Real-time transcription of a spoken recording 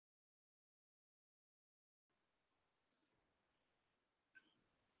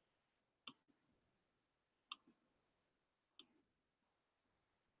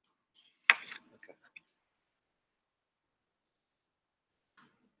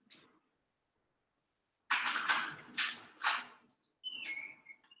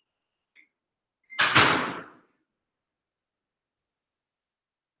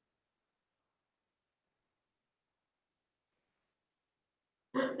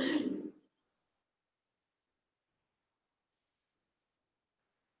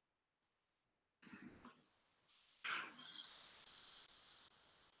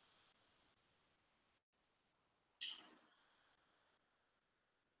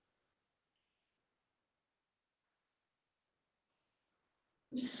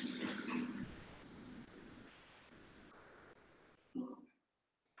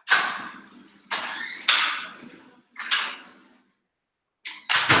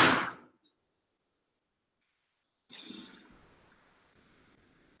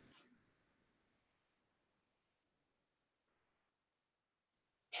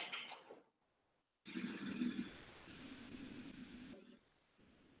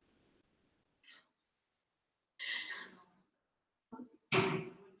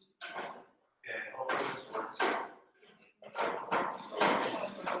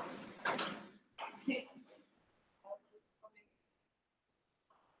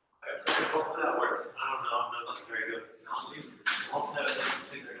Hopefully that works. I don't know. I'm not very good with technology. Hopefully I can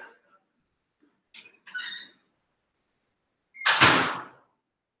figure it out.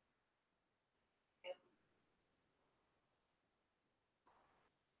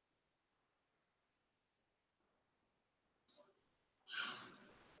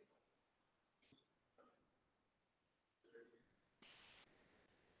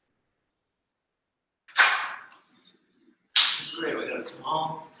 Great. We got a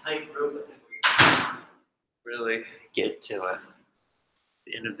small, tight group. I think we can really get to it.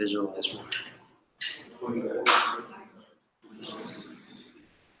 The individualized one.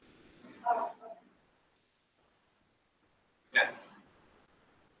 Yeah.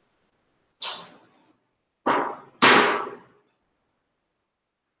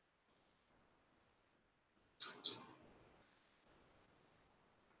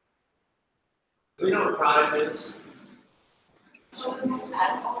 Do we know what a product is? So we must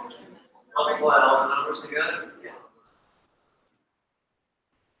add all the Multiply all the numbers together? Yeah.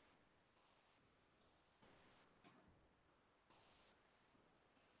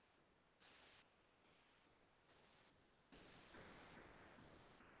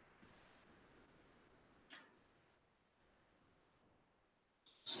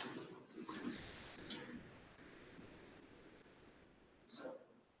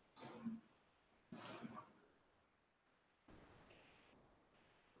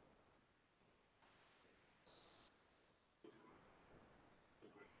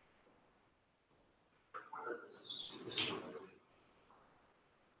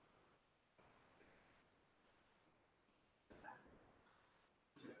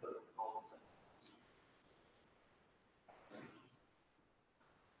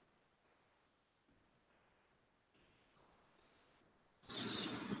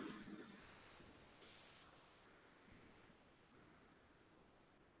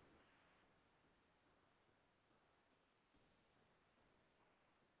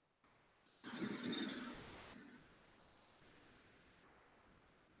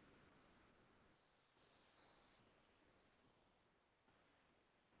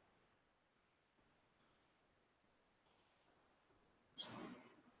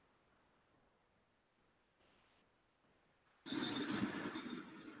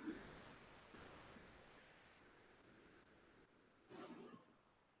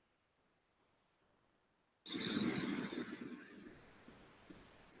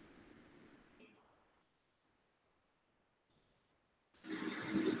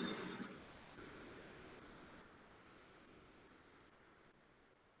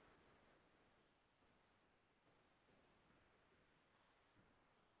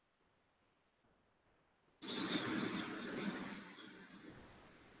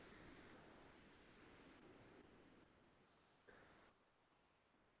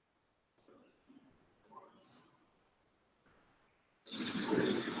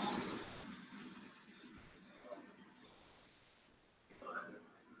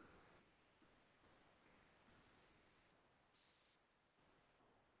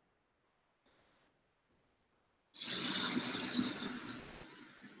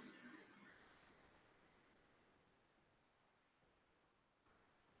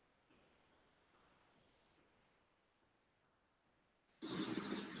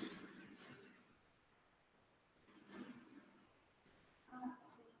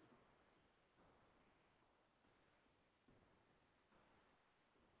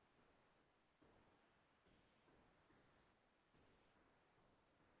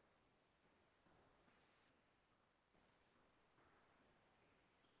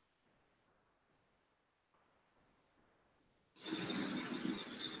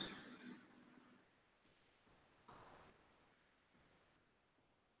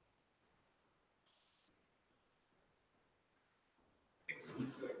 This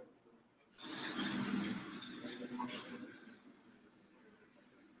is like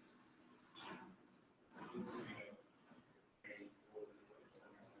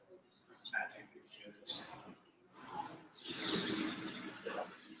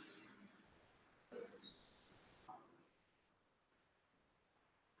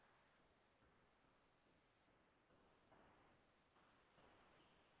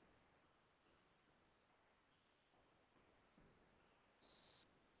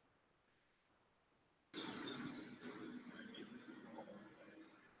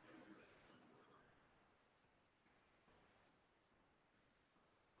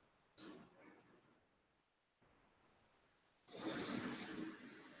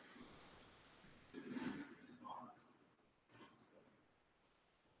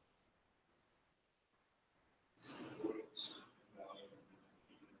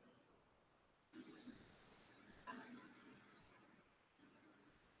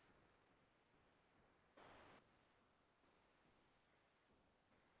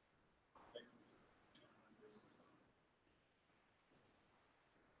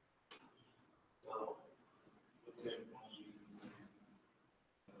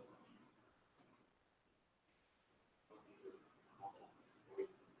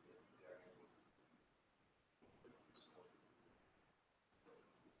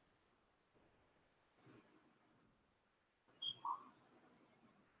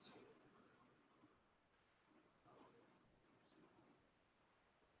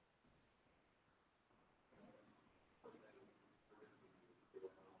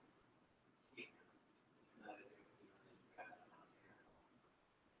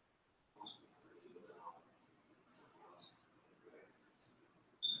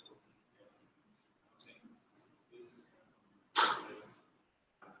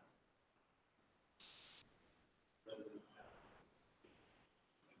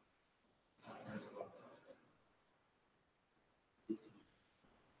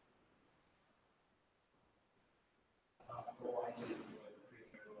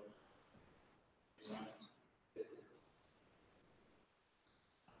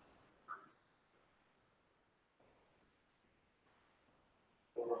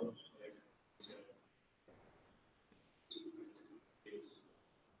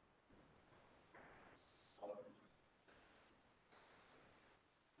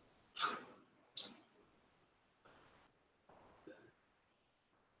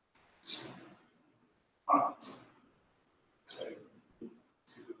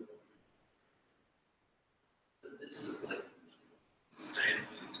strange.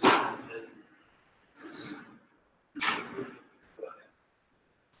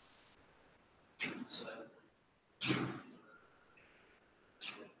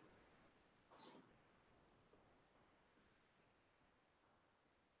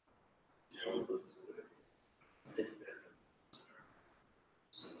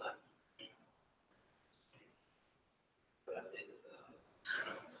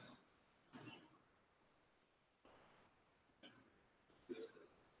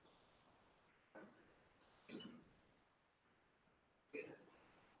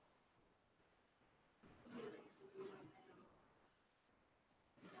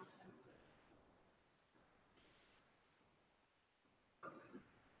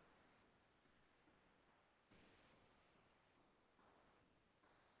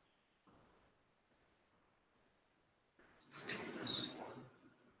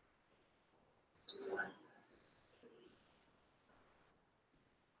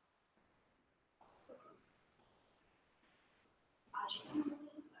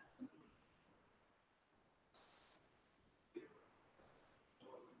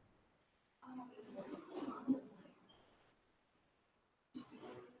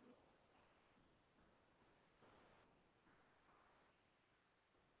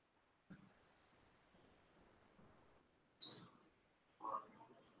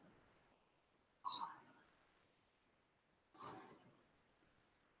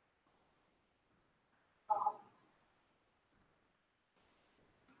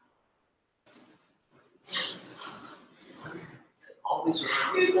 All these are.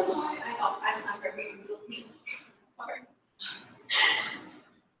 Here's a why I know I'm very easily. Sorry.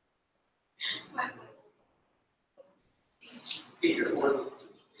 But, You're one of them.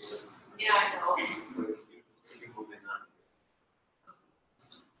 yeah, I know. You're moving on.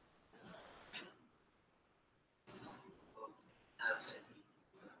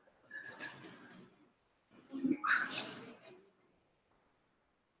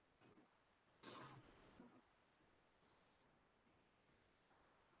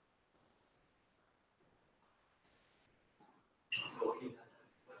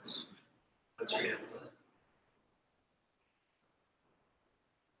 What's your input?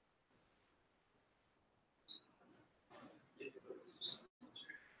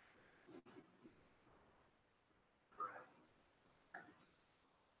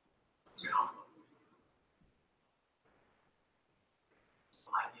 What's your output?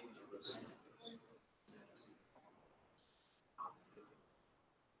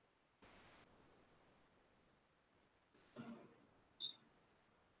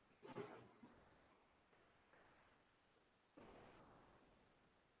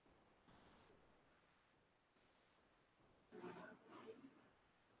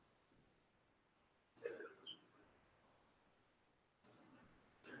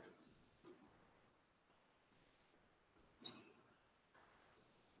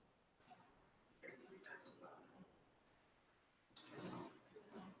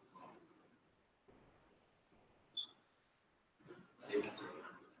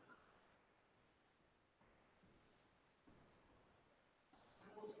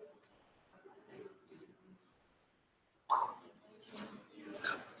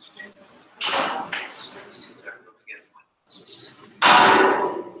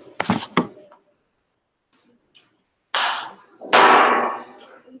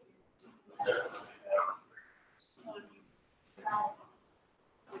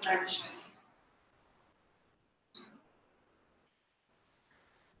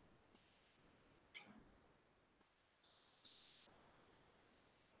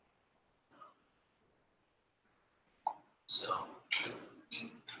 So,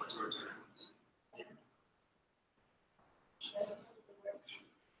 what's your return?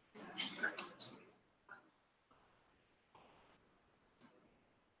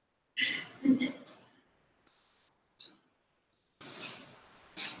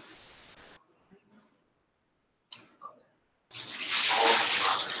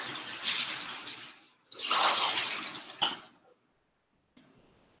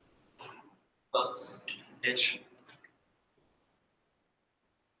 Close. Ish.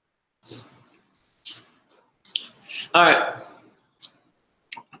 All right.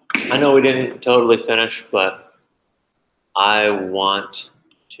 I know we didn't totally finish, but I want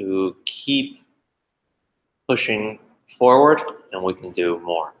to keep pushing forward and we can do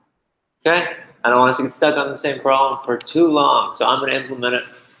more. Okay? I don't want us to get stuck on the same problem for too long, so I'm going to implement it.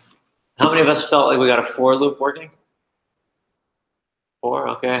 How many of us felt like we got a for loop working? 4,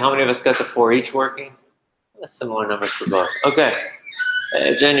 okay. How many of us got the for each working? Similar numbers for both. Okay.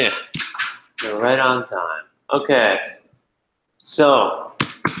 Hey, Jenya, you're right on time. Okay. So,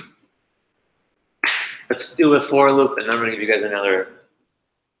 let's do a for loop, and I'm going to give you guys another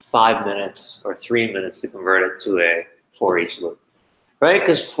 5 minutes or 3 minutes to convert it to a for each loop. Right?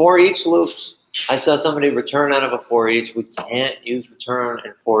 Because for each loops, I saw somebody return out of a for each. We can't use return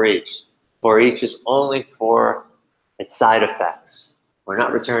and for each. For each is only for its side effects. We're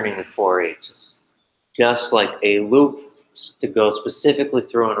not returning the for each. It's just like a loop to go specifically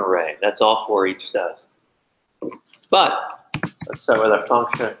through an array. That's all for each does. But let's start with our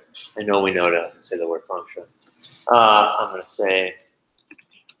function. I know we know to say the word function. I'm going to say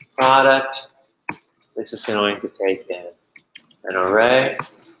product. This is going to take in an array.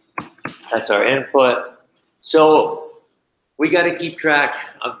 That's our input. So we got to keep track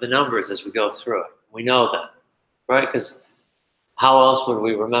of the numbers as we go through it. We know that, right? Because how else would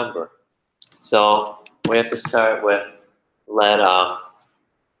we remember? So we have to start with let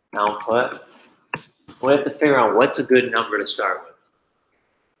output. We have to figure out what's a good number to start with.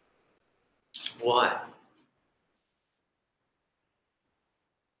 Why?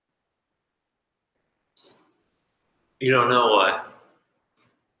 You don't know why.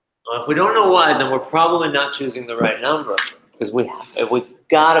 Well, if we don't know why, then we're probably not choosing the right number because we've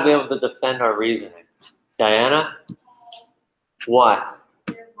got to be able to defend our reasoning. Diana, why?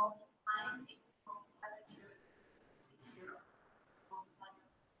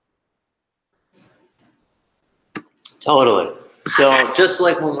 Totally. So just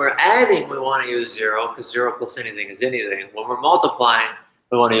like when we're adding, we want to use 0 because 0 plus anything is anything. When we're multiplying,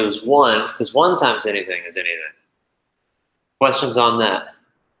 we want to use 1 because 1 times anything is anything. Questions on that?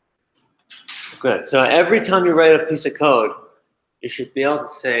 Good. So every time you write a piece of code, you should be able to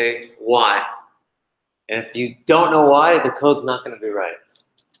say why. And if you don't know why, the code's not going to be right.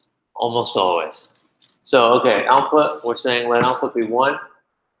 Almost always. So, okay, output, we're saying let output be 1.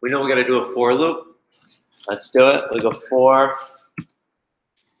 We know we got to do a for loop. Let's do it. We go for.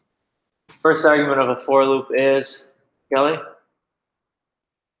 First argument of a for loop is, Kelly?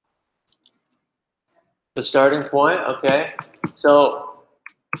 The starting point, okay. So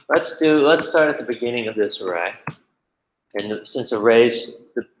let's start at the beginning of this array. And since arrays,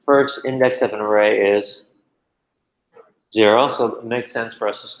 the first index of an array is 0, so it makes sense for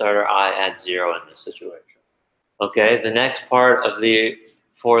us to start our I at 0 in this situation. Okay, the next part of the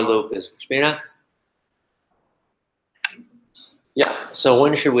for loop is Christina? Yeah, so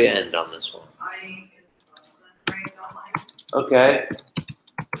when should we end on this one? Okay.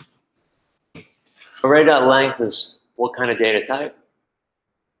 Array.length is what kind of data type?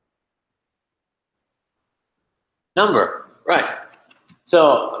 Number, right.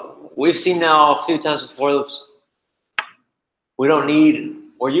 So we've seen now a few times with for loops,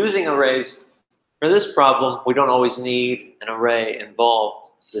 we're using arrays. For this problem, we don't always need an array involved.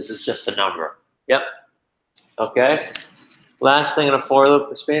 This is just a number. Yep. Okay. Last thing in a for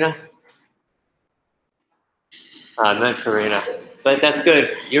loop, Crispina? I meant Karina. But that's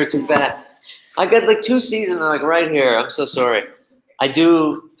good. You're too fat. I got like 2 C's and they're like right here. I'm so sorry. I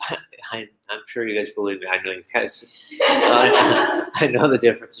do. I'm sure you guys believe me. I know you guys. I know the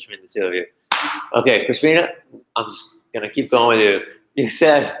difference between the two of you. Okay, Crispina, I'm just going to keep going with you. You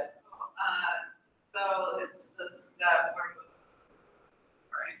said. So it's the step where you,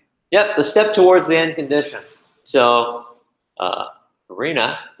 right? Yep, the step towards the end condition. So,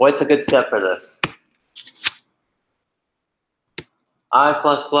 Marina, what's a good step for this? I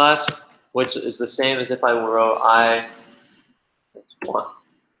plus plus, which is the same as if I wrote I, it's 1.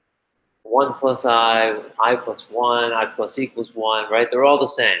 1 plus I plus 1, I plus equals 1, right? They're all the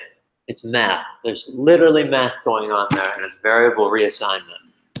same. It's math. There's literally math going on there, and it's variable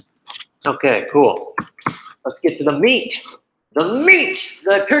reassignment. Okay, cool. Let's get to the meat.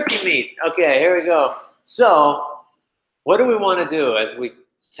 The turkey meat. Okay, here we go. So, what do we want to do as we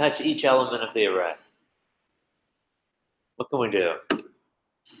touch each element of the array? What can we do?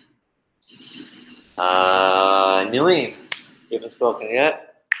 Nileen, you haven't spoken yet?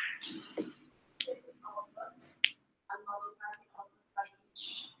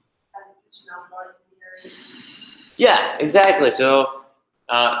 Yeah, exactly. So,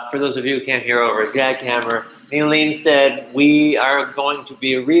 for those of you who can't hear over a jackhammer, Nileen said we are going to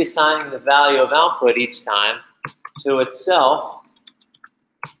be reassigning the value of output each time to itself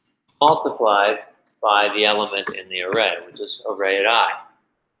multiplied by the element in the array, which is array at I.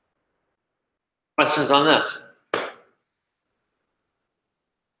 Questions on this?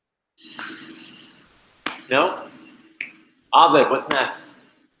 No? Abed, what's next?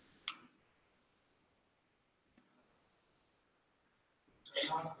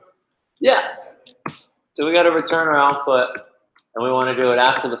 Yeah. So we got to return our output, and we want to do it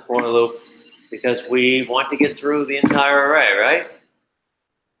after the for loop because we want to get through the entire array, right?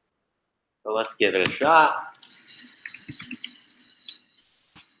 So let's give it a shot.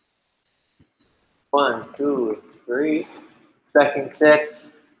 1, 2, 3, expecting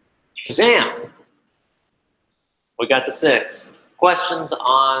 6. Shazam! We got the 6. Questions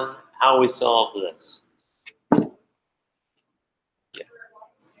on how we solve this? Yeah.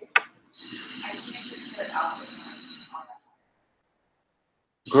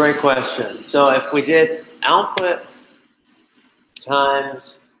 Great question. So if we did output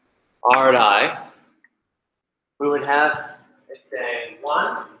times R at I, we would have, let's say,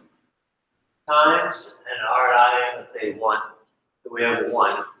 1 times, and R at I, let's say 1. So we have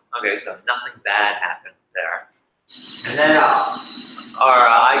 1. Okay, so nothing bad happened there. And then our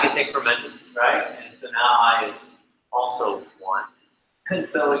I gets incremented, right? And so now I is also 1. And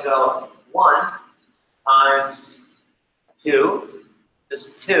so we go 1 times 2,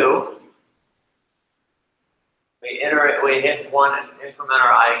 just 2. We iterate, we hit 1 and increment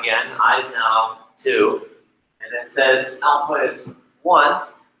our I again. I is now 2. And it says output is 1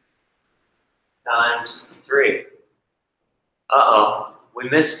 times 3. Uh-oh,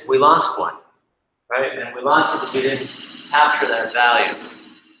 we lost 1, right? And we lost it because we didn't capture that value.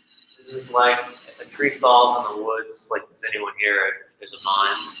 This is like if a tree falls in the woods, like does anyone here, if there's a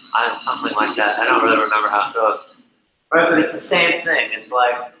mine? Something like that. I don't really remember how it goes. Right, but it's the same thing. It's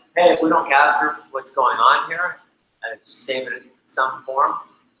like, hey, if we don't capture what's going on here, and save it in some form,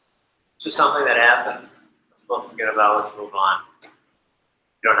 it's just something that happened. Let's forget about it, let's move on. You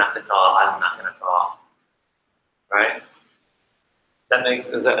don't have to call, I'm not gonna call. Right?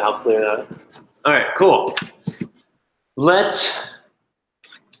 Does that help clear that up? All right, cool. I'm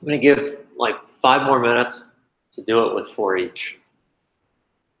gonna give like 5 more minutes to do it with for each.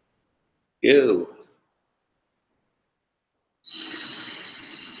 Go.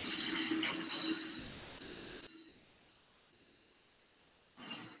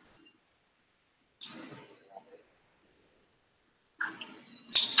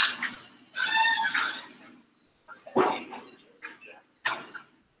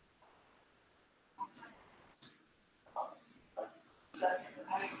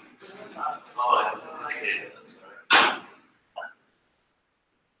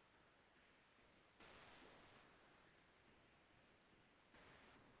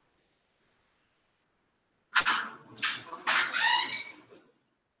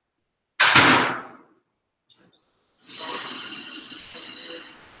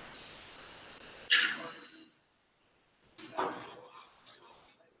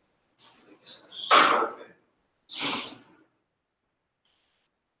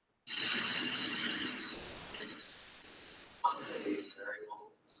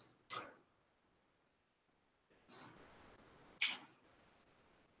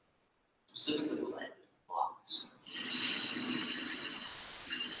 specifically lead blocks.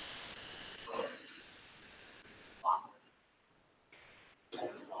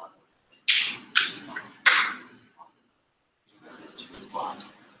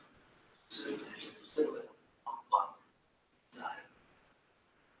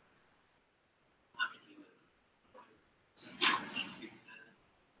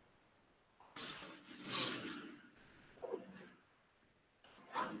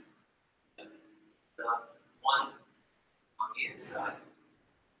 One on the inside,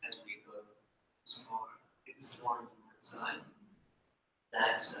 as we go smaller, it's more on the inside.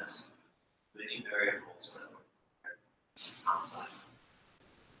 Access many variables that are outside.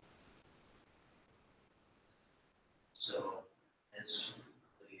 So as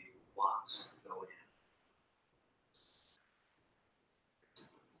the blocks go in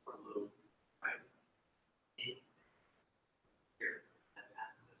for loop, right? In here has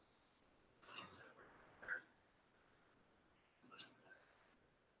access to things that were there.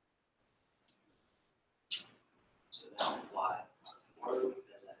 So that's why for loop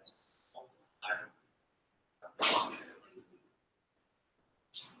is as multiplier of the function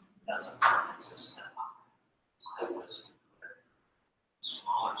doesn't have access to that. I was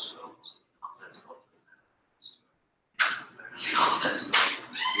smaller scopes, outside scope doesn't have access to it. The outside scope,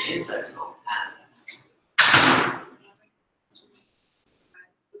 the inside scope has access to it.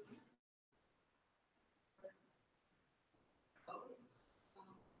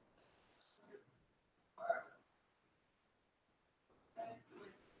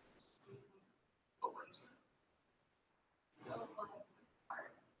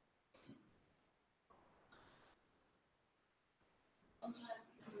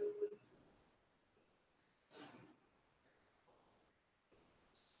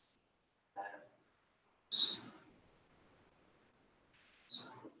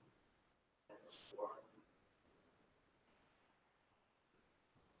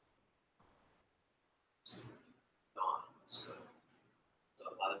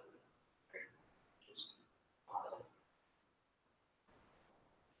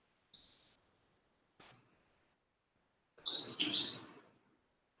 Just keeps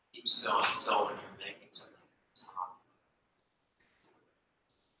going. So when you're making something that's hot,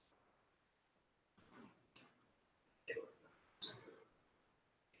 it will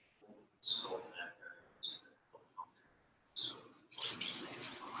slow that so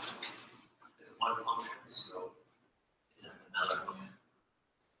it's one function, so it's another function.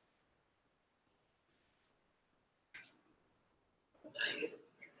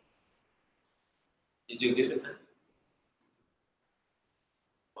 You do good at that.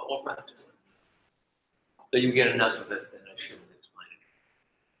 But we'll practice it. But you get enough of it that I shouldn't explain it.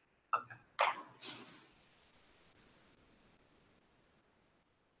 Okay.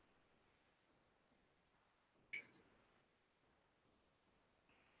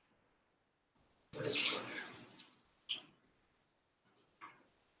 What is pressure?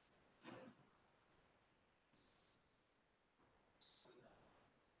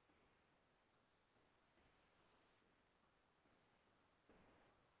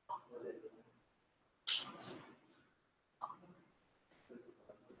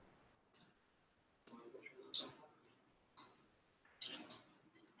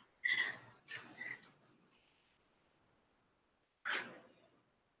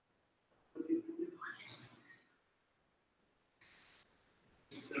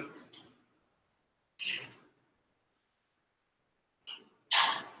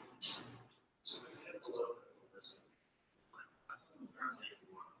 So we have a little bit of this.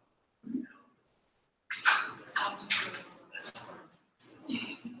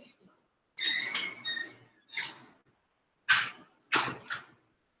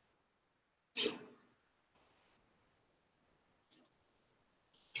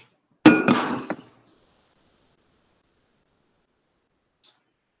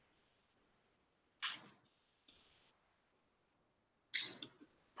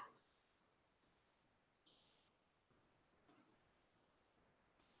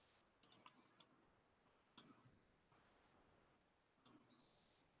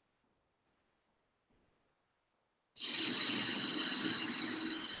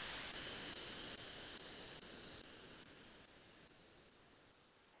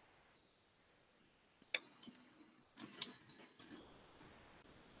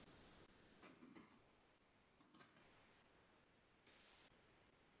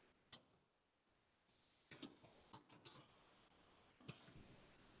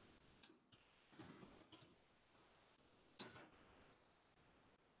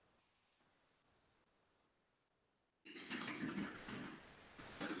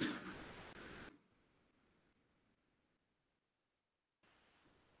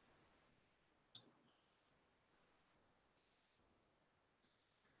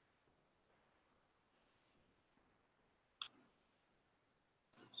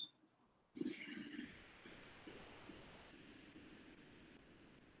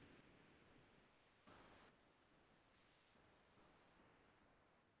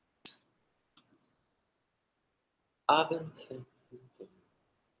 I've been thinking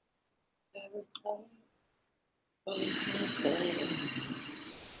every time.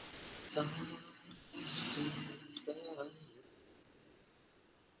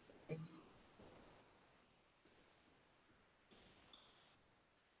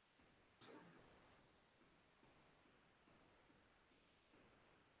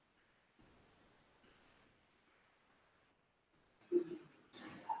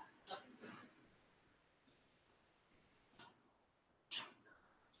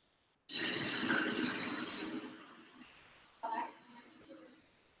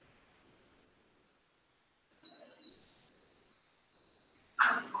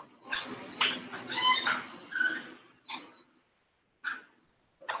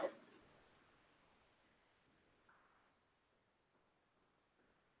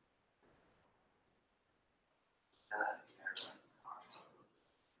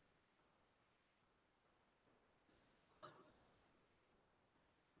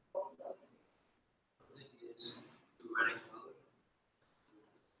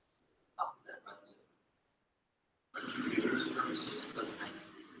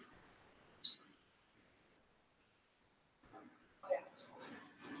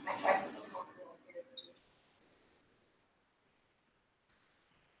 I tried to put multiple here.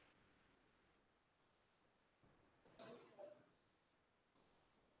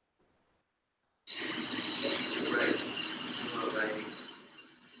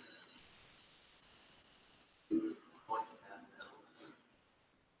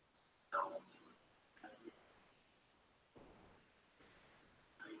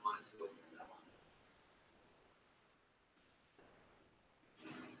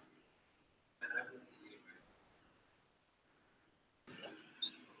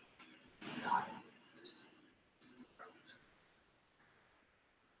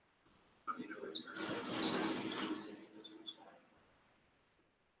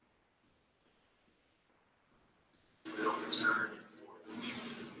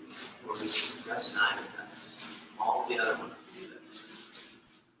 All the other ones do that.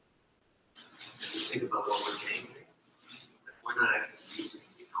 If you think about what we're changing, we're not actually using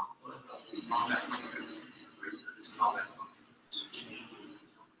the output of this callback function. This callback function is changing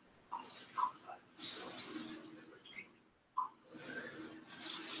on the outside. So we're changing.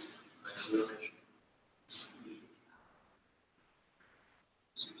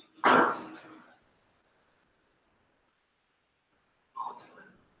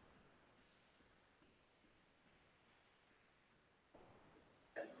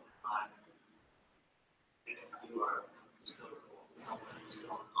 You are still something is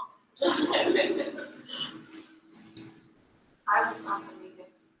going on. I was not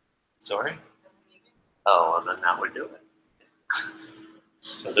believing. Sorry? Oh, well then that would do it.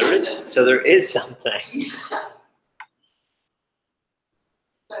 So there is something.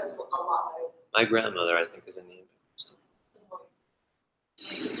 That's a lot. My grandmother, I think, is in the image.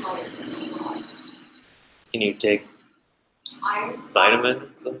 Can you take Iron.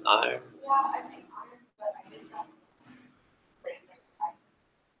 vitamins and iron? Yeah, I take iron, but I did that.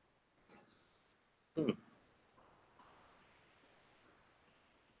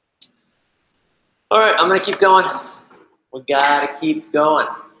 All right, I'm gonna keep going. We gotta keep going.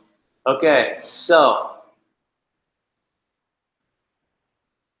 Okay, so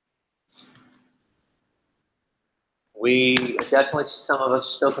we definitely, some of us are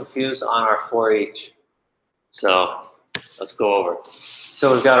still confused on our for each. So let's go over it.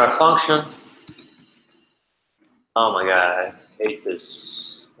 So we've got our function. Oh my God, I hate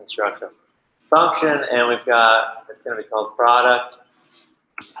this construction. Function, and we've got, it's gonna be called product.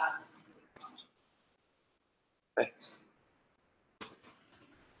 Thanks.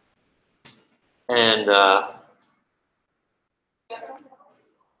 And,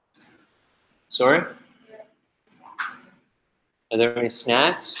 sorry? Are there any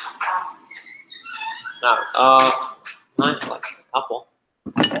snacks? No. Like a couple.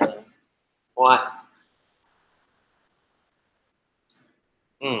 Why?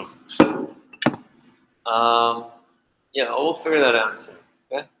 Yeah, we'll figure that out soon.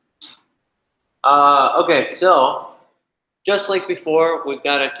 Okay. Okay, so just like before, we've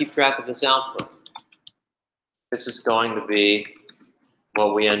got to keep track of this output. This is going to be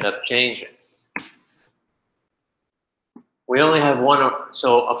what we end up changing. We only have one,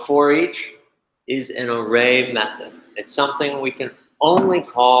 so a for each is an array method. It's something we can only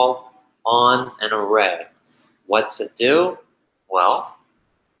call on an array. What's it do? Well,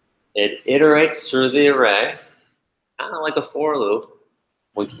 it iterates through the array, kind of like a for loop.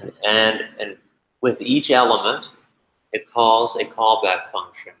 And with each element, it calls a callback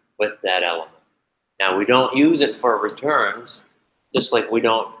function with that element. Now, we don't use it for returns, just like we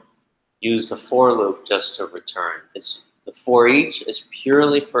don't use the for loop just to return. The for each is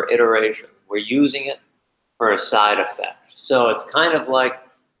purely for iteration. We're using it for a side effect. So it's kind of like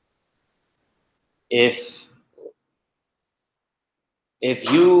if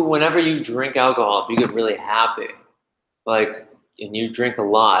you, whenever you drink alcohol, if you get really happy, like, and you drink a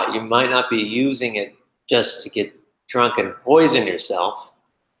lot, you might not be using it just to get drunk and poison yourself.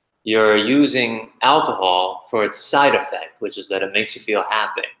 You're using alcohol for its side effect, which is that it makes you feel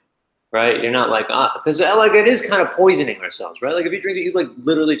happy, right? You're not like, because like it is kind of poisoning ourselves, right? Like if you drink it, you like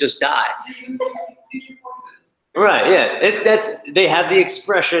literally just die. Right? Yeah. They have the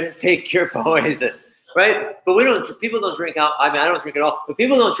expression "take your poison," right? But people don't drink alcohol. I mean, I don't drink at all. But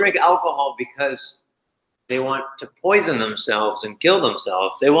people don't drink alcohol because they want to poison themselves and kill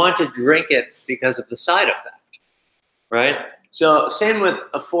themselves. They want to drink it because of the side effect, right? So same with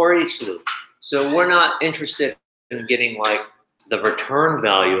a for each loop. So we're not interested in getting like the return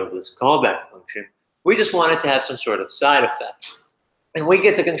value of this callback function. We just want it to have some sort of side effect. And we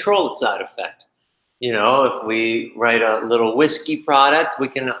get to control its side effect. You know, if we write a little whiskey product, we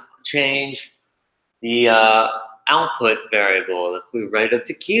can change the output variable. If we write a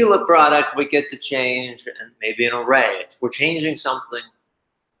tequila product, we get to change and maybe an array. We're changing something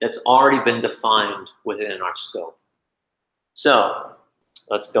that's already been defined within our scope. So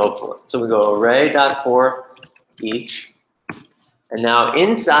let's go for it. So we go array.for each. And now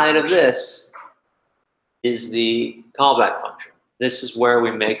inside of this is the callback function. This is where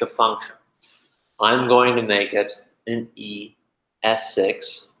we make a function. I'm going to make it an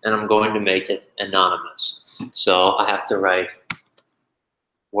ES6, and I'm going to make it anonymous. So I have to write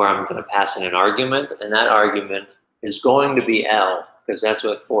where I'm going to pass in an argument, and that argument is going to be L, because that's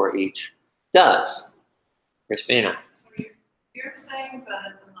what for each does. Crispina. So you're saying that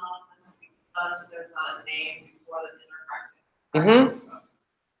it's anonymous because there's not a name before the inner bracket.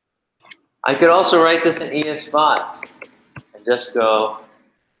 I could also write this in ES5 and just go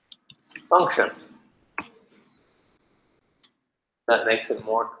function. That makes it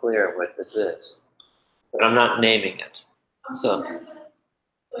more clear what this is. But I'm not naming it. So Where's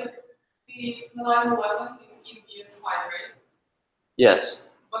like the line 11 is in ES5, right? yes.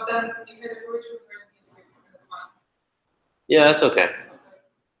 But then you say the for each will in ES6, and it's fine. Yeah, that's okay.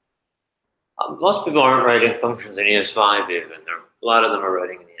 Most people aren't writing functions in ES5 even. A lot of them are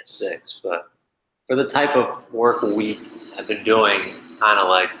writing in ES6. But for the type of work we have been doing, kind of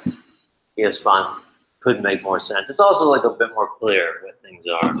like ES5 could make more sense. It's also like a bit more clear what things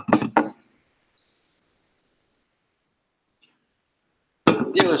are.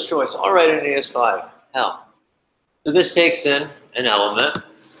 Dealer's choice. I'll write it in ES5. Hell. So this takes in an element.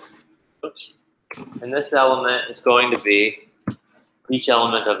 Oops. And this element is going to be each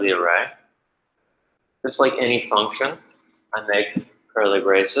element of the array. Just like any function, I make curly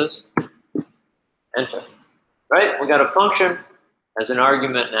braces. Enter. Right? We got a function as an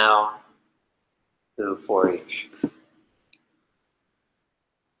argument now to for each.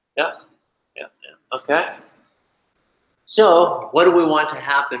 Yeah. Okay. So what do we want to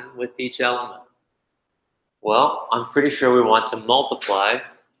happen with each element? Well, I'm pretty sure we want to multiply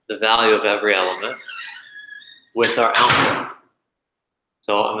the value of every element with our output.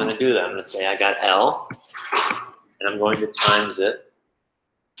 So I'm going to do that. I'm going to say I got L, and I'm going to times it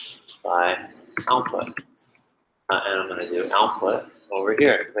by output. And I'm going to do output over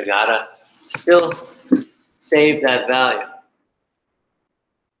here, because I got to still save that value.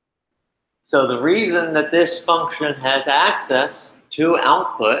 So the reason that this function has access to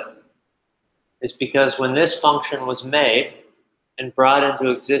output is because when this function was made and brought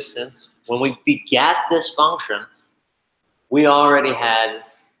into existence, when we begat this function, we already had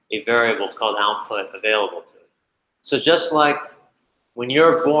a variable called output available to it. So just like when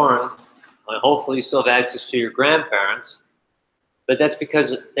you're born, hopefully you still have access to your grandparents, but that's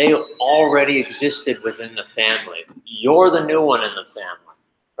because they already existed within the family. You're the new one in the family,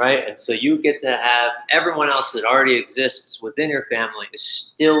 right? And so you get to have everyone else that already exists within your family is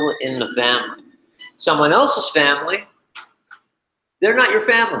still in the family. Someone else's family, they're not your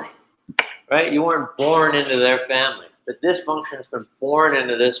family, right? You weren't born into their family. But this function has been born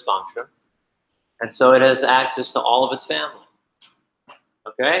into this function, and so it has access to all of its family.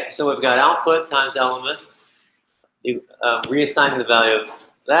 Okay, so we've got output times element. You reassign the value of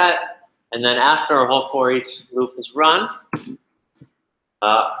that, and then after our whole for each loop is run,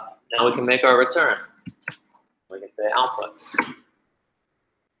 now we can make our return. We can say output.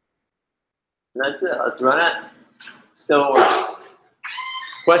 And that's it. Let's run it. Still works.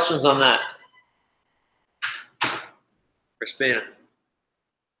 Questions on that? Crispina?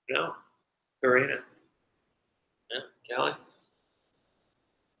 No? Karina? Kelly?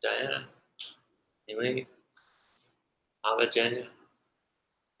 Diana? Amy? How about Jenya?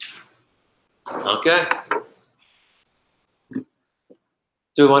 Okay.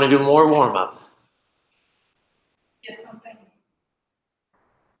 Do we want to do more warm up? Yes, something.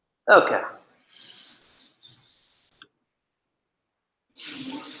 Okay.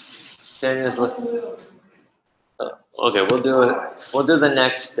 Jenya's okay, we'll do it. We'll do the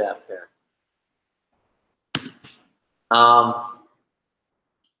next step here.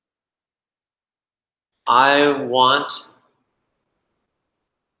 I want.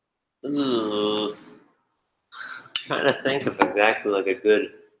 Trying to think of exactly like a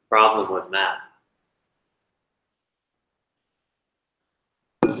good problem with math.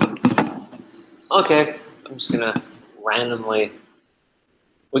 Okay, I'm just gonna randomly.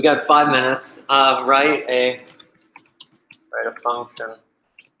 We got 5 minutes. Write a function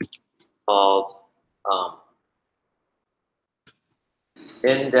called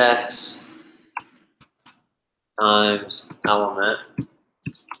index times element.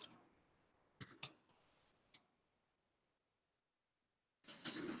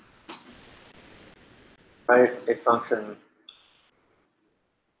 Write a function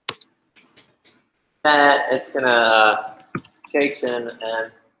that it's gonna takes in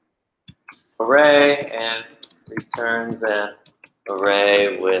an array and returns an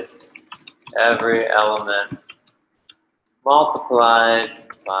array with every element multiplied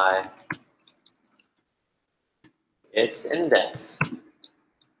by its index.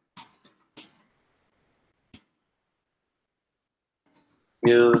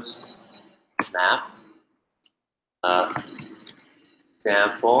 Use map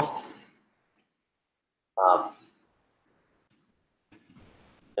example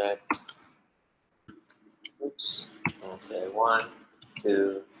index. Oops. I'll say 1,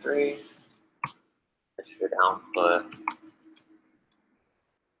 2, 3. This should output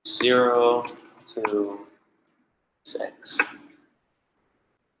 0, 2, 6.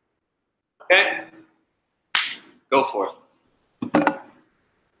 Okay, go for it.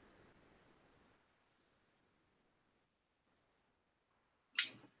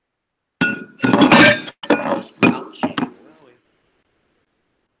 Ouch.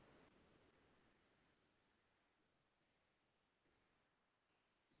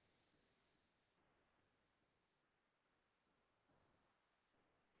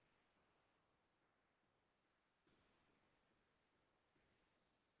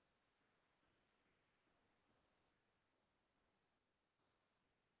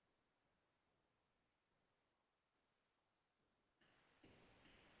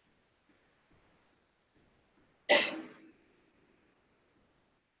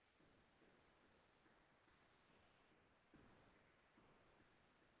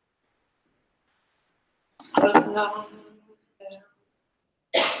 Oh,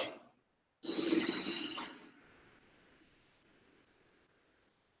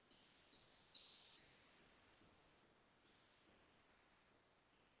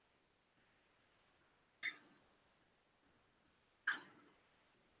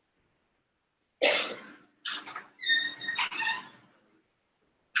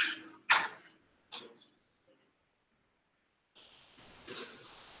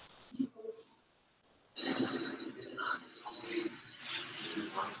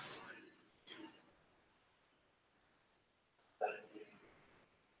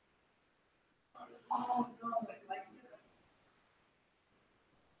 no, like.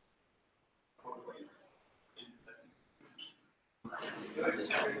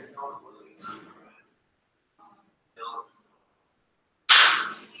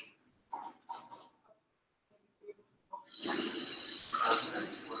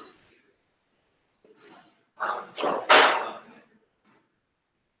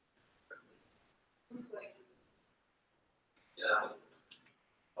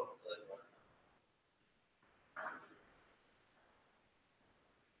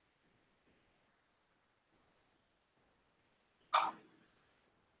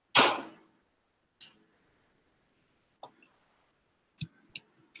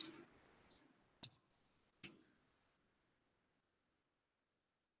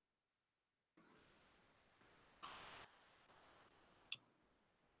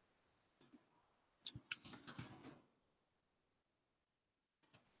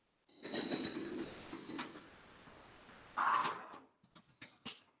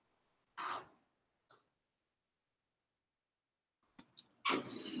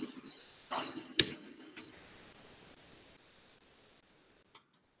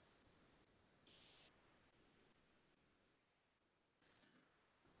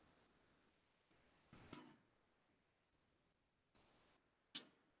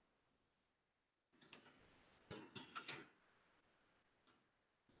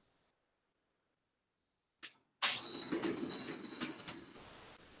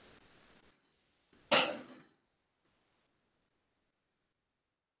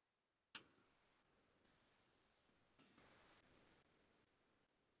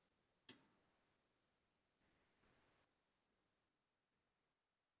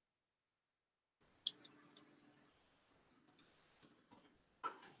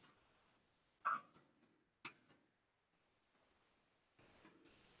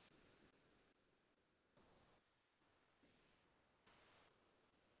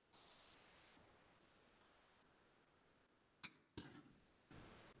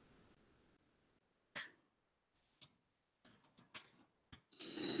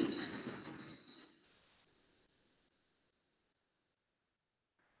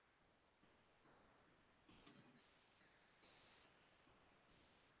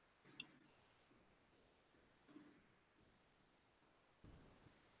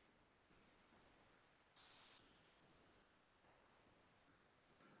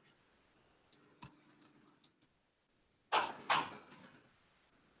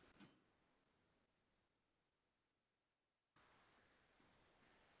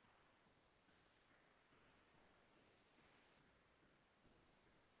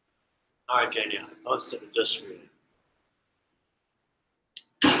 All right, Janie, I posted it just for you.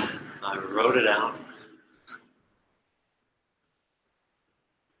 I wrote it out.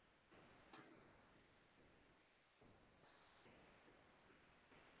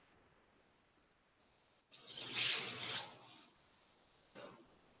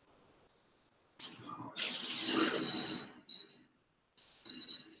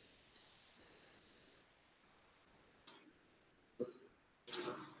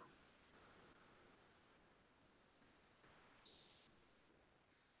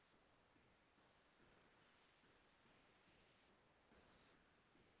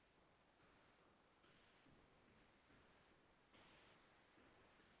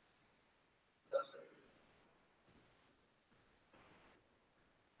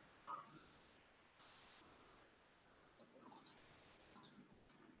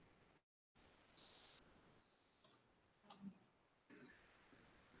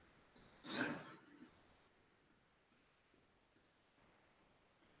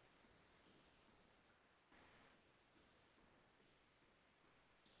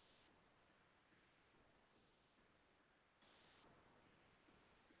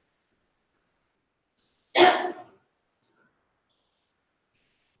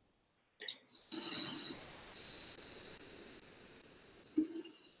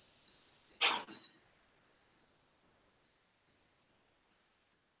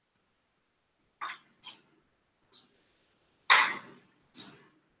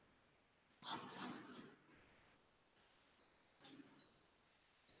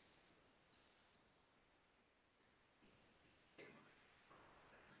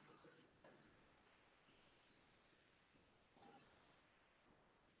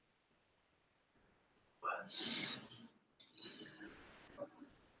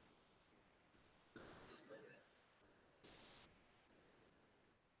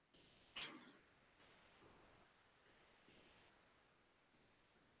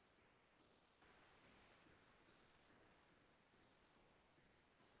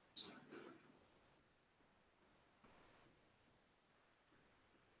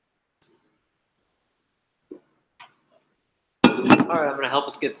 All right, I'm going to help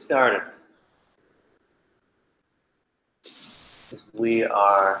us get started.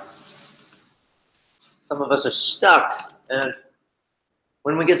 Some of us are stuck, and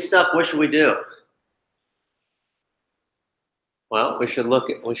when we get stuck, what should we do? Well, we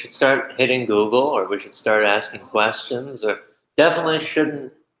should start hitting Google, or we should start asking questions, or definitely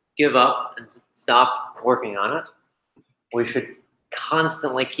shouldn't give up and stop working on it. We should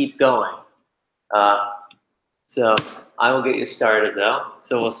constantly keep going. So I will get you started though.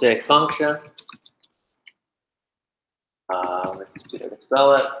 So we'll say function. Let's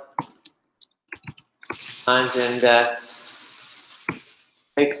spell it. Times index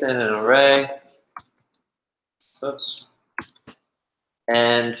takes in an array. Oops.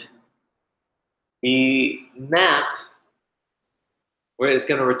 And the map is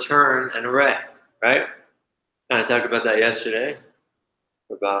going to return an array, right? Kind of talked about that yesterday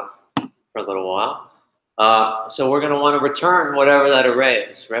for a little while. So we're going to want to return whatever that array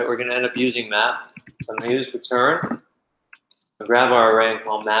is, right? We're going to end up using map. So I'm going to use return. I'll grab our array and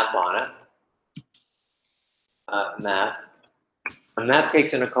call map on it. Map. A map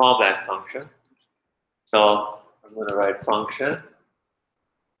takes in a callback function. So I'm going to write function.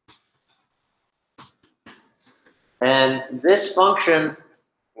 And this function,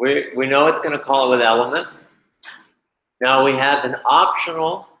 we know it's going to call it with element. Now we have an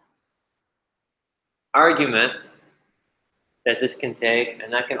optional argument that this can take,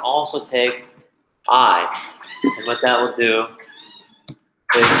 and that can also take I. And what that will do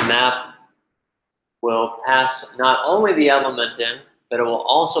is the map will pass not only the element in, but it will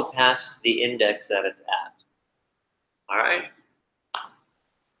also pass the index that it's at. All right?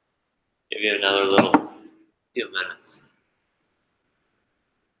 Give you another little few minutes.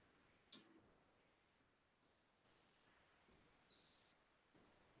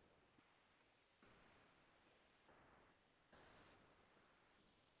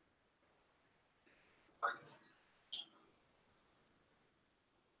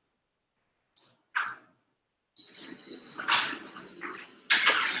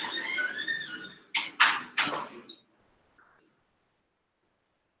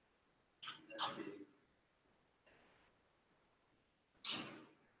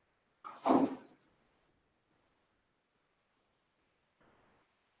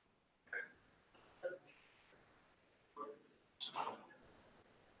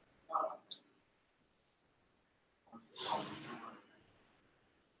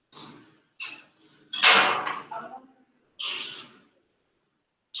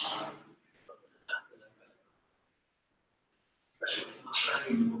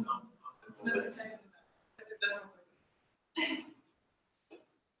 Smooth saying that. It doesn't work.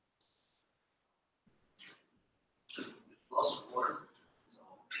 Also important. So,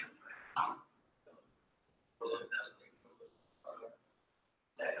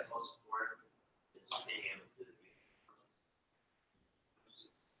 second most important is being able to be.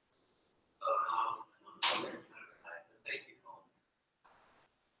 Thank you.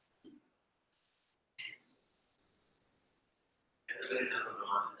 Everybody knows I'm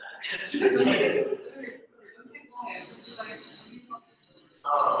on that. Let's say quiet.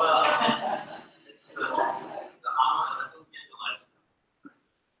 Oh, well, it's the I'm looking into like,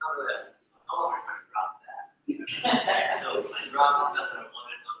 not that, oh, I'm trying to drop that. No, I dropped it, that I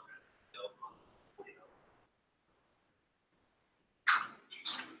wanted, I'm trying to go on.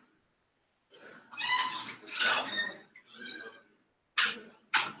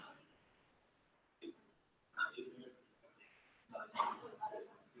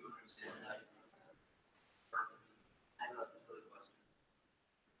 I know it's a silly question.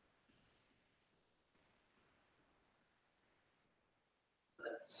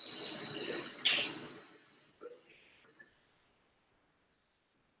 Let's.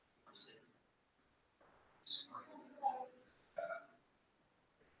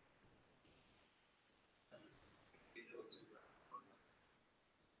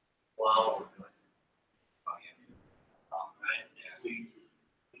 Wow. Right? Yeah. We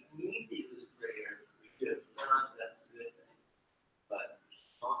need to use prayer. We do. Sometimes that's a good thing. But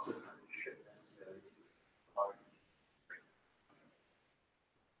most of the time we shouldn't necessarily do hard.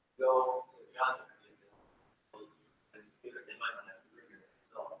 Go to John and they might not have to bring it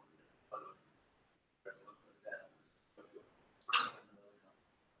themselves. But it looks like that.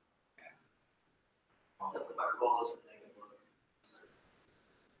 So our goal is to make it work.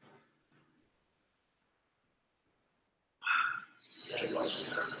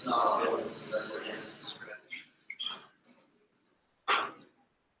 No, it was stretch.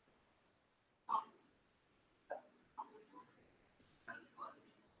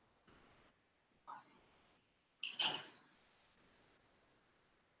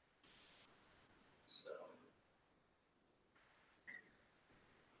 So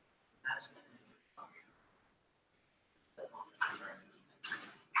that's net returns. That's what it's returning.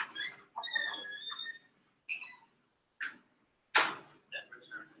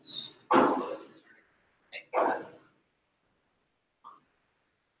 That's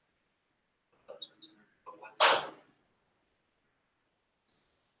let's return. But what's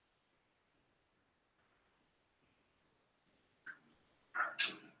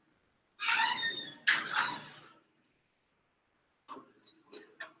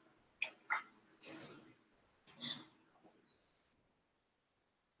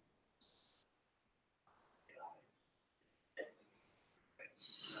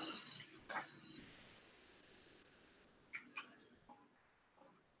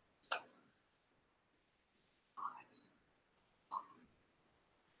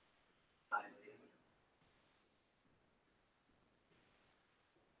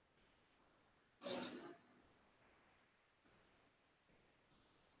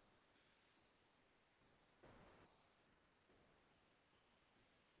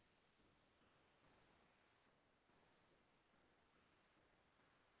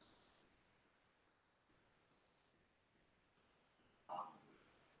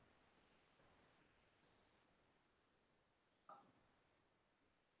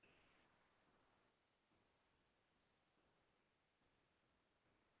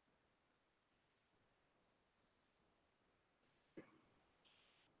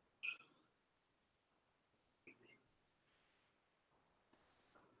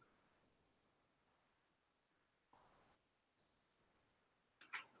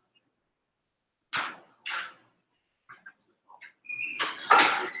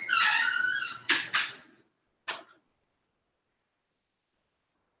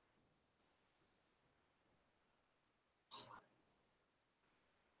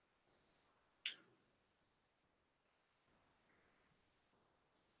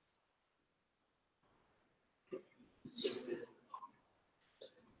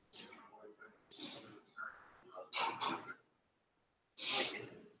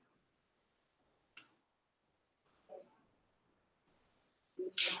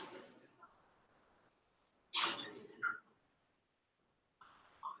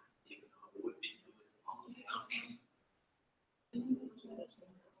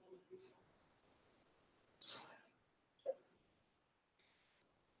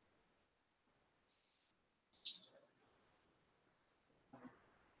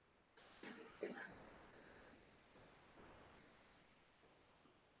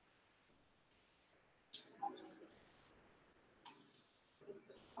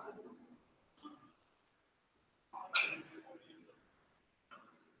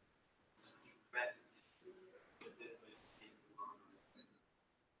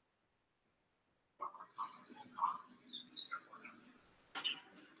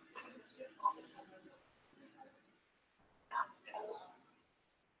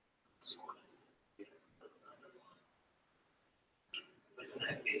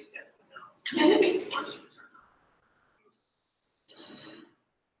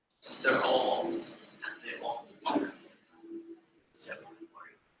They're all,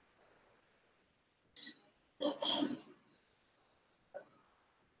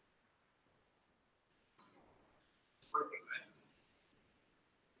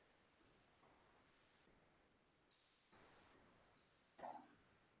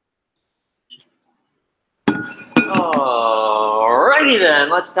 Alrighty then,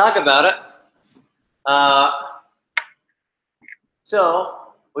 let's talk about it. So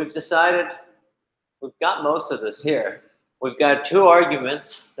we've decided, we've got most of this here. We've got two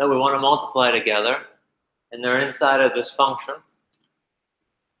arguments that we want to multiply together, and they're inside of this function.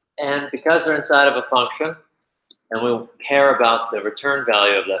 And because they're inside of a function, and we care about the return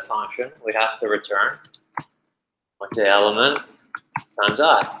value of that function, we have to return, let's say, element times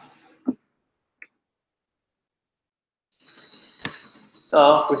I.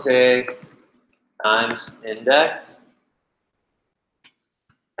 So we say times index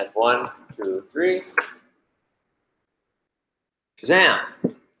at 1, 2, 3. Shazam!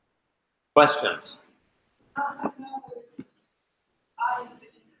 Questions?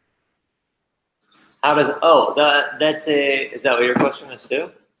 How does, oh, that's a, is that what your question is too?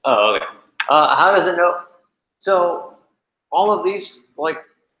 Oh, okay. How does it know? So all of these, like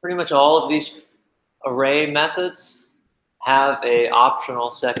pretty much all of these array methods have a optional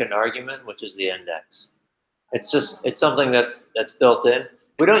second argument, which is the index. It's just, it's something that's built in.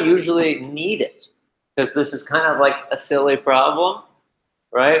 We don't usually need it because this is kind of like a silly problem,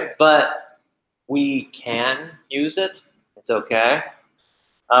 right? But we can use it. It's okay.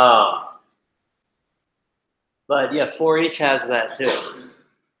 But yeah, for each has that too.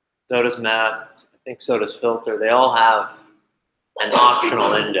 So does map. I think so does filter. They all have an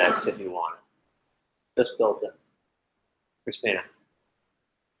optional index if you want it. Just built in. Crispina.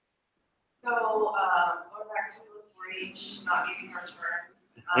 So going back to the for each not needing return,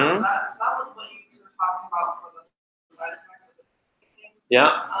 that was what you were talking about for the side effects of the thing.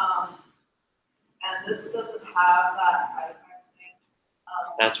 Yeah. And this doesn't have that side effect thing.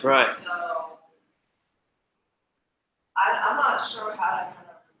 That's right. So I'm not sure how to kind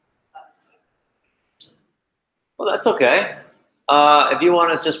of that. Well, that's okay. If you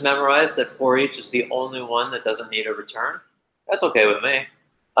want to just memorize that for each is the only one that doesn't need a return, that's okay with me.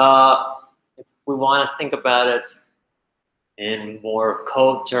 If we want to think about it in more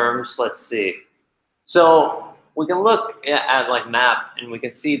code terms, let's see. So we can look at like map and we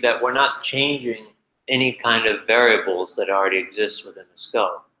can see that we're not changing any kind of variables that already exist within the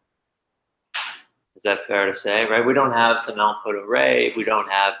scope. Is that fair to say, right? We don't have some output array, we don't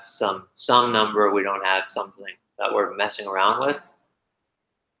have some number, we don't have something that we're messing around with.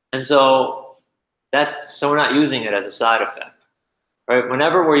 And so we're not using it as a side effect, right?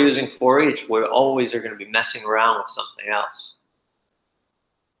 Whenever we're using for each, we always are going to be messing around with something else.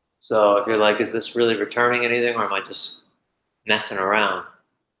 So if you're like, is this really returning anything or am I just messing around?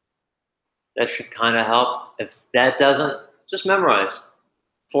 That should kind of help. If that doesn't, just memorize.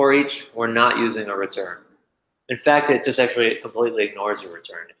 For each, we're not using a return. In fact, it just actually completely ignores a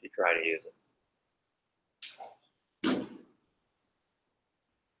return if you try to use it.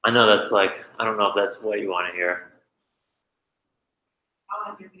 I know that's like, I don't know if that's what you want to hear. I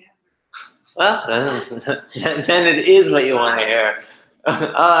want to hear the answer. Well, then it is what you want to hear.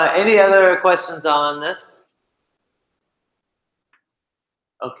 Any other questions on this?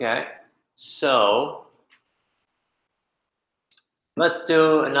 Okay, so let's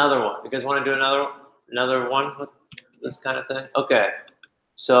do another one. You guys want to do another one with this kind of thing? Okay,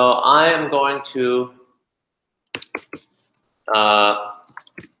 so I am going to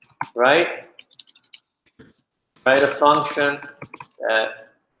write a function that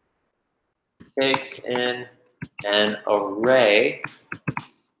takes in an array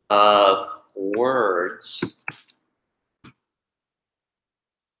of words.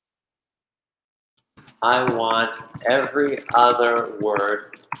 I want every other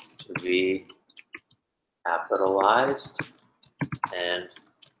word to be capitalized and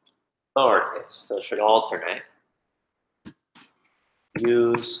lowercase, so it should alternate.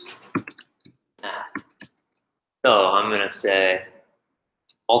 Use that. So I'm going to say,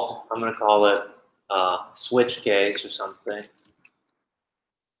 I'm going to call it switch case or something.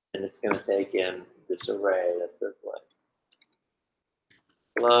 And it's going to take in this array that's this way.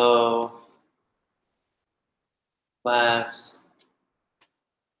 Hello, class,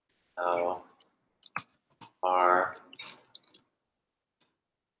 how are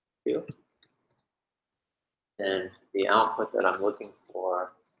you? And the output that I'm looking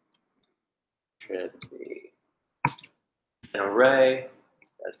for should be an array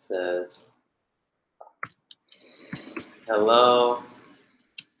that says hello,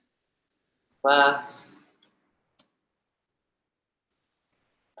 class.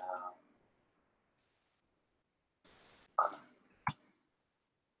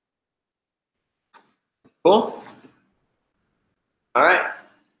 Cool. All right.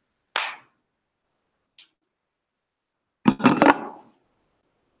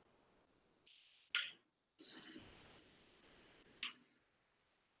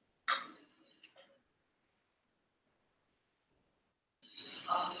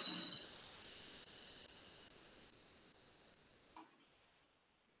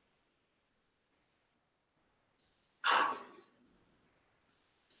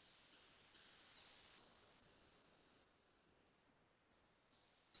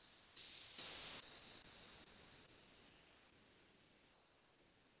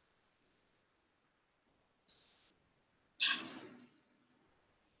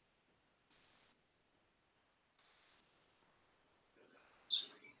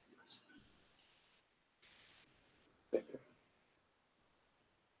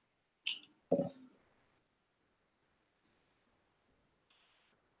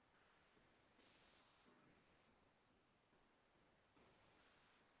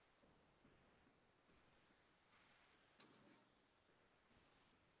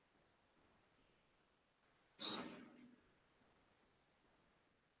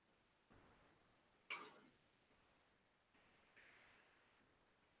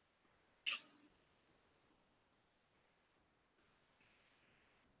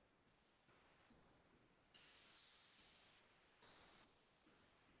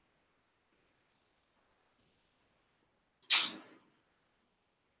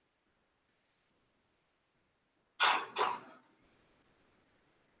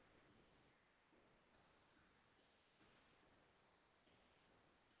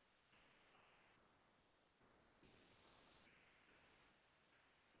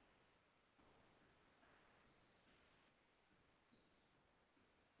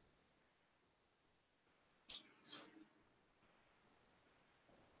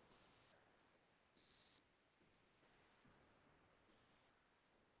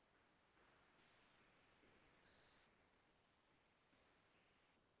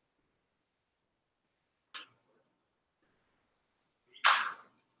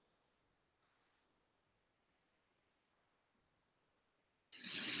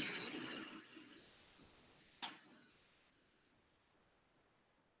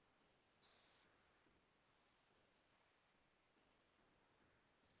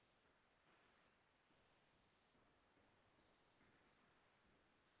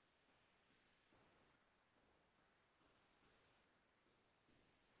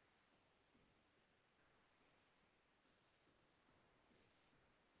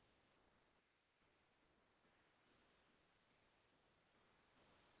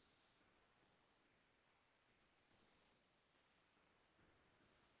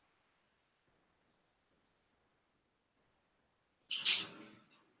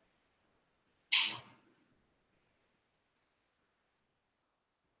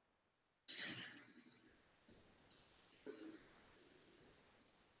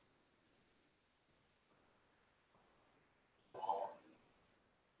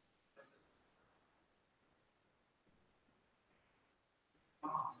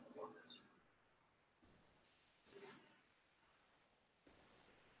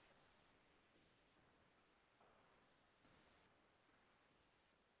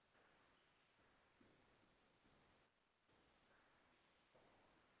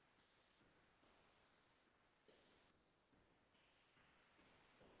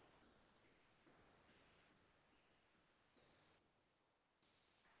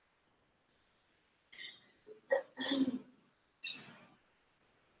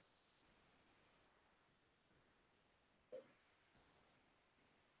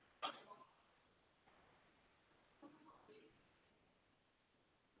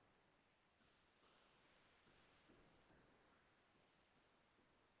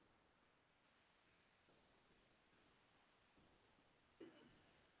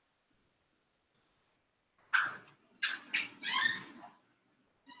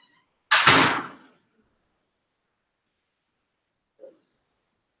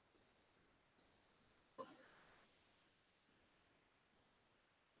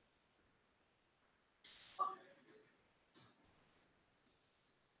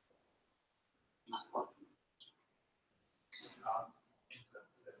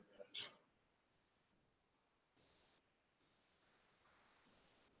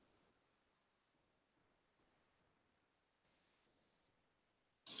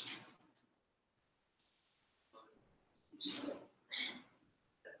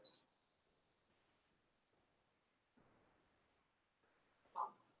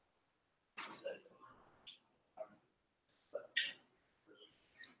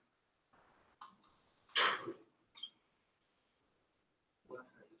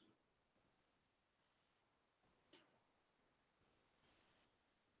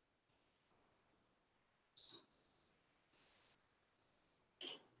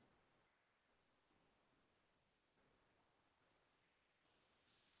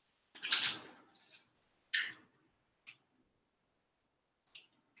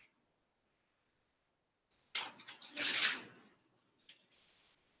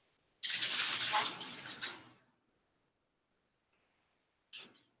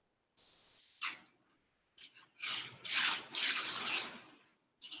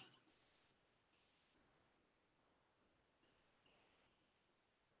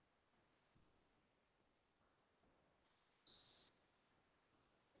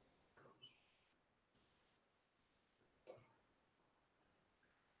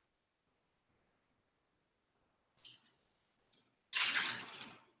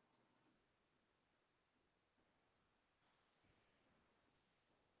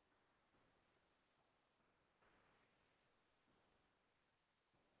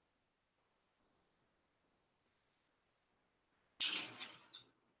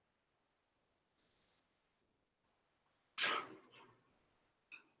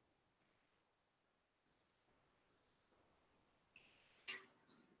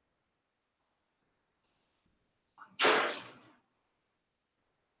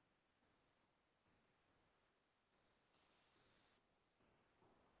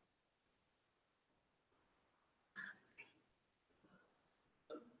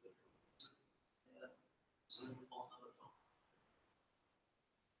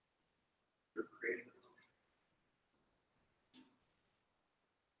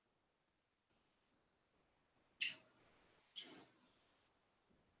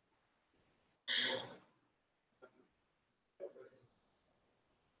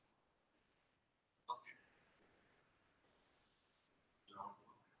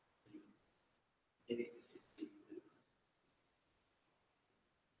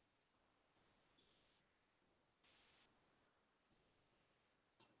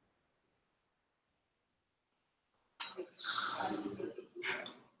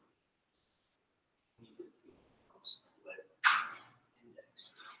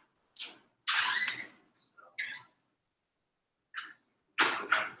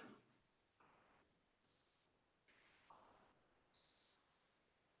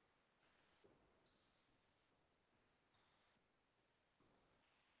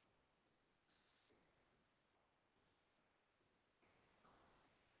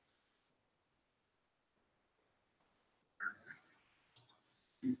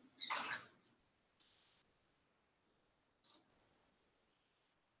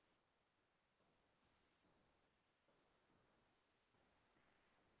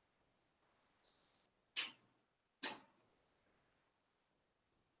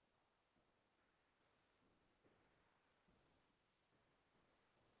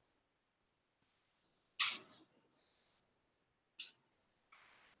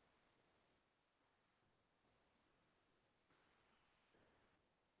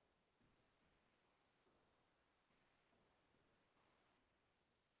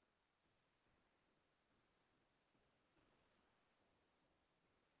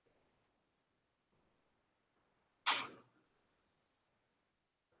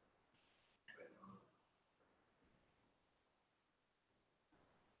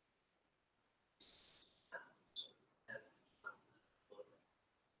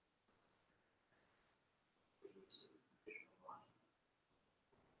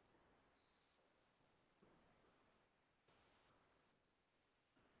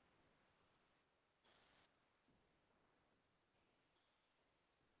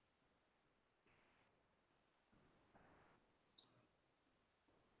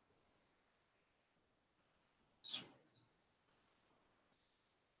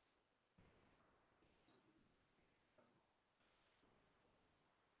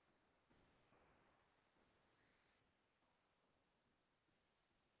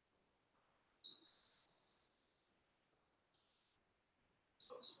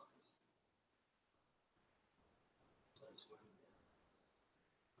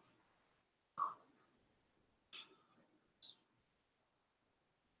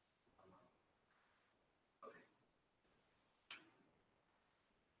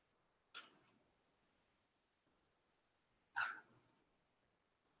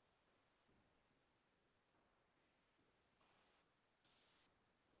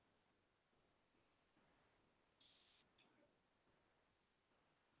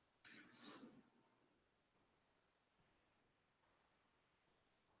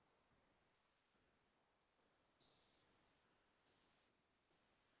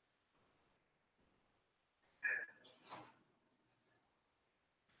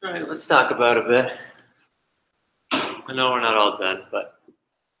 All right, let's talk about it a bit. I know we're not all done, but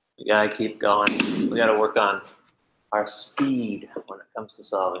we gotta keep going. We gotta work on our speed when it comes to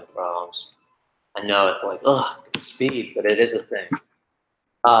solving problems. I know it's like, ugh, speed, but it is a thing.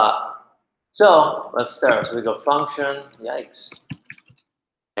 So let's start. So we go function, yikes.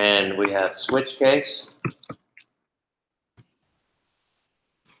 And we have switch case.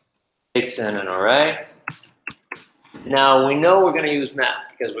 Takes in an array. Now we know we're going to use map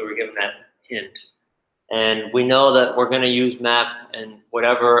because we were given that hint. And we know that we're going to use map, and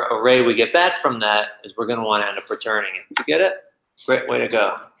whatever array we get back from that is we're going to want to end up returning it. Did you get it? Great way to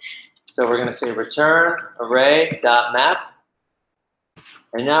go. So we're going to say return array.map.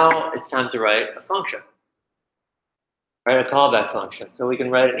 And now it's time to write a function. Write a callback function. So we can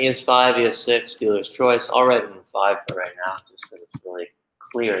write an ES5, ES6, dealer's choice. I'll write it in 5 for right now, just because it's really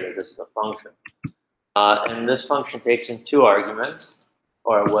clear that this is a function. And this function takes in 2 arguments,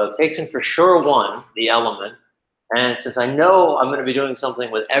 or well, it takes in for sure 1, the element. And since I know I'm going to be doing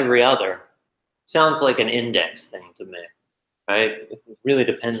something with every other, sounds like an index thing to me, right? It really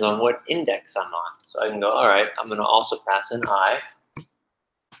depends on what index I'm on. So I can go, all right, I'm going to also pass in I,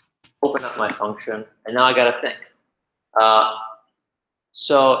 open up my function, and now I got to think.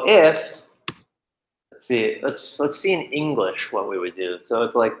 So if, let's see in English what we would do. So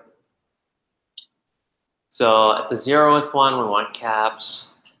it's like, so at the 0th one, we want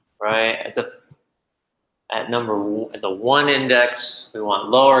caps, right? At the 1 index, we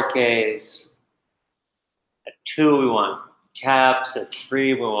want lowercase. At 2, we want caps. At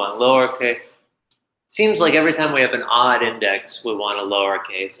 3, we want lowercase. Seems like every time we have an odd index, we want a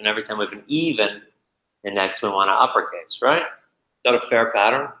lowercase, and every time we have an even index, we want an uppercase, right? Is that a fair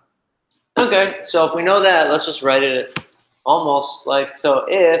pattern? Okay, so if we know that, let's just write it almost like, so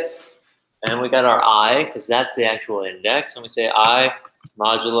if, and we got our I, because that's the actual index, and we say I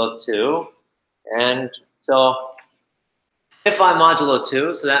modulo 2, and so if I modulo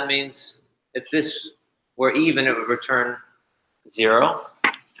 2, so that means if this were even, it would return 0,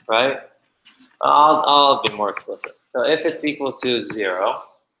 right? I'll be more explicit. So if it's equal to 0,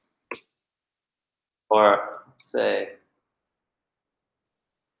 or say,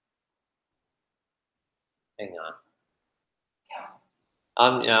 hang on.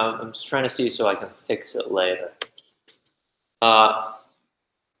 I'm just trying to see so I can fix it later.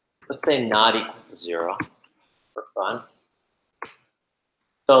 Let's say not equal to 0 for fun.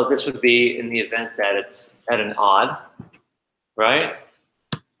 So this would be in the event that it's at an odd, right?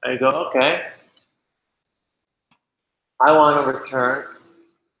 I go, okay. I want to return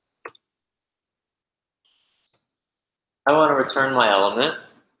my element,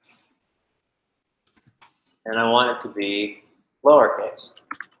 and I want it to be lowercase.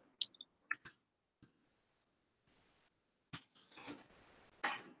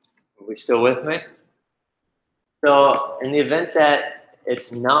 Are we still with me? So in the event that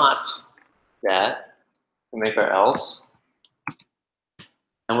it's not that, we make our else,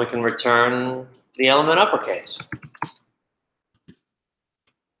 and we can return the element uppercase.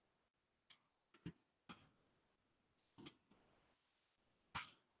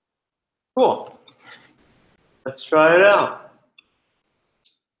 Cool. Let's try it out.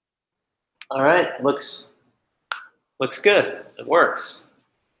 All right, looks good. It works.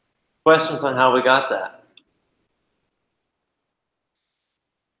 Questions on how we got that?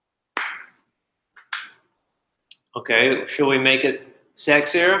 Okay, should we make it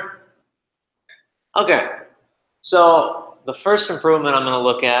sexier? Okay, so the first improvement I'm going to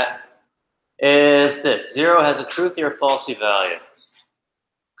look at is this. 0 has a truthy or falsy value.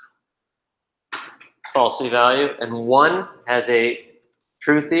 Falsy value, and 1 has a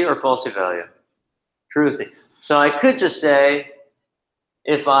truthy or falsy value. Truthy. So I could just say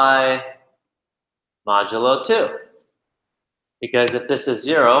if I modulo 2, because if this is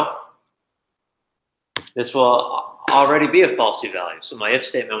 0, this will already be a falsy value, so my if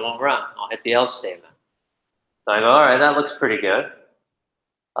statement won't run. I'll hit the else statement. So I go, all right, that looks pretty good.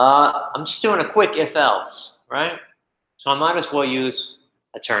 I'm just doing a quick if else, right? So I might as well use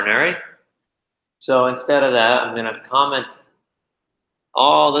a ternary. So instead of that, I'm going to comment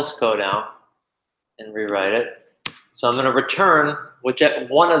all this code out and rewrite it. So I'm going to return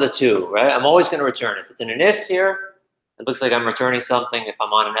one of the two, right? I'm always going to return. If it's in an if here, it looks like I'm returning something. If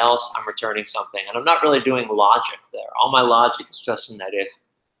I'm on an else, I'm returning something. And I'm not really doing logic there. All my logic is just in that if,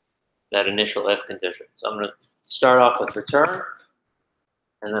 that initial if condition. So I'm going to start off with return,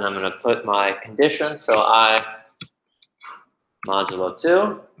 and then I'm going to put my condition. So I modulo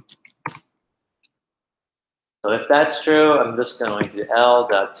 2. So if that's true, I'm just going to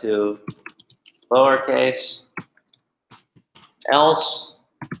L.to lowercase, else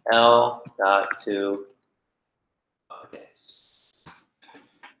L.to uppercase.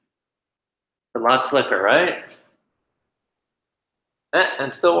 A lot slicker, right?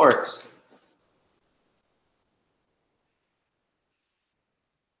 And still works.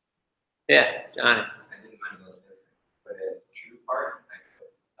 Yeah, Johnny. I didn't mind those different. For the true part, I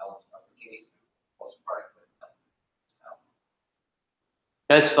put else uppercase. False part, I put else.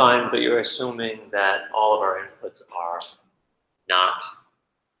 That's fine, but you're assuming that all of our inputs are not,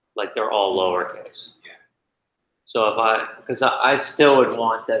 like they're all lowercase. Yeah. So because I still would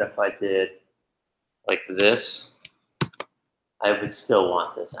want that if I did like this, I would still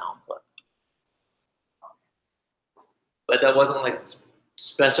want this output. But that wasn't like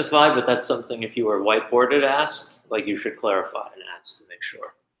specified, but that's something if you were whiteboarded asked, like you should clarify and ask to make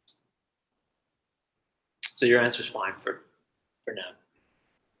sure. So your answer's fine for now.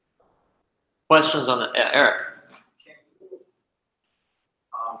 Questions on the, Eric? Can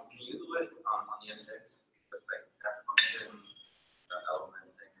you do it on the S6? Because like that function, the element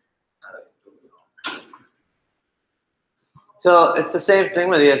thing, how do you do it? So it's the same thing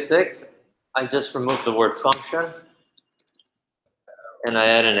with ES6. I just removed the word function, and I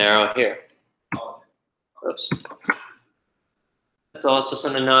add an arrow here. Oops. That's all. It's just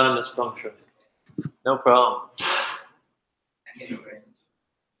an anonymous function. No problem.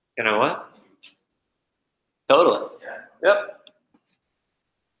 Can I what? Totally. Yep.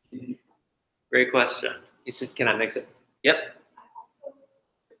 Great question. You said, can I mix it? Yep.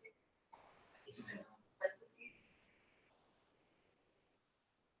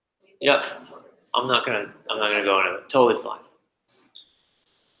 Yep. I'm not gonna go into it. Totally fine.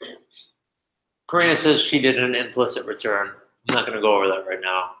 Karina says she did an implicit return. I'm not gonna go over that right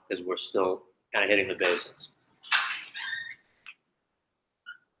now because we're still kind of hitting the basics.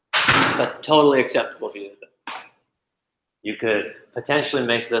 But totally acceptable if you did it. You could potentially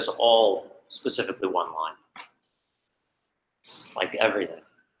make this all specifically one line. Like everything.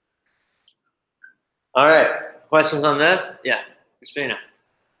 All right. Questions on this? Yeah. Christina.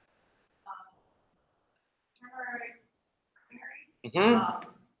 Mm-hmm. The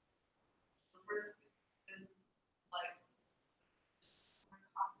first is like we're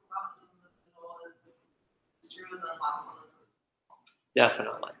talking about in the middle is true, and the last one is false.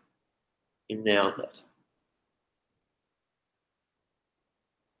 Definitely. You nailed it.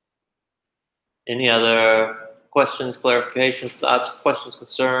 Any other questions, clarifications, thoughts, questions,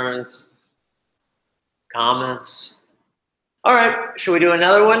 concerns, comments? All right, should we do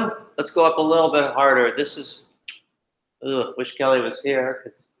another one? Let's go up a little bit harder. This is, wish Kelly was here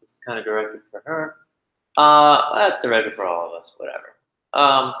because it's kind of directed for her. That's directed for all of us, whatever.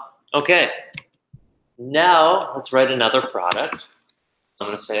 Okay, now let's write another product. I'm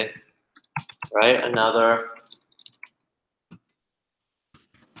going to say, write another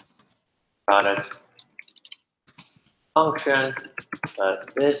product function,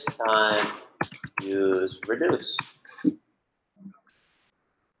 but this time use reduce.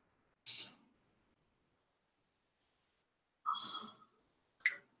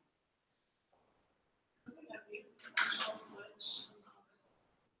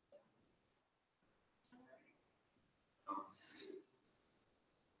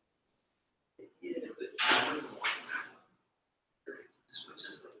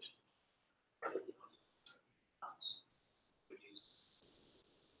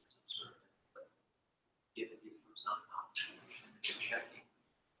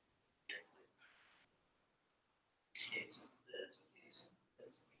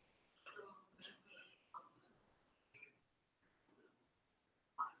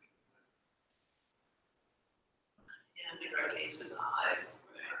 In our case is eyes,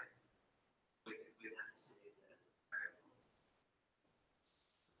 right? We have to say that as a variable.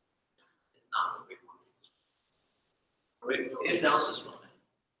 It's not what we want. If else is fine.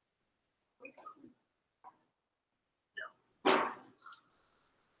 No.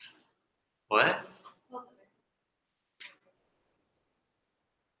 What?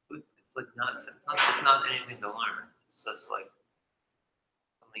 It's like not. It's not anything to learn. It's It's just like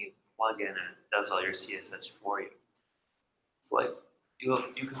something you plug in and it does all your CSS for you. It's like you can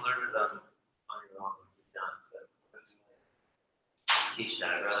learn it on your own when you're done. But teach that.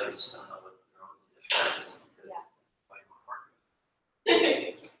 I'd rather just know what your own CSS is. Yeah. It's way more hard.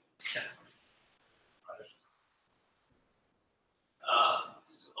 Yeah.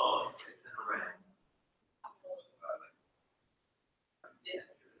 So it's in a RAM.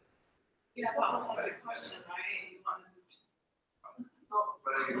 Yeah, that was like a question, right? You wanted to. Oh,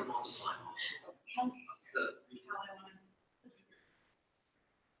 What are your most slime? Kelly, So Kelly wanted.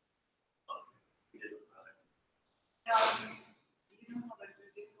 we did it brother. You know how there's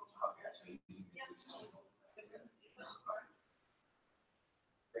a diesel top here? Yeah.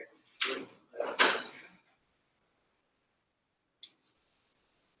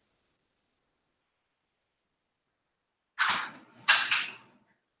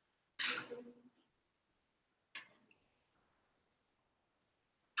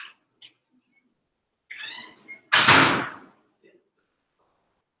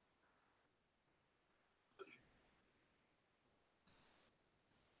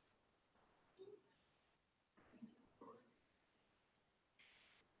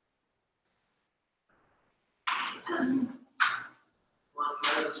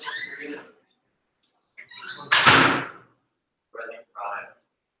 Breathing product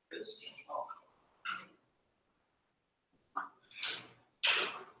is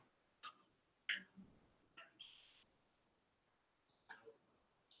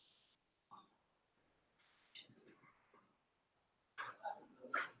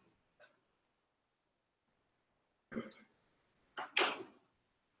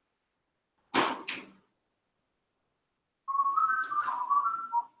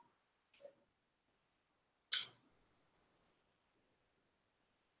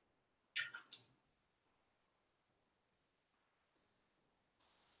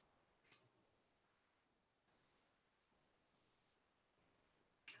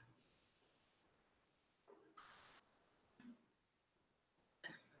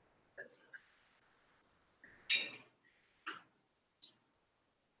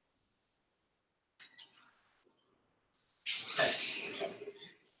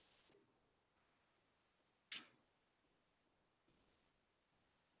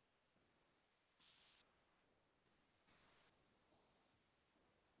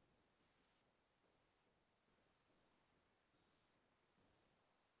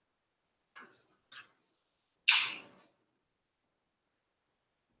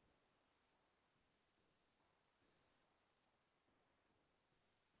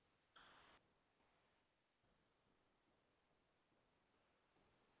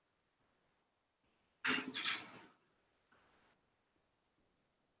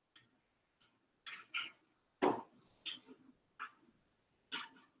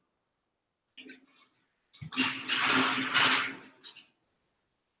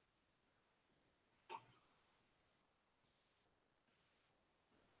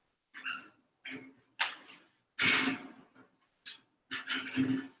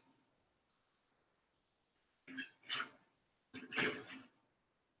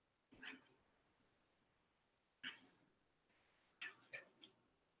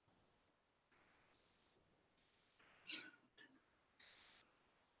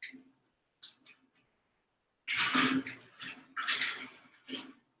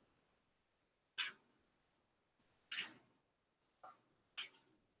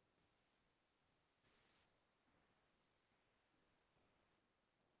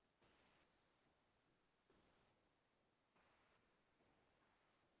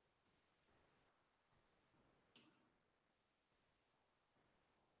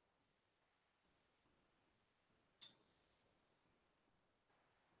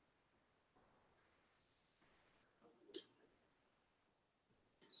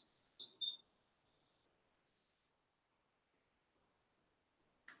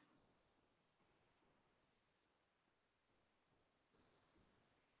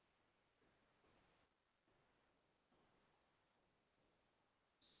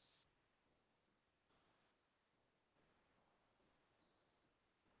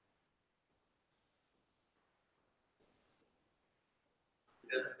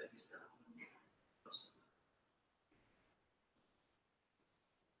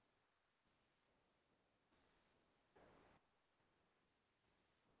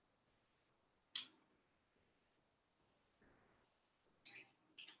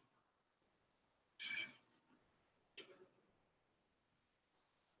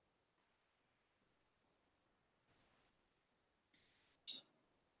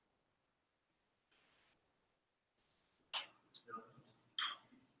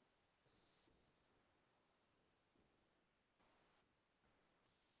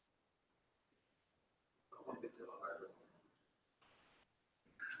do a hybrid.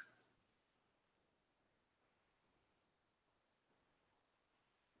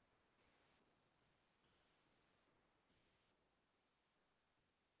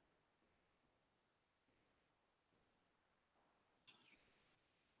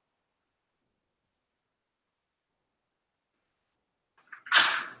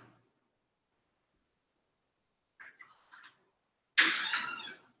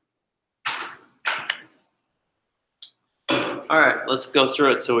 All right, let's go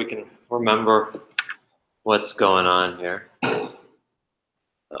through it so we can remember what's going on here. Oh,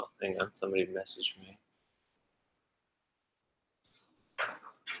 hang on, somebody messaged me.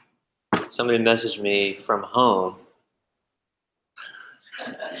 Somebody messaged me from home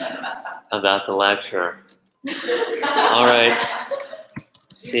about the lecture. All right,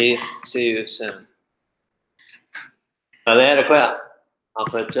 see you soon. Oh, they had a question. I'll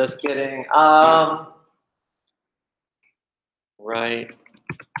put just kidding. Right.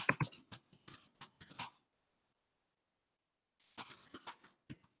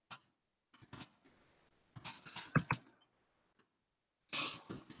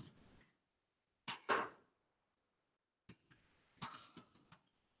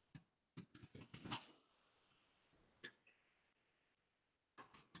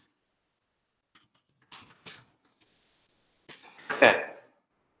 Okay.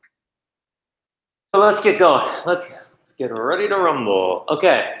 So let's get going. Let's get ready to rumble.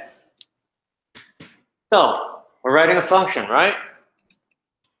 Okay. So we're writing a function, right?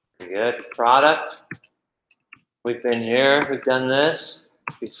 Pretty good. Product. We've been here. We've done this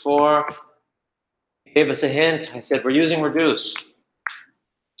before. He gave us a hint. I said we're using reduce.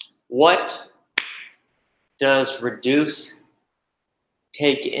 What does reduce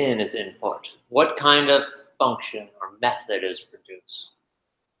take in as input? What kind of function or method is reduce?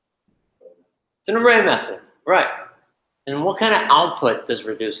 It's an array method, right? And what kind of output does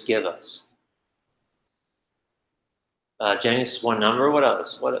reduce give us? Jenny's one number. What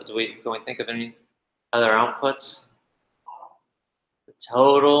else? Can we think of any other outputs? The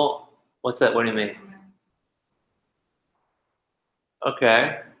total. What's that? What do you mean?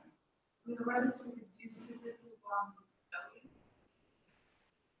 Okay. The relative reduces it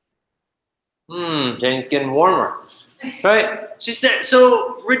to Jenny's getting warmer. Right? She said,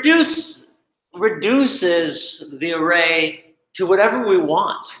 so reduces the array to whatever we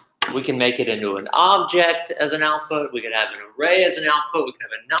want. We can make it into an object as an output. We can have an array as an output. We can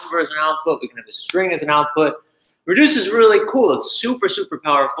have a number as an output. We can have a string as an output. Reduce is really cool. It's super, super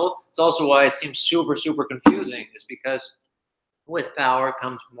powerful. It's also why it seems super, super confusing, is because with power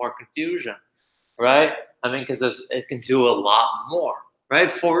comes more confusion, right? I mean, because it can do a lot more,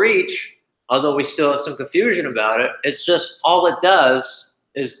 right? For each, although we still have some confusion about it, it's just all it does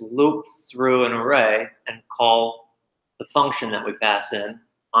is loop through an array and call the function that we pass in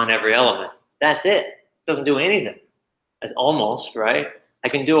on every element. That's it. It doesn't do anything. It's almost, right? I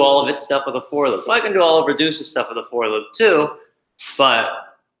can do all of its stuff with a for loop. Well, I can do all of Reduce's stuff with a for loop too, but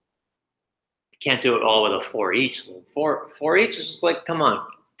I can't do it all with a for each loop. For each is just like, come on,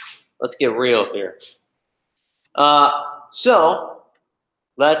 let's get real here. So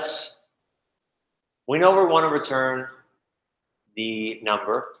we know we want to return the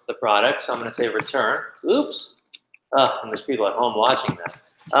number, the product, so I'm going to say return. Oops. And there's people at home watching that.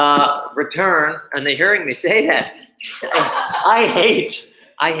 Return, and they're hearing me say that. I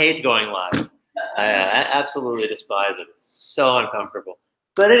hate going live. I absolutely despise it. It's so uncomfortable.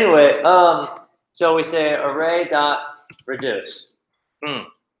 But anyway, so we say array dot reduce.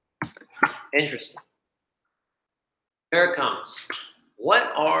 Interesting. Here it comes.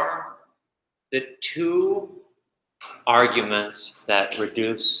 What are the two arguments that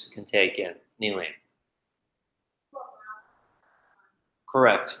reduce can take in? Neeleen.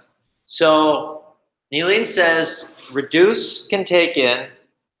 Correct. So Neeleen says reduce can take in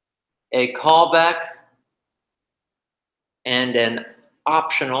a callback and an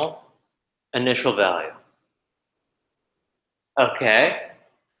optional initial value. Okay.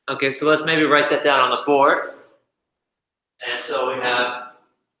 Okay, so let's maybe write that down on the board. And so we have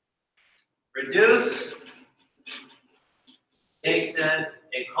reduce takes in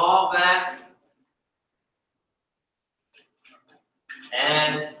a callback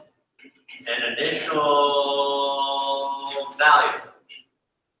and an initial value,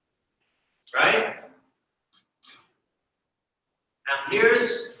 right? Now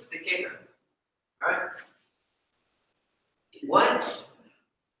here's the kicker, right? What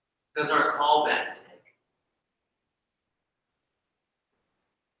does our callback take?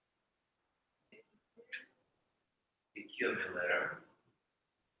 The accumulator.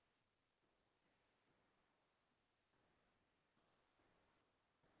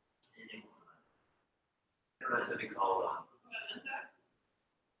 Not to be called on.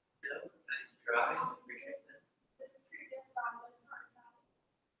 Yeah, nice try. Appreciate that.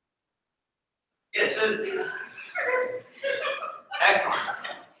 Yeah, so excellent.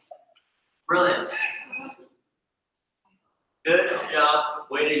 Brilliant. Good job.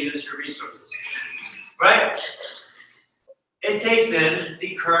 Way to use your resources. Right? It takes in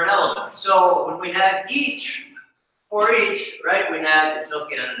the current element. So when we had each, for each, right, we had it took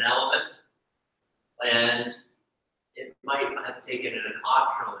in an element, and it might have taken in an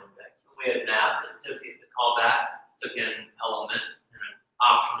optional index. When we had map, it took in the callback, took in an element and an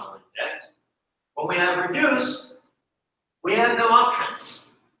optional index. When we have reduce, we have no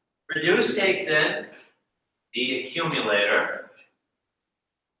options. Reduce takes in the accumulator,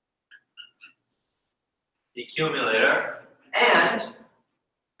 and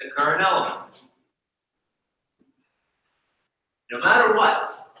the current element. No matter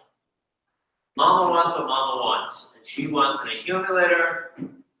what, Mama wants what Mama wants, and she wants an accumulator and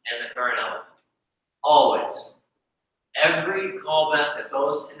the current element. Always. Every callback that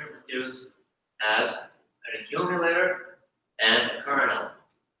goes into reduce has an accumulator and a current element.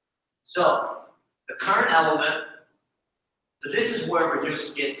 So the current element, so this is where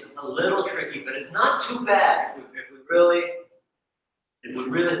reduce gets a little tricky, but it's not too bad if we really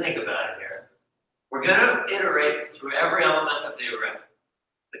think about it here. We're going to iterate through every element of the array.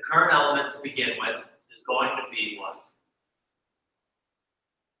 The current element to begin with is going to be what?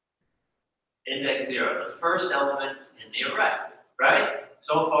 Index 0, the first element in the array, right?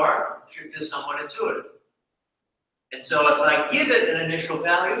 So far, it should feel somewhat intuitive. And so if I give it an initial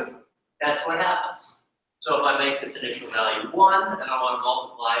value, that's what happens. So if I make this initial value 1, and I want to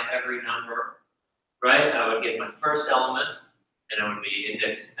multiply every number, right? I would get my first element, and it would be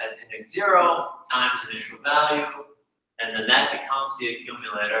index 0 times initial value, and then that becomes the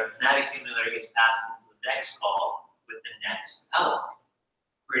accumulator. And that accumulator gets passed into the next call with the next element.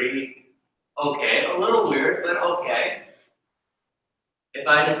 Pretty okay, a little weird, but okay. If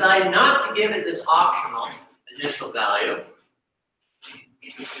I decide not to give it this optional initial value,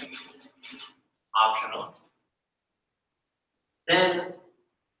 then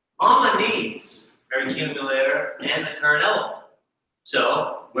Mama needs her accumulator and the current element.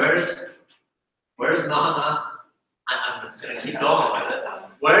 So where does Mama? I'm just going to keep going with it.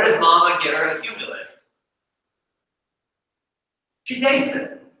 Where does Mama get her accumulator? She takes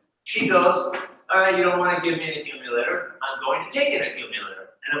it. She goes, all right, you don't want to give me an accumulator. I'm going to take an accumulator,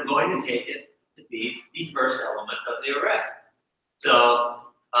 and I'm going to take it to be the first element of the array. So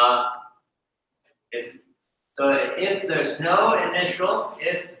if there's no initial,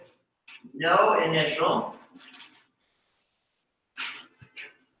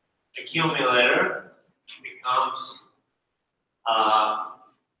 accumulator becomes,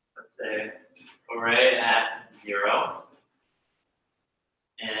 let's say, array at 0,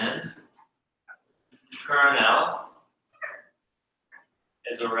 and kernel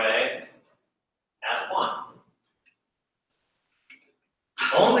is array at 1.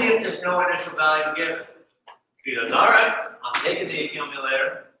 Only if there's no initial value given. She goes, all right, I'm taking the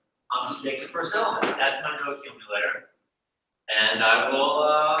accumulator. I'll just take the first element. That's my new accumulator. And I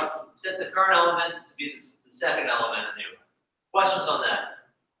will set the current element to be the second element in the array. Questions on that?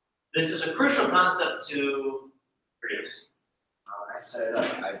 This is a crucial concept to produce. When I set it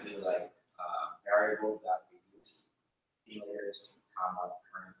up, I do like variable dot reduce accumulators, comma,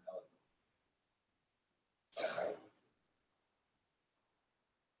 current element. Is that right?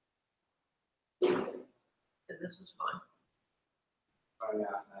 And this is fine. Starting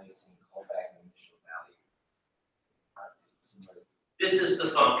off now, you're saying callback and initial value. This is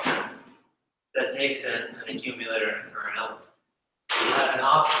the function that takes in an accumulator and a current element. You have an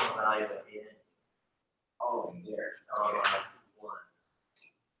optional value at the end. Oh, in there. One.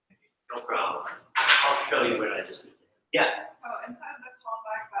 No problem. I'll show you what I just did. Yeah. So inside the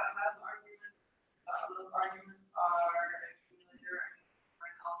callback that has arguments, those arguments are accumulator and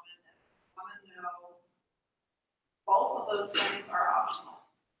current element, and I want to know both of those things are optional.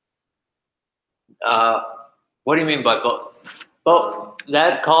 What do you mean by both? Well,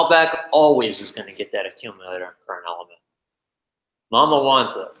 that callback always is going to get that accumulator and current element. Mama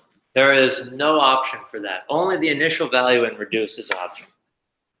wants it. There is no option for that. Only the initial value and reduce is option.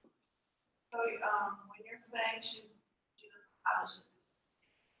 So when you're saying she doesn't have it,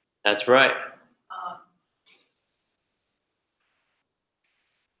 That's right.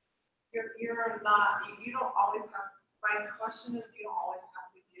 you're not, you don't always have, my question is, you don't always have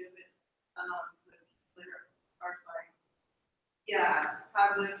to give it, the accumulator, or sorry. Yeah,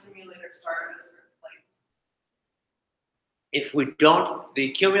 have the accumulator start at a certain place. if we don't, the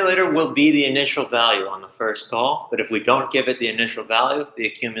accumulator will be the initial value on the first call, but if we don't give it the initial value, the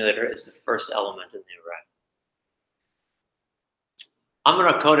accumulator is the first element in the array. I'm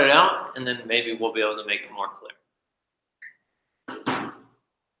going to code it out, and then maybe we'll be able to make it more clear.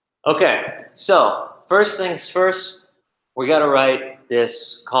 Okay, so first things first, we got to write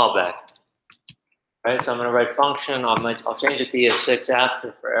this callback. Right, so I'm going to write function. I'll change it to ES6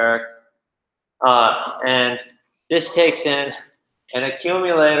 after for Eric. And this takes in an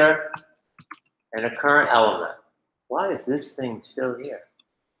accumulator and a current element. Why is this thing still here?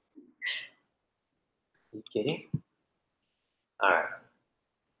 Are you kidding? All right.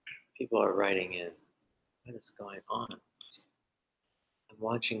 People are writing in. What is going on? I'm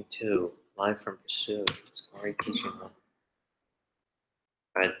watching too, live from Pursuit. It's Corey teaching them.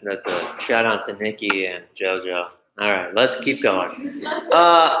 All right, that's a shout out to Nikki and JoJo. All right, let's keep going.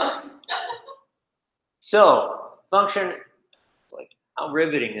 So, function, like, how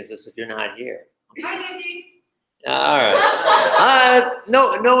riveting is this if you're not here? Hi, Nikki. All right.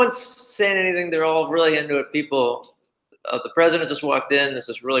 No one's saying anything. They're all really into it. People, the president just walked in. This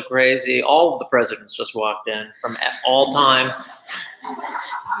is really crazy. All of the presidents just walked in from all time.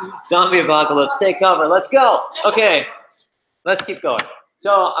 Zombie apocalypse, take cover. Let's go. Okay, let's keep going.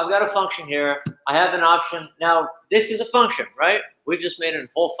 So I've got a function here. I have an option. Now, this is a function, right? We've just made a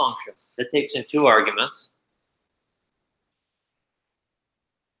whole function that takes in 2 arguments.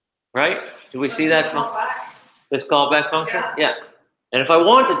 Right? Do we see that? This callback function? Yeah. And if I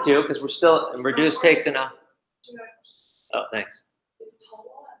wanted to, because we're still, and reduce takes in a, oh, thanks. Is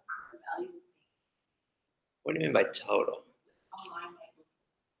total and current value the same? What do you mean by total? Online might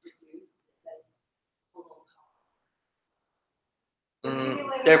reduce that total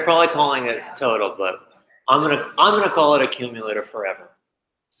cost. They're probably calling it total, but I'm gonna call it accumulator forever,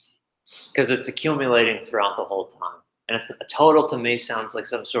 because it's accumulating throughout the whole time. And a total to me sounds like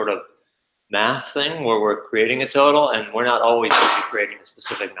some sort of math thing where we're creating a total, and we're not always going to be creating a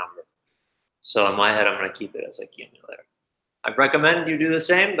specific number. So in my head, I'm going to keep it as accumulator. I recommend you do the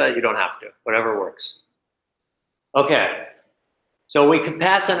same, but you don't have to. Whatever works. Okay. So we could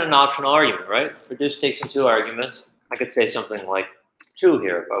pass in an optional argument, right? Reduce takes in 2 arguments. I could say something like 2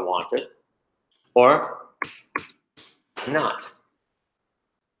 here if I wanted, or not. Do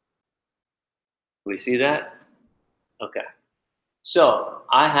we see that? Okay. So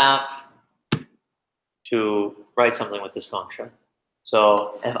I have to write something with this function.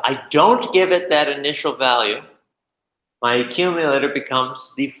 So if I don't give it that initial value, my accumulator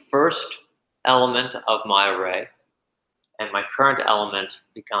becomes the first element of my array, and my current element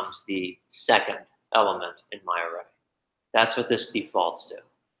becomes the second element in my array. That's what this defaults to.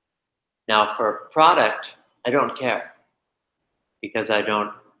 Now for product, I don't care, because I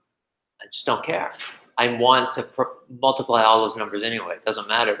just don't care. I want to multiply all those numbers anyway. It doesn't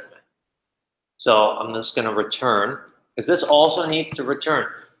matter to me. So I'm just going to return, because this also needs to return.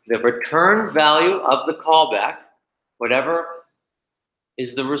 The return value of the callback, whatever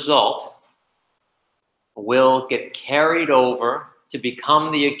is the result, will get carried over to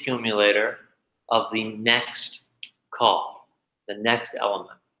become the accumulator of the next call, the next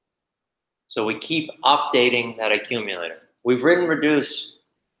element. So we keep updating that accumulator. We've written reduce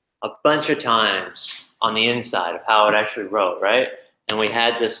a bunch of times on the inside of how it actually wrote, right? And we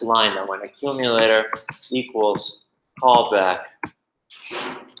had this line that went accumulator equals callback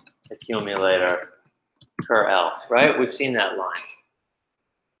accumulator cur elf, right? We've seen that line.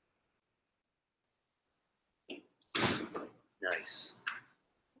 Nice.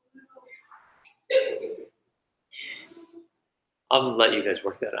 I'll let you guys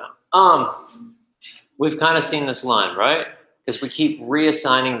work that out. We've kind of seen this line, right? Because we keep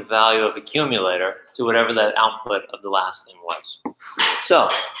reassigning the value of accumulator to whatever that output of the last thing was. So,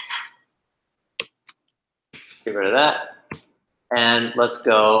 get rid of that. And let's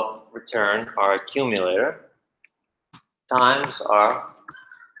go return our accumulator times our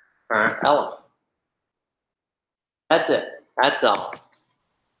current element. That's it. That's all.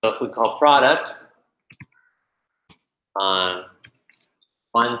 So if we call product on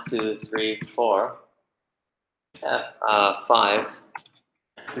 1, 2, 3, 4, 5,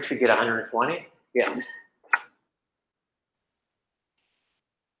 we should get 120. Yeah.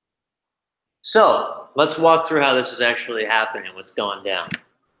 So let's walk through how this is actually happening, what's going down.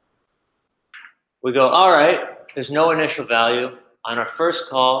 We go, all right, there's no initial value. On our first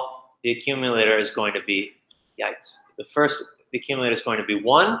call, the accumulator is going to be, yikes, the accumulator is going to be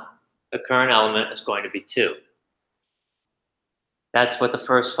 1, the current element is going to be 2. That's what the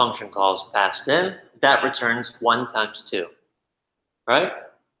first function call is passed in. That returns 1 times 2, right?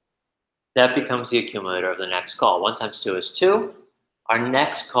 that becomes the accumulator of the next call. 1 times 2 is 2. Our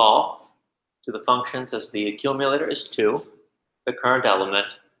next call to the function says the accumulator is 2. The current element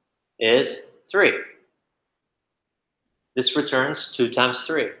is 3. This returns 2 times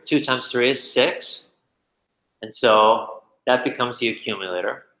 3. 2 times 3 is 6. And so that becomes the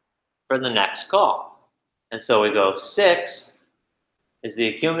accumulator for the next call. And so we go 6 is the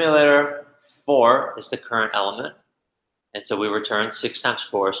accumulator, 4 is the current element. And so we return 6 times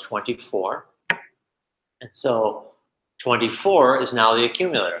 4 is 24. And so 24 is now the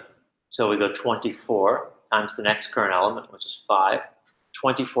accumulator. So we go 24 times the next current element, which is 5.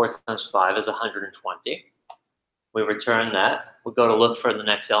 24 times 5 is 120. We return that. We go to look for the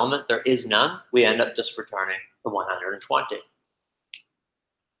next element. There is none. We end up just returning the 120.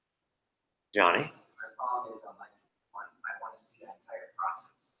 Johnny? My problem is on line 1, I want to see the entire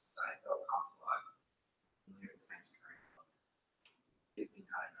process. So I throw a console log, accumulator times current element. Gives me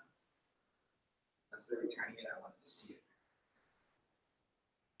not enough. Instead of returning it, I want to see it.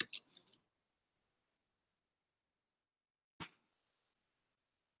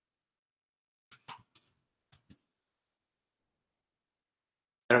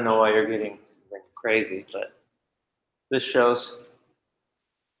 I don't know why you're getting crazy, but this shows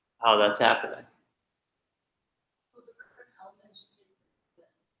how that's happening. So the current element is just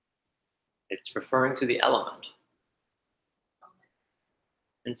It's referring to the element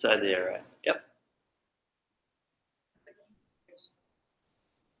inside the array. Yep.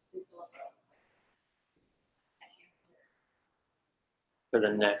 For the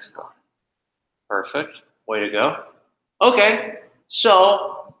next call. Perfect. Way to go. Okay.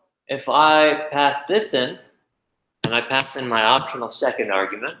 So if I pass this in, and I pass in my optional second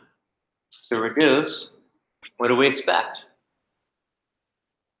argument to reduce, what do we expect?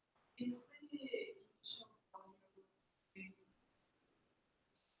 Is the initial value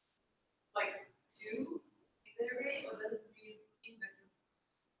like 2 in the array, or does it mean index?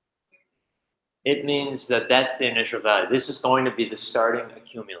 It means that that's the initial value. This is going to be the starting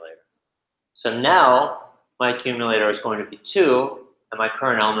accumulator. So now my accumulator is going to be 2, and my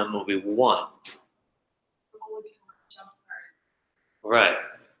current element will be 1. Right.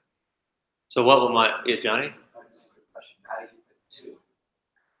 So what will my, yeah, Johnny? That's a good question. How do you put 2?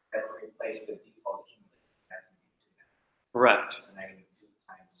 That's to replace the default accumulator. That's going to be 2 now. Correct. So negative 2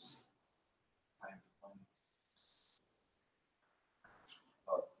 times 1.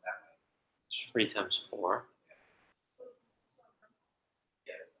 Oh, that way. 3 times 4.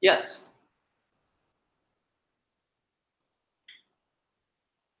 Yeah. Yes.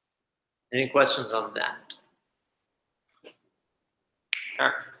 Any questions on that?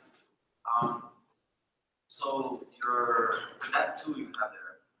 Eric? So your that 2 you have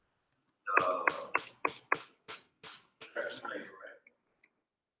there, the accumulator, right?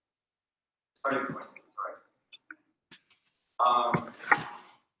 Starting point, sorry.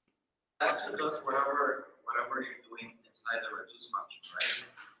 That just does whatever you're doing inside the reduce function, right?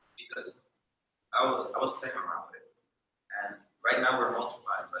 Because I was playing around with it, and right now we're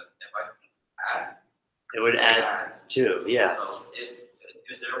multiplying, but if I add, It would add 2, yeah. so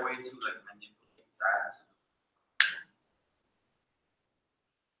is there a way to like manipulate that?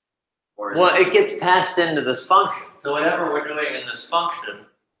 Or Well, it gets passed into this function. So whatever we're doing in this function,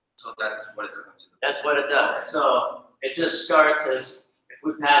 so that's what it's going to do. that's what it does. So it just starts as, if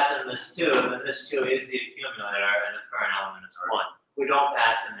we pass in this 2, then this 2 is the accumulator, and the current element is 1. If we don't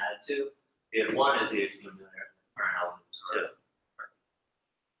pass in that 2, the 1 is the accumulator, and the current element is 2.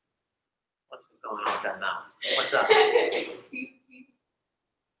 What's going on with that mouth? What's up?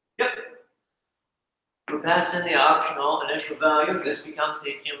 Yep. We pass in the optional initial value. This becomes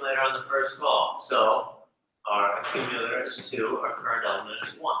the accumulator on the first call. So our accumulator is 2, our current element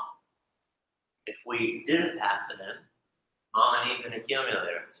is 1. If we didn't pass it in, Mama needs an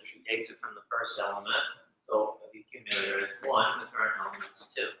accumulator. So she takes it from the first element. So if the accumulator is 1, the current element is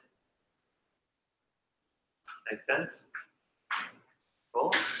 2. Make sense?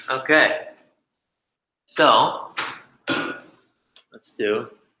 Cool. Okay. So let's do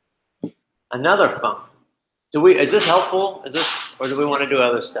another function. Is this helpful? Is this, or do we want to do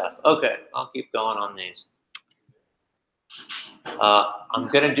other stuff? Okay, I'll keep going on these. I'm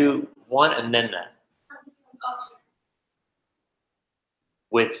gonna do one and then that.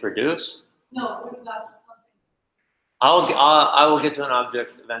 With reduce. No, with that something. I will get to an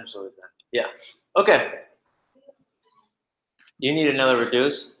object eventually then. Yeah. Okay. You need another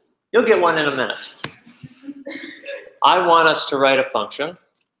reduce? You'll get one in a minute. I want us to write a function.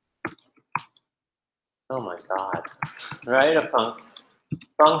 Oh my God. Write a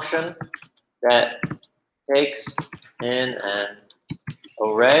function that takes in an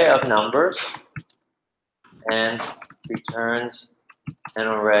array of numbers and returns an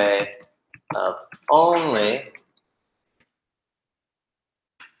array of only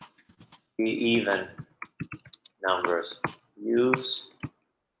the even numbers. Use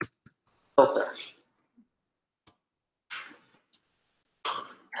filter.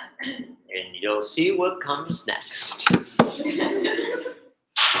 And you'll see what comes next.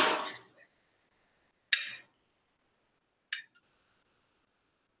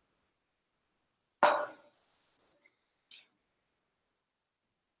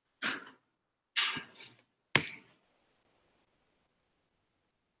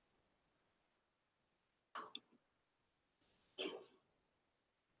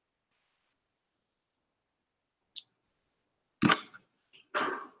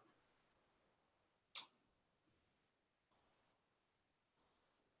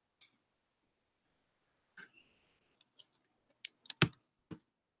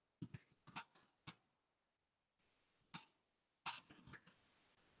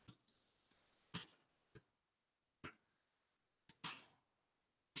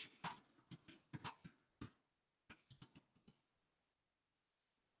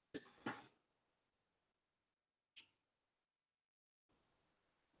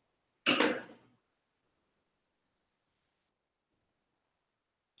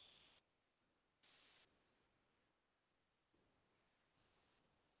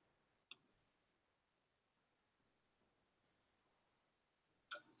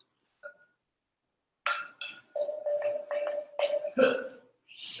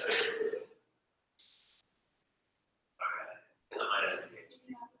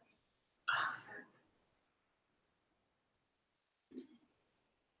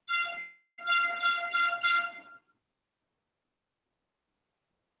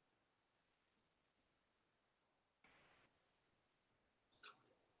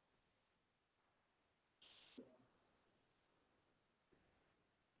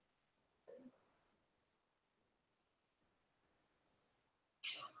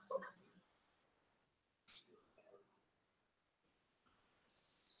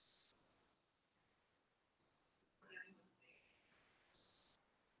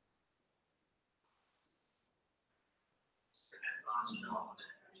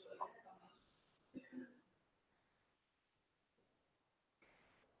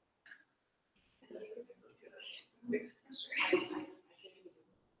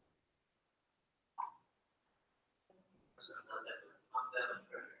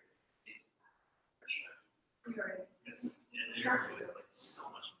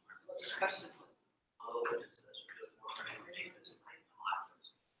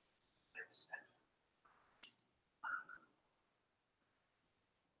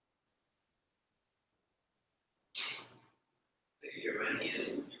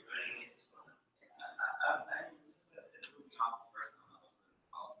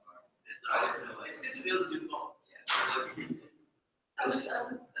 It's good to be able to do both. I was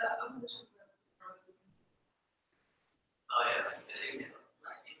opposition. Oh, yeah.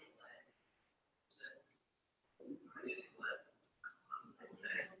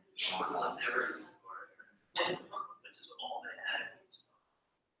 I've never used it before. Which is all they had.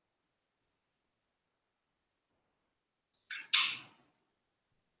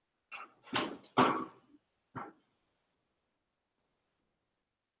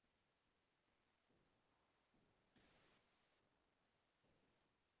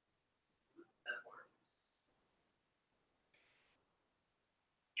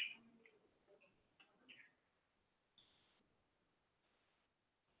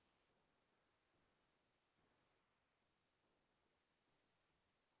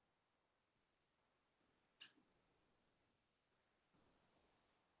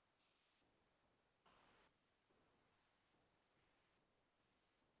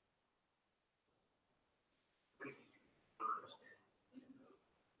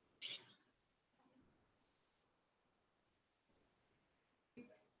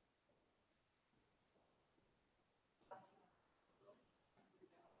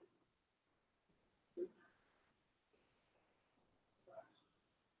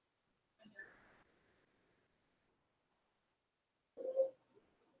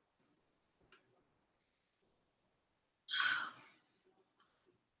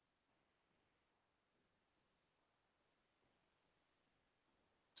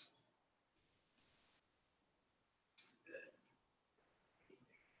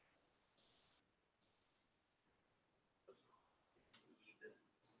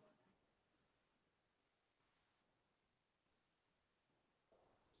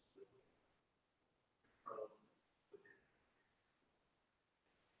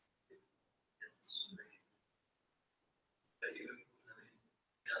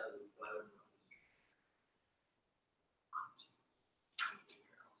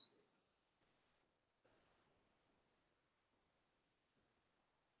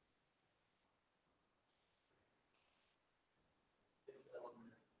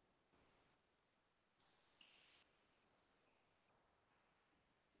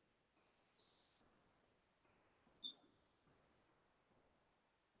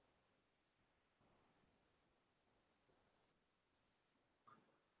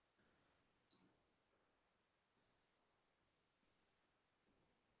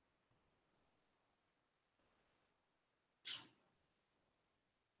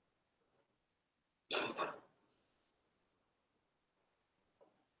 So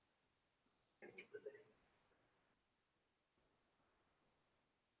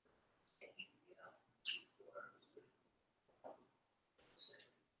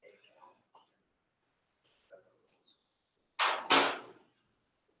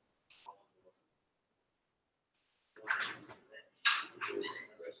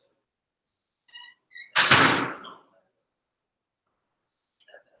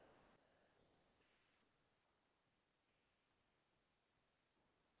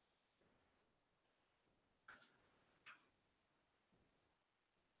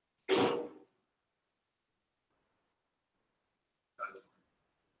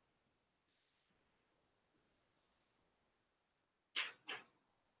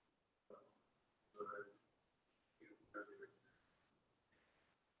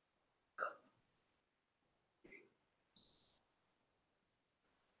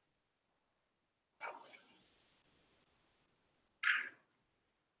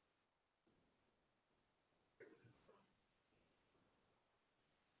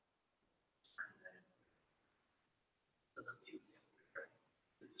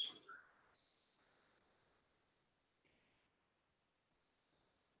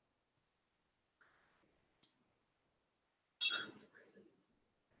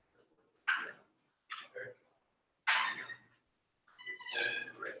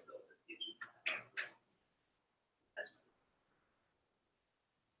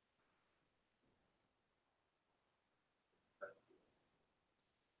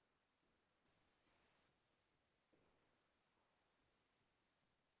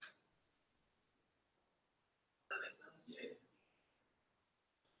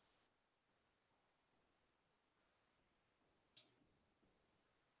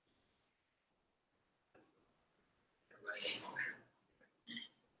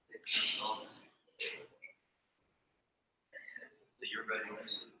you're ready to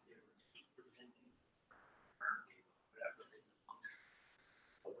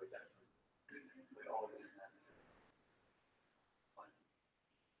we always have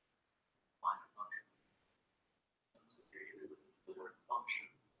find functions. So here you the word function,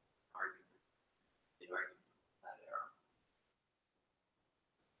 argument, the argument, that error.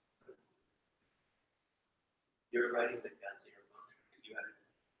 You're writing the answer your function.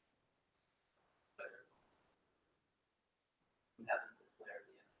 You have to declare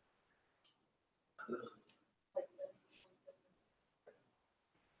the answer. Like this.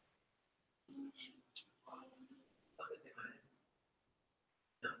 Somebody say my name.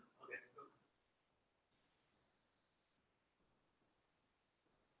 No? Okay. Go.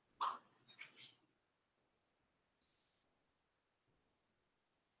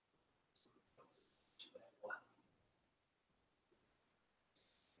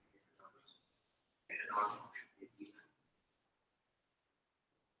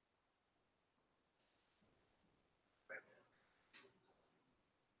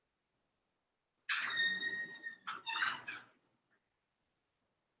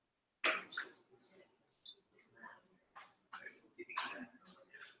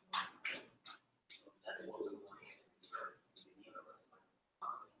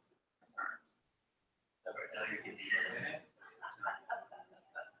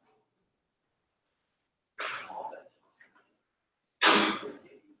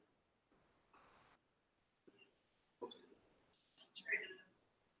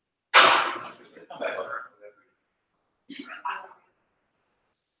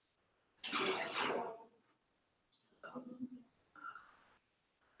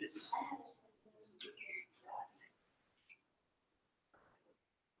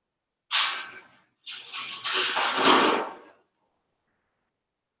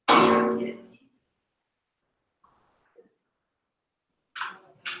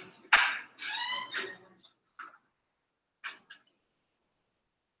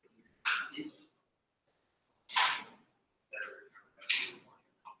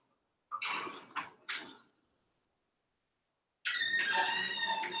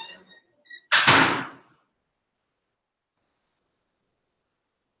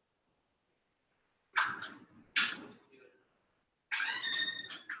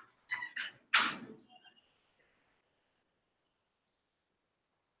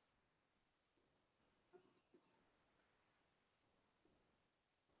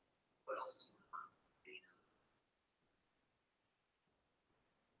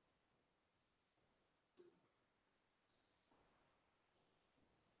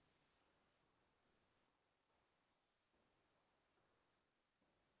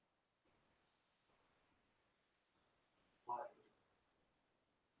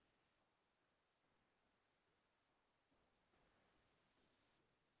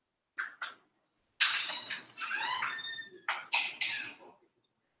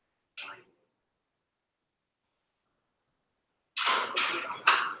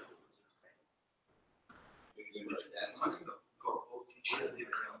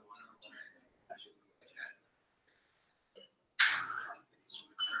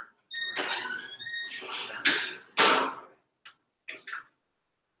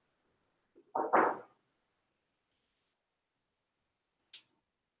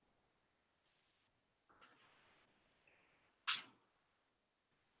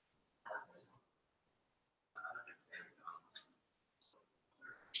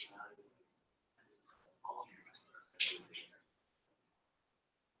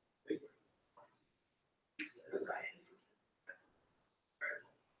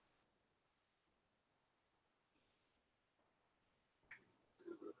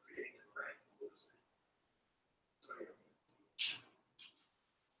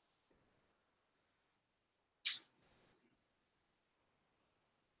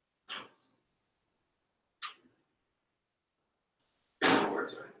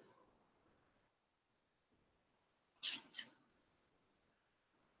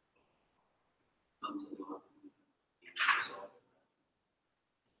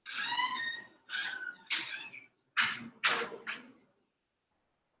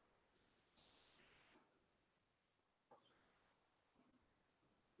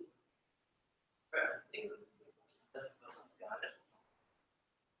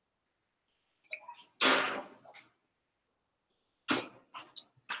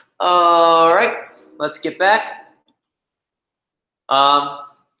 All right, let's get back.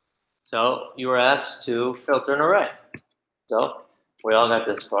 So you were asked to filter an array. So we all got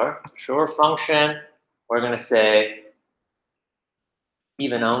this far. Sure function, we're going to say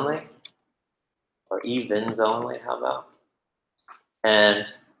even only, or evens only, how about? And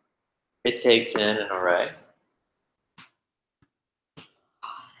it takes in an array.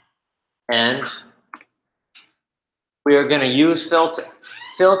 And we are going to use filter.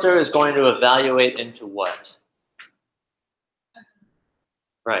 Filter is going to evaluate into what?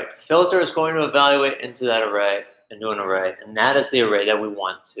 Right. Filter is going to evaluate into that array, into an array, and that is the array that we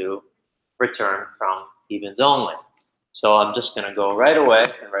want to return from evens only. So I'm just going to go right away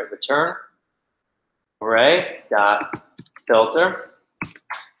and write return array dot filter.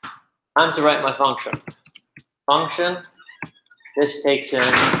 Time to write my function. Function. This takes in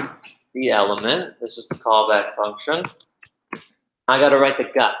the element. This is the callback function. I got to write the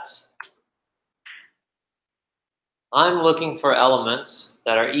guts. I'm looking for elements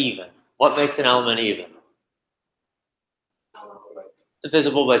that are even. What makes an element even? It's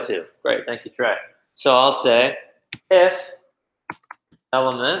divisible by 2. Great, thank you, Trey. So I'll say if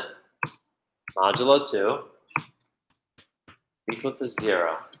element modulo 2 equal to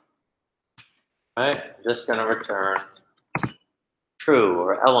 0. Right? I'm just going to return true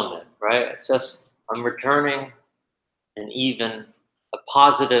or element, right? It's just, I'm returning an even, a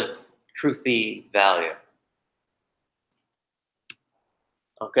positive, truthy value.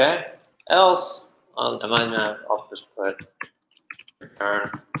 Okay? Else, I'll just put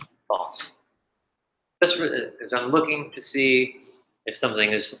return false. Just because I'm looking to see if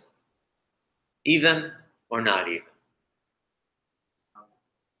something is even or not even.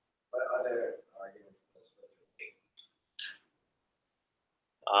 What other arguments does filter take?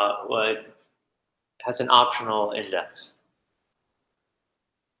 Well, it has an optional index.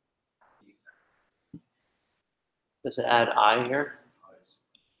 Does it add I here?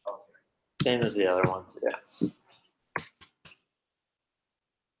 Same as the other one today.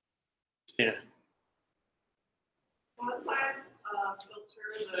 Yeah. Once I filter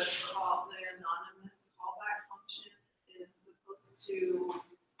the anonymous callback function is supposed to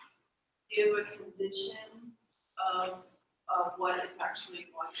give a condition of what it's actually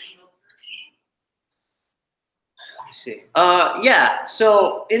going to filter. Let me see. Yeah,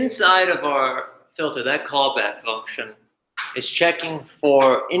 so inside of our filter, that callback function is checking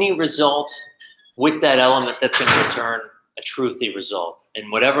for any result with that element that's going to return a truthy result. And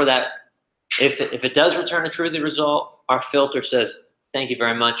whatever that, if it does return a truthy result, our filter says, thank you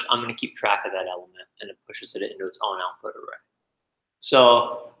very much, I'm going to keep track of that element, and it pushes it into its own output array.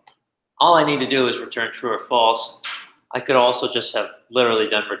 So all I need to do is return true or false. I could also just have literally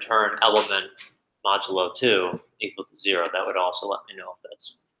done return element modulo 2 equal to 0. That would also let me know if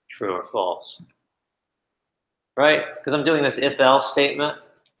that's true or false. Right? Because I'm doing this if-else statement.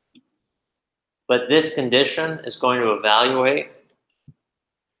 But this condition is going to evaluate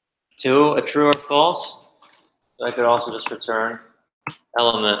to a true or false. So I could also just return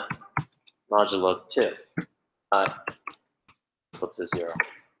element modulo 2 equal to 0.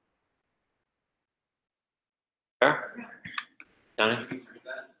 Fair? Johnny?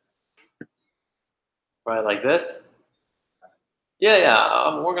 Right, like this?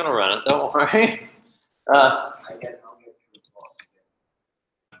 Yeah, we're going to run it, don't worry. Uh, I'll get true false.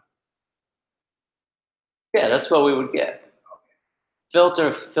 yeah, that's what we would get.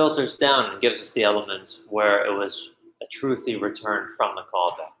 Filter filters down and gives us the elements where it was a truthy return from the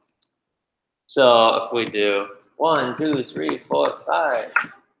callback. So if we do 1, 2, 3, 4, 5,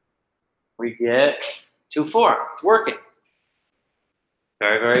 we get 2, 4 working.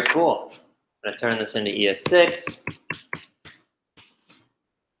 Very, very cool. I'm going to turn this into ES6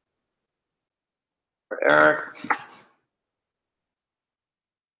 for Eric.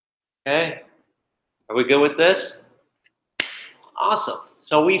 Okay. Are we good with this? Awesome.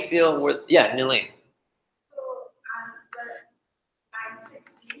 So we feel we're, yeah, Nilene. So, the line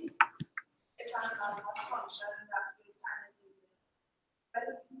 16, it's an anonymous function that we kind of use it. But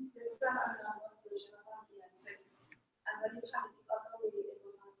this is an anonymous version of ES6. And when you had it the other way, it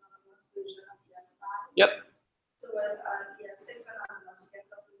was an anonymous version of ES5. Yep. So with ES6 anonymous, you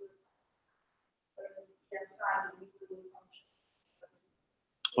get the ES5, you need the function.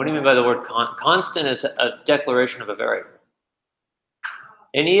 What do you mean by the word constant is a declaration of a variable.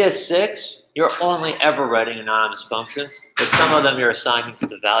 In ES6, you're only ever writing anonymous functions, but some of them you're assigning to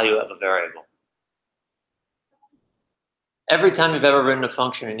the value of a variable. Every time you've ever written a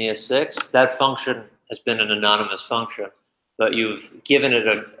function in ES6, that function has been an anonymous function, but you've given it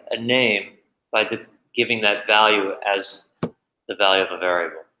a name by giving that value as the value of a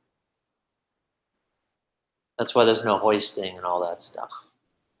variable. That's why there's no hoisting and all that stuff.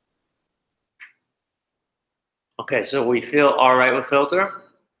 Okay, so we feel all right with filter?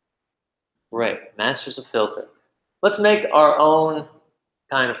 Great, masters of filter. Let's make our own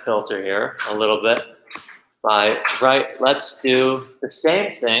kind of filter here a little bit. Let's do the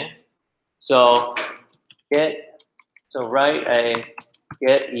same thing. So write a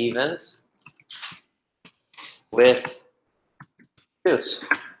get evens with reduce.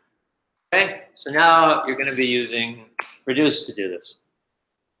 Okay, so now you're going to be using reduce to do this.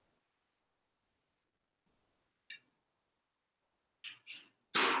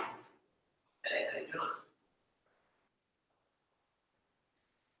 Hey, how you doing?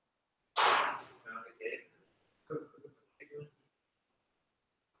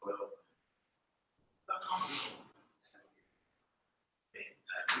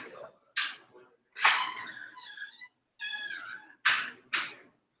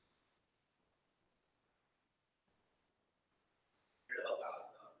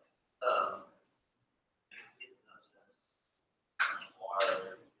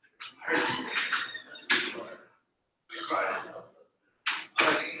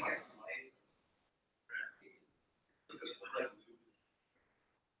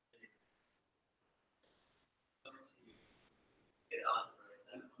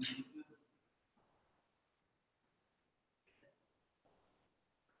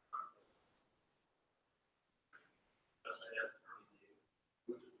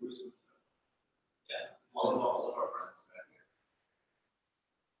 All of our friends back here.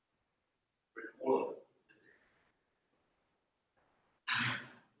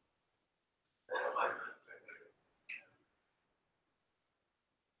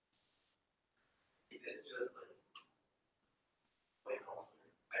 It's just like,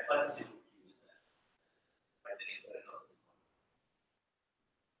 I'd like to use that. I didn't put it on.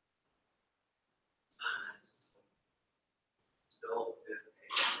 Still,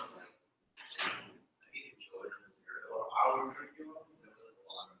 our curriculum,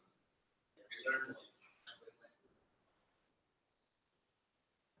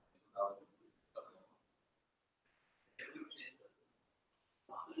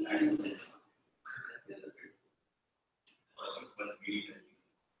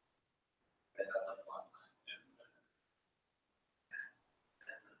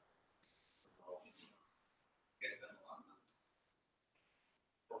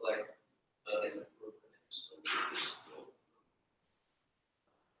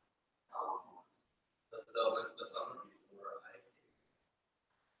 the summer before I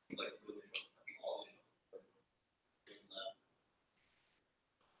like really all in the but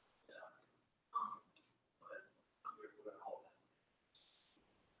I'm here for all that.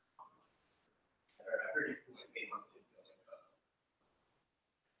 I heard it like came up with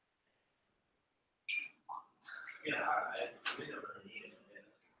yeah, I really don't really need it.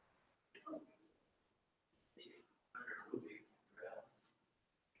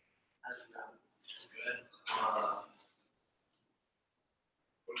 Good.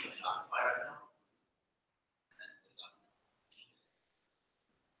 We're gonna Shopify right now.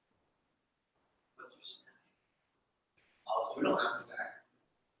 Also, we don't have Stack.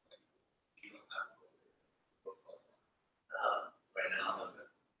 We don't have right now.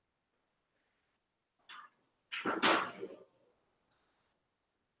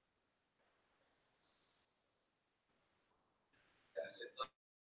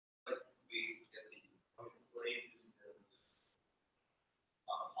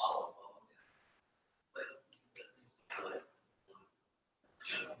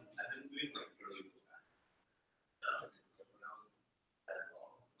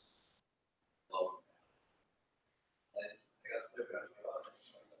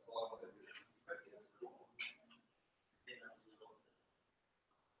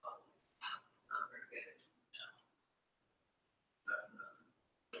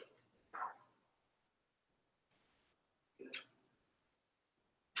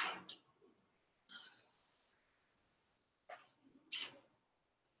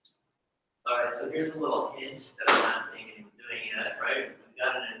 so here's a little hint that I'm not seeing anyone doing yet, right? We've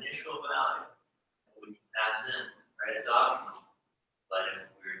got an initial value that we can pass in, right? It's optional. But if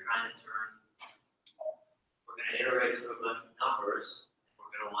we're trying to turn, we're going to iterate through a bunch of numbers, and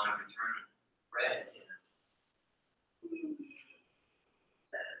we're going to want to return an array.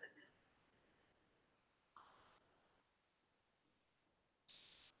 That is it.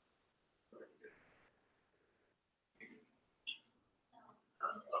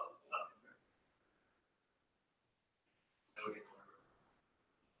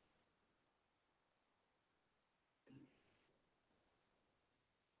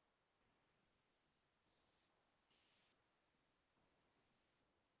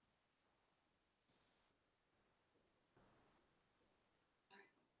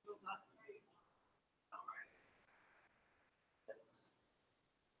 So that's where you That's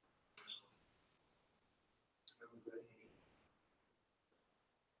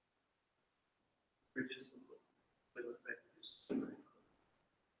Reduces the effect.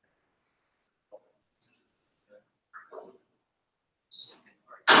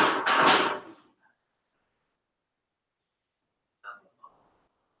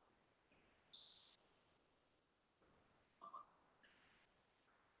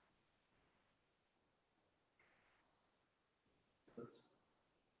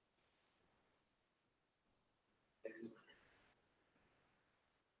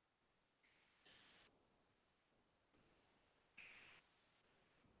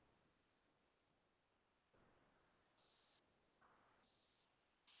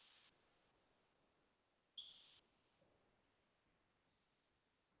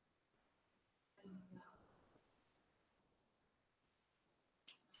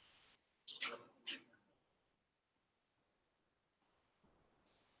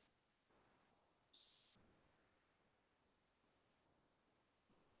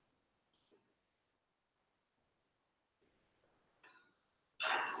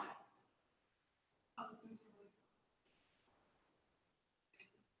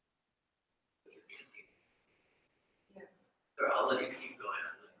 Yes. Sure, I'll let you keep going.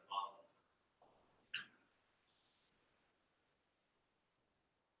 I'm gonna follow.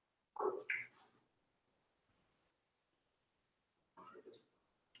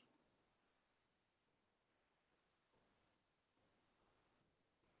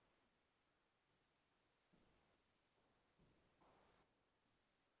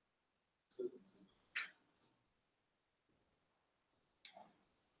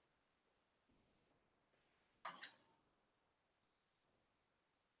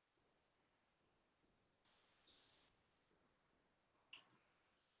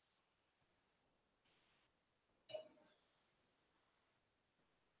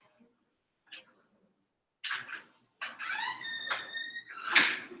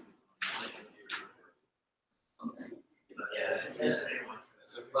 Yeah, it's anyone.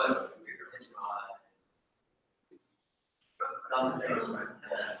 But some things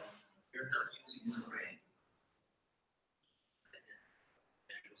that you're not using the brain.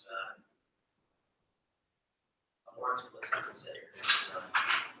 I'm more explicit to say.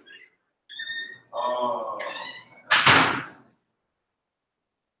 Oh.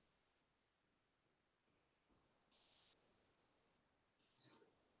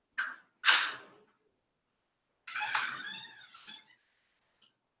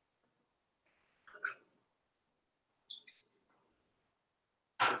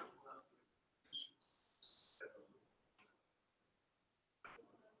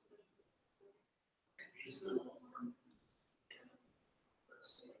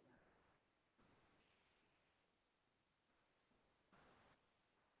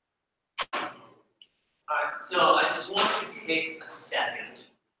 Alright, so I just want you to take a second.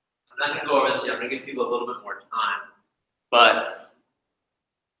 I'm not going to go over this yet. I'm going to give people a little bit more time. But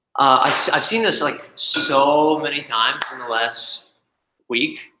I've seen this like so many times in the last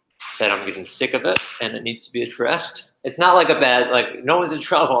week that I'm getting sick of it and it needs to be addressed. It's not like a bad, like no one's in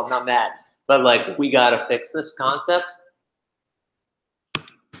trouble, I'm not mad. But like we got to fix this concept.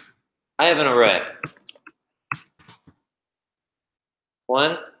 I have an array.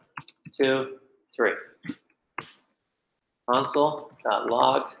 1, 2, 3.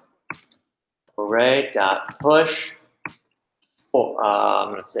 Console.log array.push.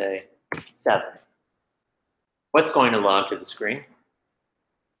 I'm going to say 7. What's going to log to the screen?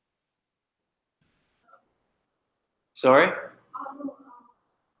 Sorry?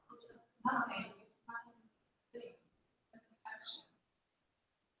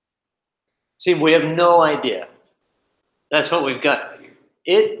 See, we have no idea. That's what we've got.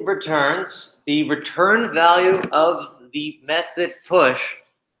 It returns the return value of the method push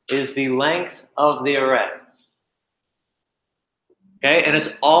is the length of the array. Okay, and it's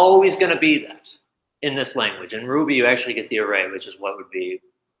always going to be that in this language. In Ruby, you actually get the array, which is what would be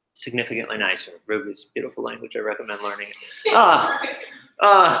significantly nicer. Ruby's a beautiful language. I recommend learning it.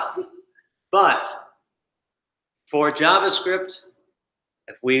 But for JavaScript,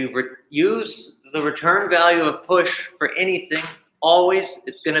 if we use the return value of push for anything, always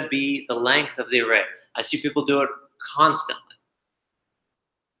it's going to be the length of the array. I see people do it constantly.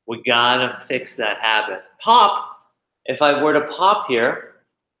 We gotta fix that habit. Pop, if I were to pop here,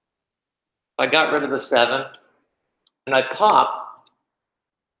 if I got rid of the 7 and I pop,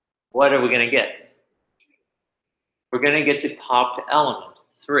 what are we going to get? We're going to get the popped element,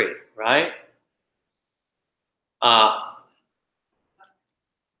 3, right?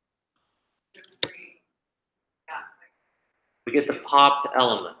 We get the popped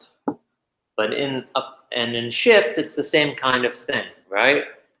element. But in shift, it's the same kind of thing, right?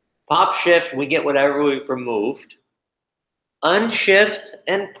 Pop shift, we get whatever we've removed. Unshift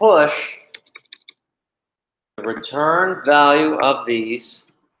and push, the return value of these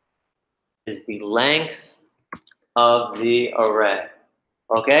is the length of the array.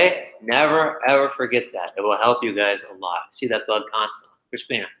 Okay? Never ever forget that. It will help you guys a lot. See that bug constantly.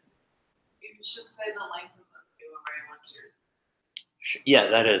 Christina. You should say the length of the new array once you're. Yeah,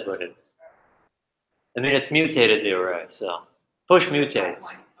 that is what it is. I mean, it's mutated the array, so push mutates.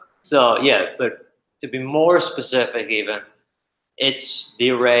 So yeah, but to be more specific even, it's the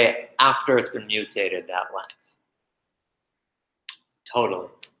array after it's been mutated that length. Totally.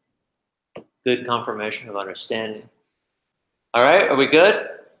 Good confirmation of understanding. All right, are we good?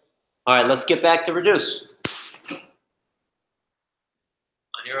 All right, let's get back to reduce. On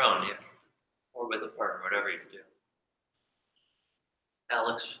your own, yeah. Or with a partner, whatever you do.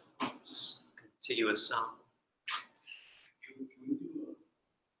 Alex, contiguous sound.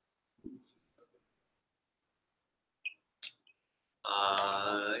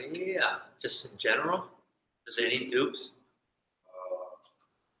 Yeah, just in general. Does it need dupes?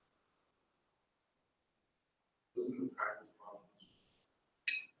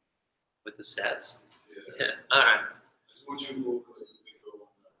 With the sets? Yeah. All right.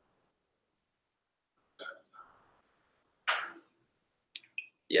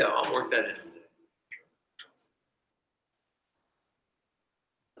 Yeah, I'll work that in.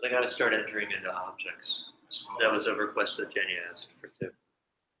 I got to start entering into objects. That was a request that Jenny asked for too.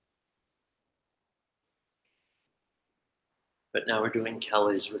 But now we're doing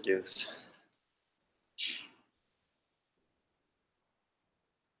Kelly's reduce.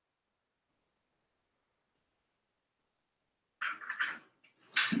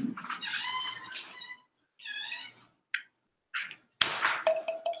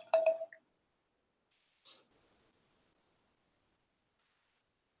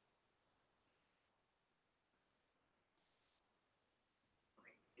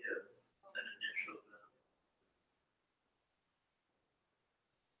 An initial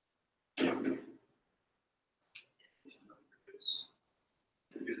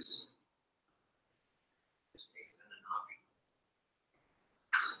reduce. This makes it an option.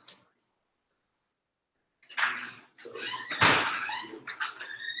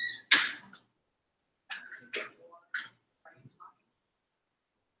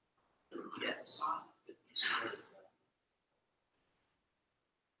 Yes.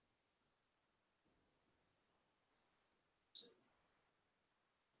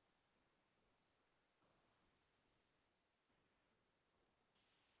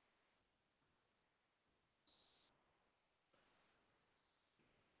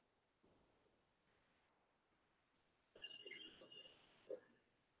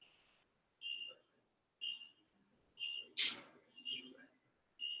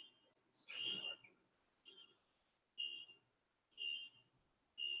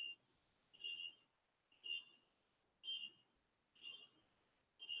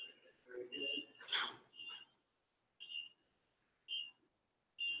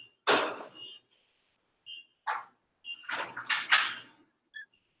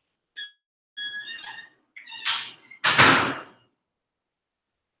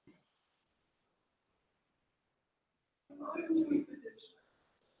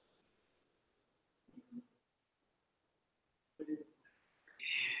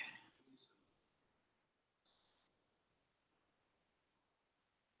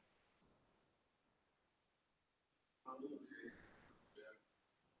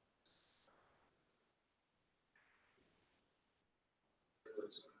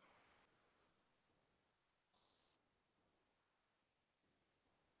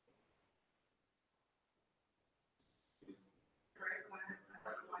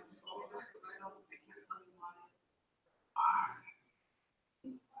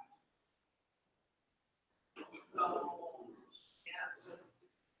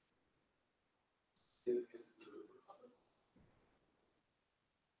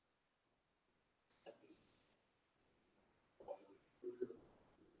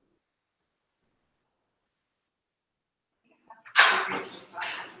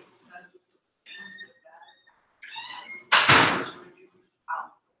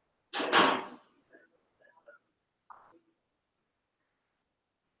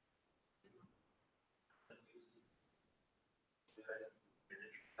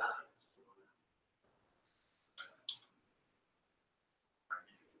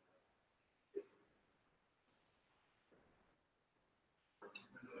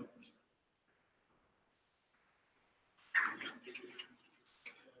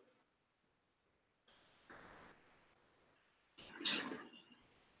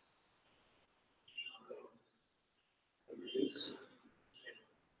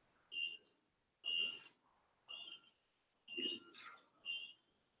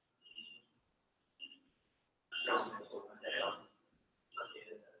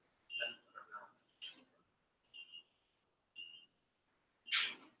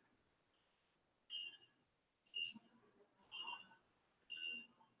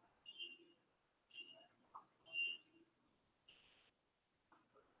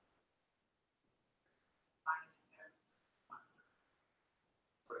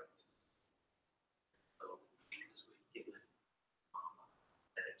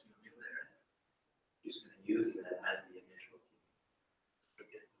 Just going to use that as the initial key to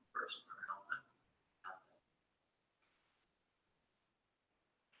get the first element.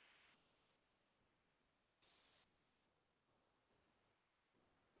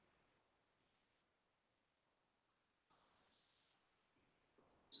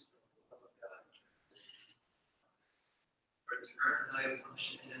 Return value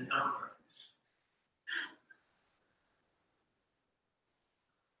function is a number.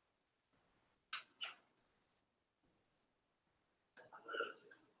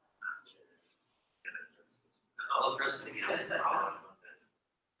 I'll address it again.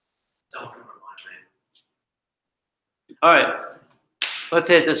 Don't remind me. All right, let's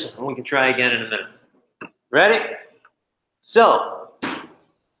hit this one. We can try again in a minute. Ready? So,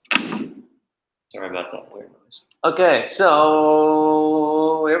 sorry about that weird noise. Okay,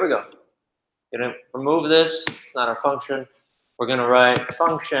 so here we go. Gonna remove this, not our function. We're gonna write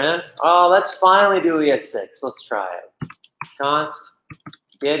function. Oh, let's finally do ES6. Let's try it. Const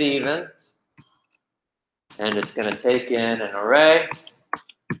get evens, and it's gonna take in an array.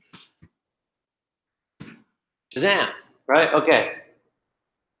 Shazam, right? Okay.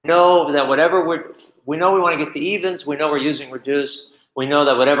 Know that whatever we know we want to get the evens. We know we're using reduce. We know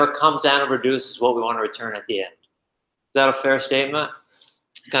that whatever comes out of reduce is what we want to return at the end. Is that a fair statement?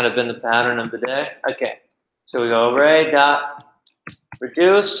 It's kind of been the pattern of the day. Okay. So we go array dot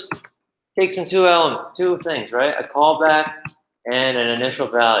reduce takes in two things, right? A callback and an initial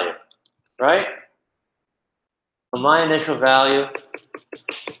value, right? So my initial value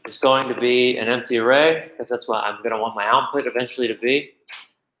is going to be an empty array because that's what I'm going to want my output eventually to be.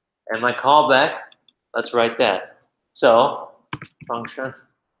 And my callback, let's write that. So function.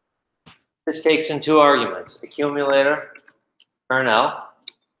 This takes in two arguments: accumulator, kernel.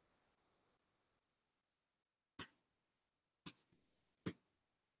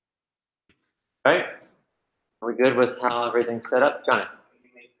 Right? Are we good with how everything's set up, Johnny?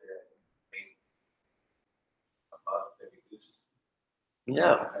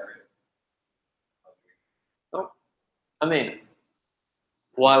 No. Oh, I mean,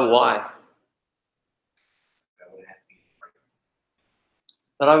 why?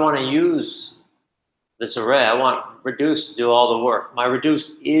 But I want to use this array. I want reduce to do all the work. My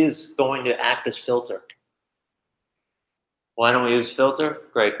reduce is going to act as filter. Why don't we use filter?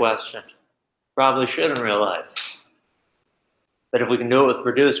 Great question. Probably should in real life. But if we can do it with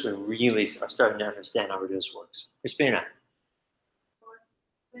reduce, we really are starting to understand how reduce works. Crispina. One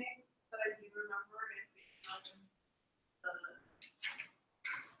thing that I do remember is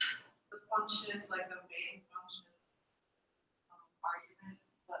the function, like the main function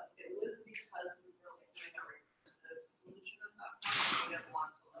arguments, but it was because we were looking at a recursive solution at that point. We didn't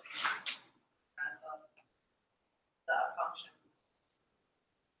want to look as the functions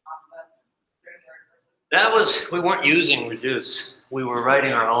process during the recursive. That was, we weren't using reduce. We were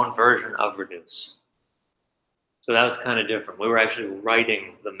writing our own version of reduce. So that was kind of different. We were actually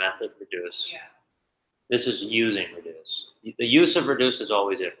writing the method reduce. Yeah. This is using reduce. The use of reduce is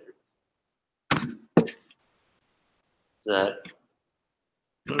always it. Is that?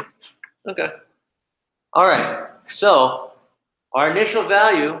 Okay. All right. So our initial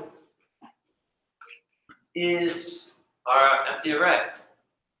value is our empty array.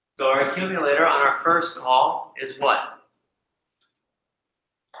 So our accumulator on our first call is what?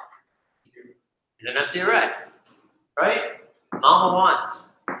 Is an empty array, right? Mama wants.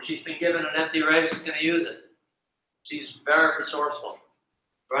 She's been given an empty array, she's going to use it. She's very resourceful,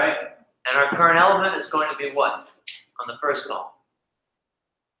 right? And our current element is going to be what on the first call?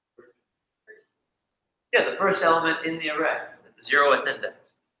 Yeah, the first element in the array, at the 0th index.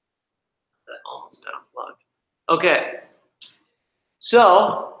 That almost got unplugged. Okay.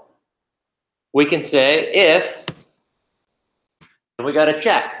 So we can say if, and we got to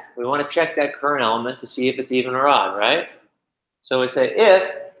check. We want to check that current element to see if it's even or odd, right? So we say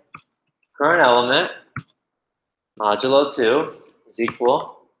if current element modulo 2 is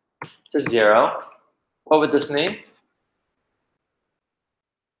equal to 0, what would this mean?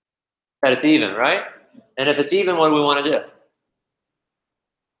 That it's even, right? And if it's even, what do we want to do?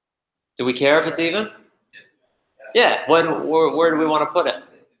 Do we care if it's even? Yeah, where do we want to put it?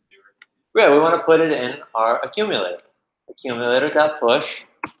 Yeah, we want to put it in our accumulator. Accumulator.push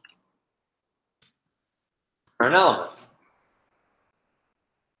current element.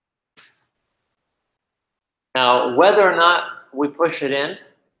 Now, whether or not we push it in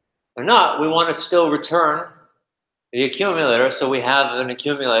or not, we want to still return the accumulator so we have an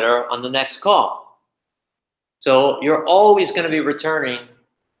accumulator on the next call. So you're always going to be returning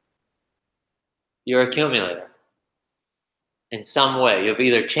your accumulator in some way. You've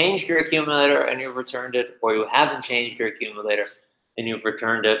either changed your accumulator and you've returned it, or you haven't changed your accumulator and you've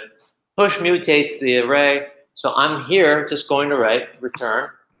returned it. Push mutates the array, so I'm here just going to write return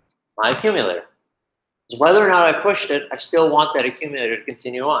my accumulator. Whether or not I pushed it, I still want that accumulator to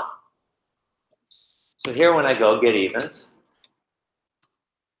continue on. So here when I go get evens,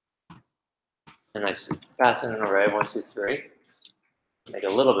 and I pass in an array 1, 2, 3, make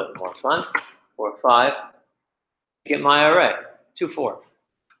it a little bit more fun. 4, 5, get my array 2, 4.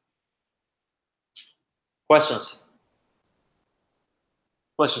 Questions?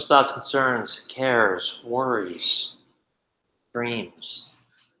 Questions, thoughts, concerns, cares, worries, dreams.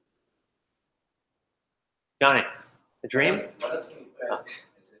 Johnny, a dream? What else can you put as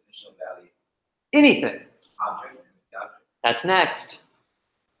initial value? Anything. Object, the object. That's next.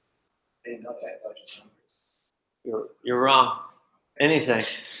 I didn't know that. I thought just numbers. You're wrong. Anything.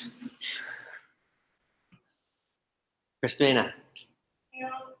 Christina. You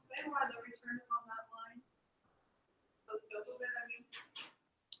know, say why the return is on that line. The scope of it, I mean.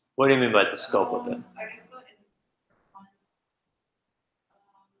 What do you mean by the scope of it? I guess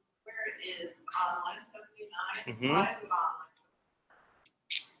where it is on line 79. Mhm. Why is it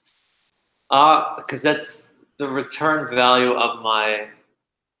on line? Because that's the return value of my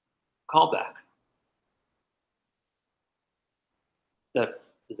callback. Does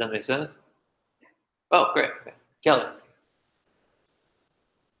that make sense? Oh, great. Okay. Kelly.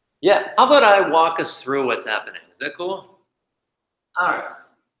 Yeah, how about I walk us through what's happening? Is that cool? All right.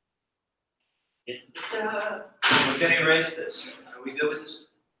 We're going to erase this. Are we good with this?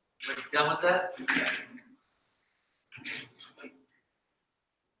 We're done with that?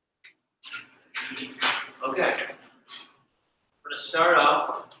 Okay. We're going to start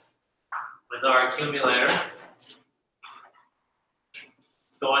off with our accumulator.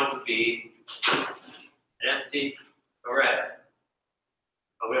 It's going to be an empty array.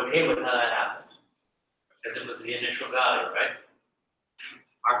 Are we okay with how that happened? Because it was the initial value, right?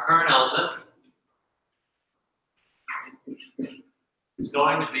 Our current element is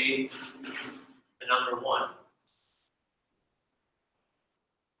going to be the number 1.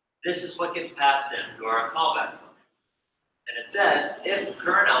 This is what gets passed into our callback function. And it says if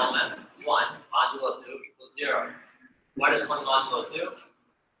current element 1 modulo 2 equals 0. What is 1 modulo 2? 1,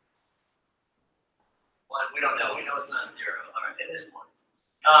 we don't know. We know it's not 0. All right, it is 1.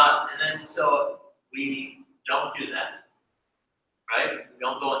 And then so we don't do that, right? We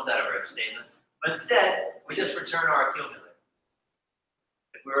don't go inside of our if statement. But instead, we just return our accumulator.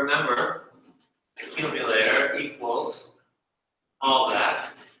 If we remember, accumulator equals callback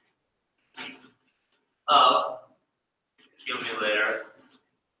of accumulator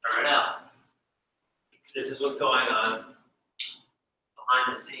current element. This is what's going on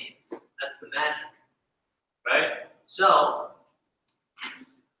behind the scenes. That's the magic, right? So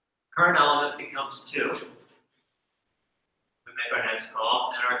current element becomes 2. We make our next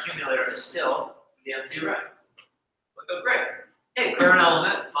call, and our accumulator is still the empty array. Look how great. Hey, current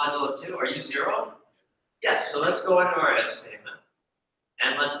element modulo 2, are you 0? Yes, so let's go into our if statement,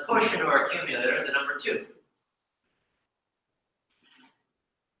 and let's push into our accumulator the number 2.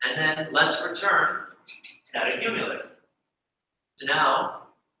 And then let's return that accumulator. So now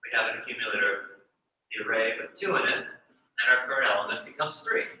we have an accumulator, the array with 2 in it, and our current element becomes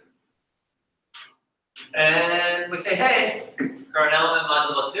 3. And we say, hey, current element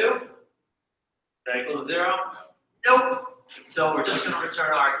modulo 2, is that equal to 0? Nope. So we're just going to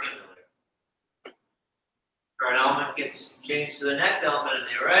return our accumulator. Current element gets changed to the next element in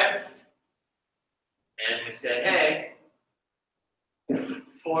the array. And we say, hey,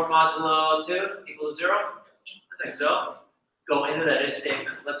 4 modulo 2 equal to 0? I think so. Let's go into that if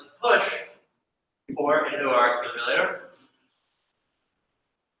statement. Let's push 4 into our accumulator.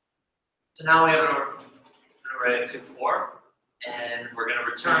 So now we have an array of 2, 4, and we're going to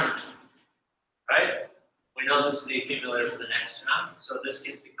return, right? We know this is the accumulator for the next term, so this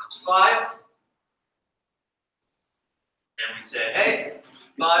becomes 5. And we say, hey,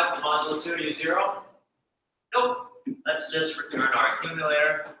 5 modulo 2 to 0. Nope. Let's just return our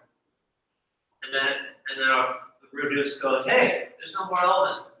accumulator. And then our reduce goes, hey, there's no more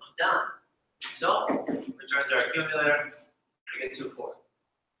elements. I'm done. So returns our accumulator. We get 2, 4.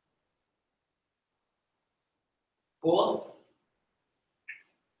 Cool?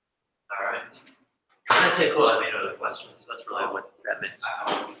 All right. When I say cool, I mean other questions. That's really what that means.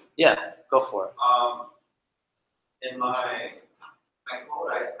 Yeah, go for it. In my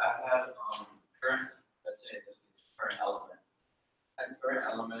code, I had current, let's say this is current element, and current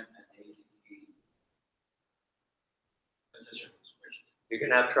element and ACC position switched. You're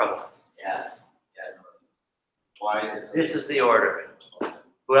going to have trouble. Yes. Yeah. No. Why? This is the order.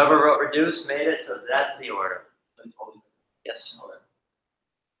 Whoever wrote reduce made it, so that's the order. Yes.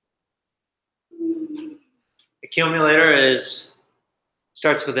 Accumulator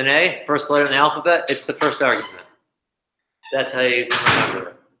starts with an A, first letter in the alphabet. It's the first argument. That's how you remember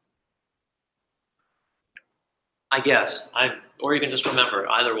it. I guess. Or you can just remember it,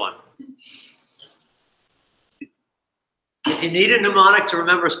 either one. If you need a mnemonic to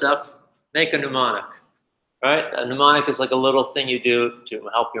remember stuff, make a mnemonic. Right? A mnemonic is like a little thing you do to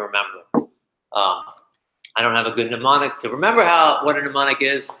help you remember. I don't have a good mnemonic to remember what a mnemonic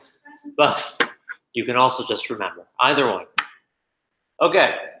is, but you can also just remember. Either one.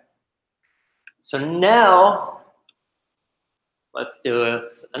 Okay. So now, let's do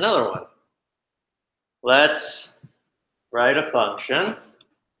another one. Let's write a function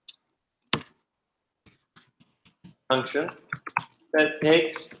that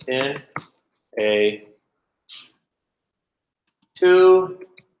takes in a 2,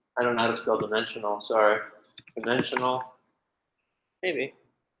 I don't know how to spell dimensional, sorry. Dimensional, maybe,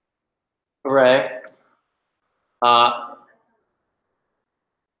 array. Yeah,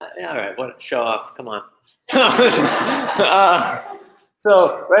 all right, show off, come on.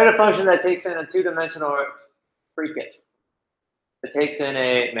 So write a function that takes in a 2-dimensional freak-it. It takes in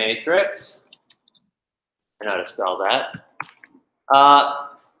a matrix. I know how to spell that.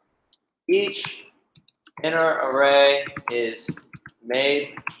 Each inner array is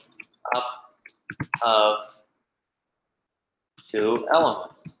made up of 2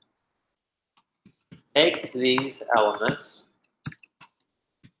 elements. Take these elements,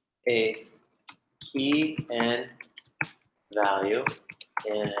 a key and value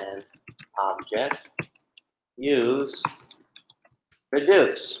in an object, use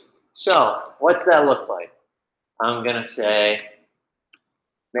reduce. So what's that look like? I'm going to say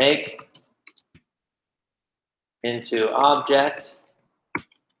make into object,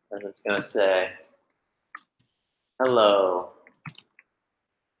 and it's going to say hello,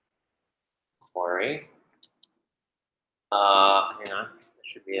 Corey. Hang on, there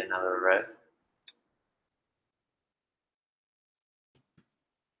should be another array.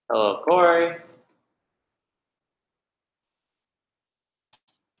 Hello, Corey.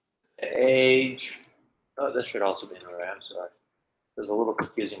 Age. Oh, this should also be an array. I'm sorry. This is a little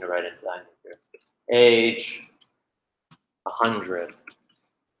confusing to write inside here. Age 100.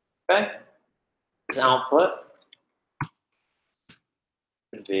 Okay. This output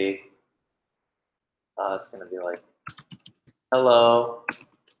could be. It's going to be like, hello,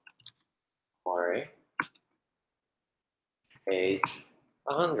 Corey. Age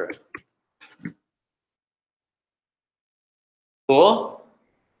 100. Cool.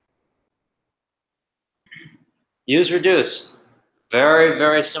 Use reduce. Very,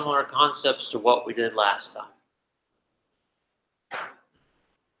 very similar concepts to what we did last time.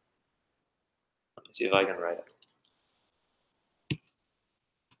 Let me see if I can write it.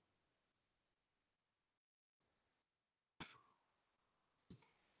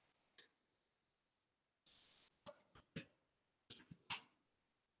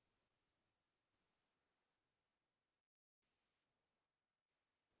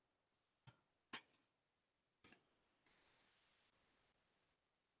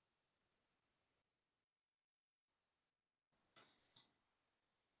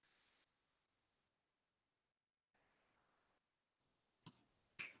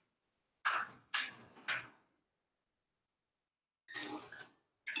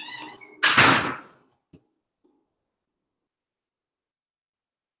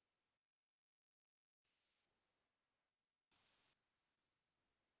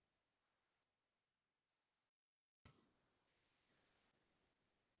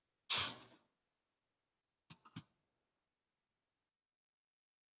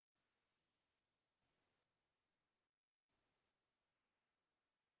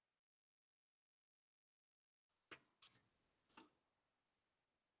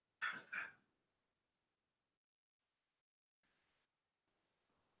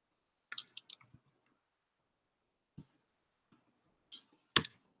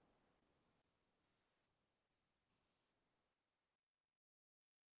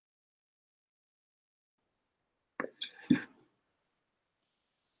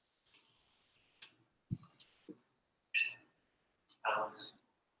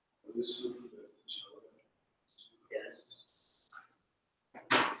 Yes.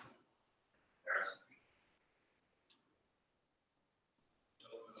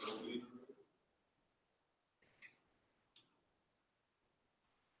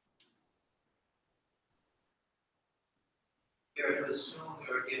 We are to assume we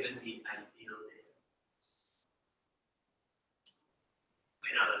were given the ideal data. We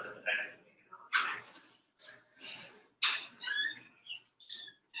know that the dynamic economics.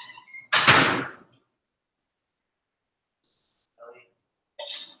 Ellie?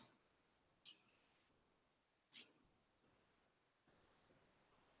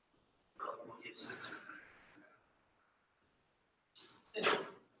 Oh, yes.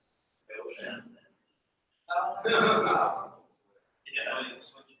 Yeah,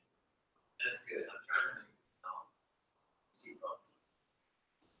 that's good. I'm trying to see both.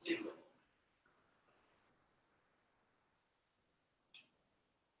 See both.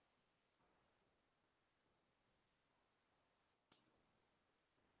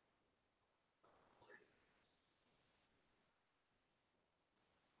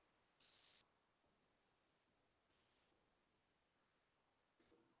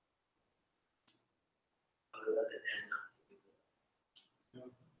 Oh, that's an N.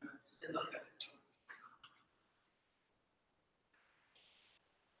 Okay.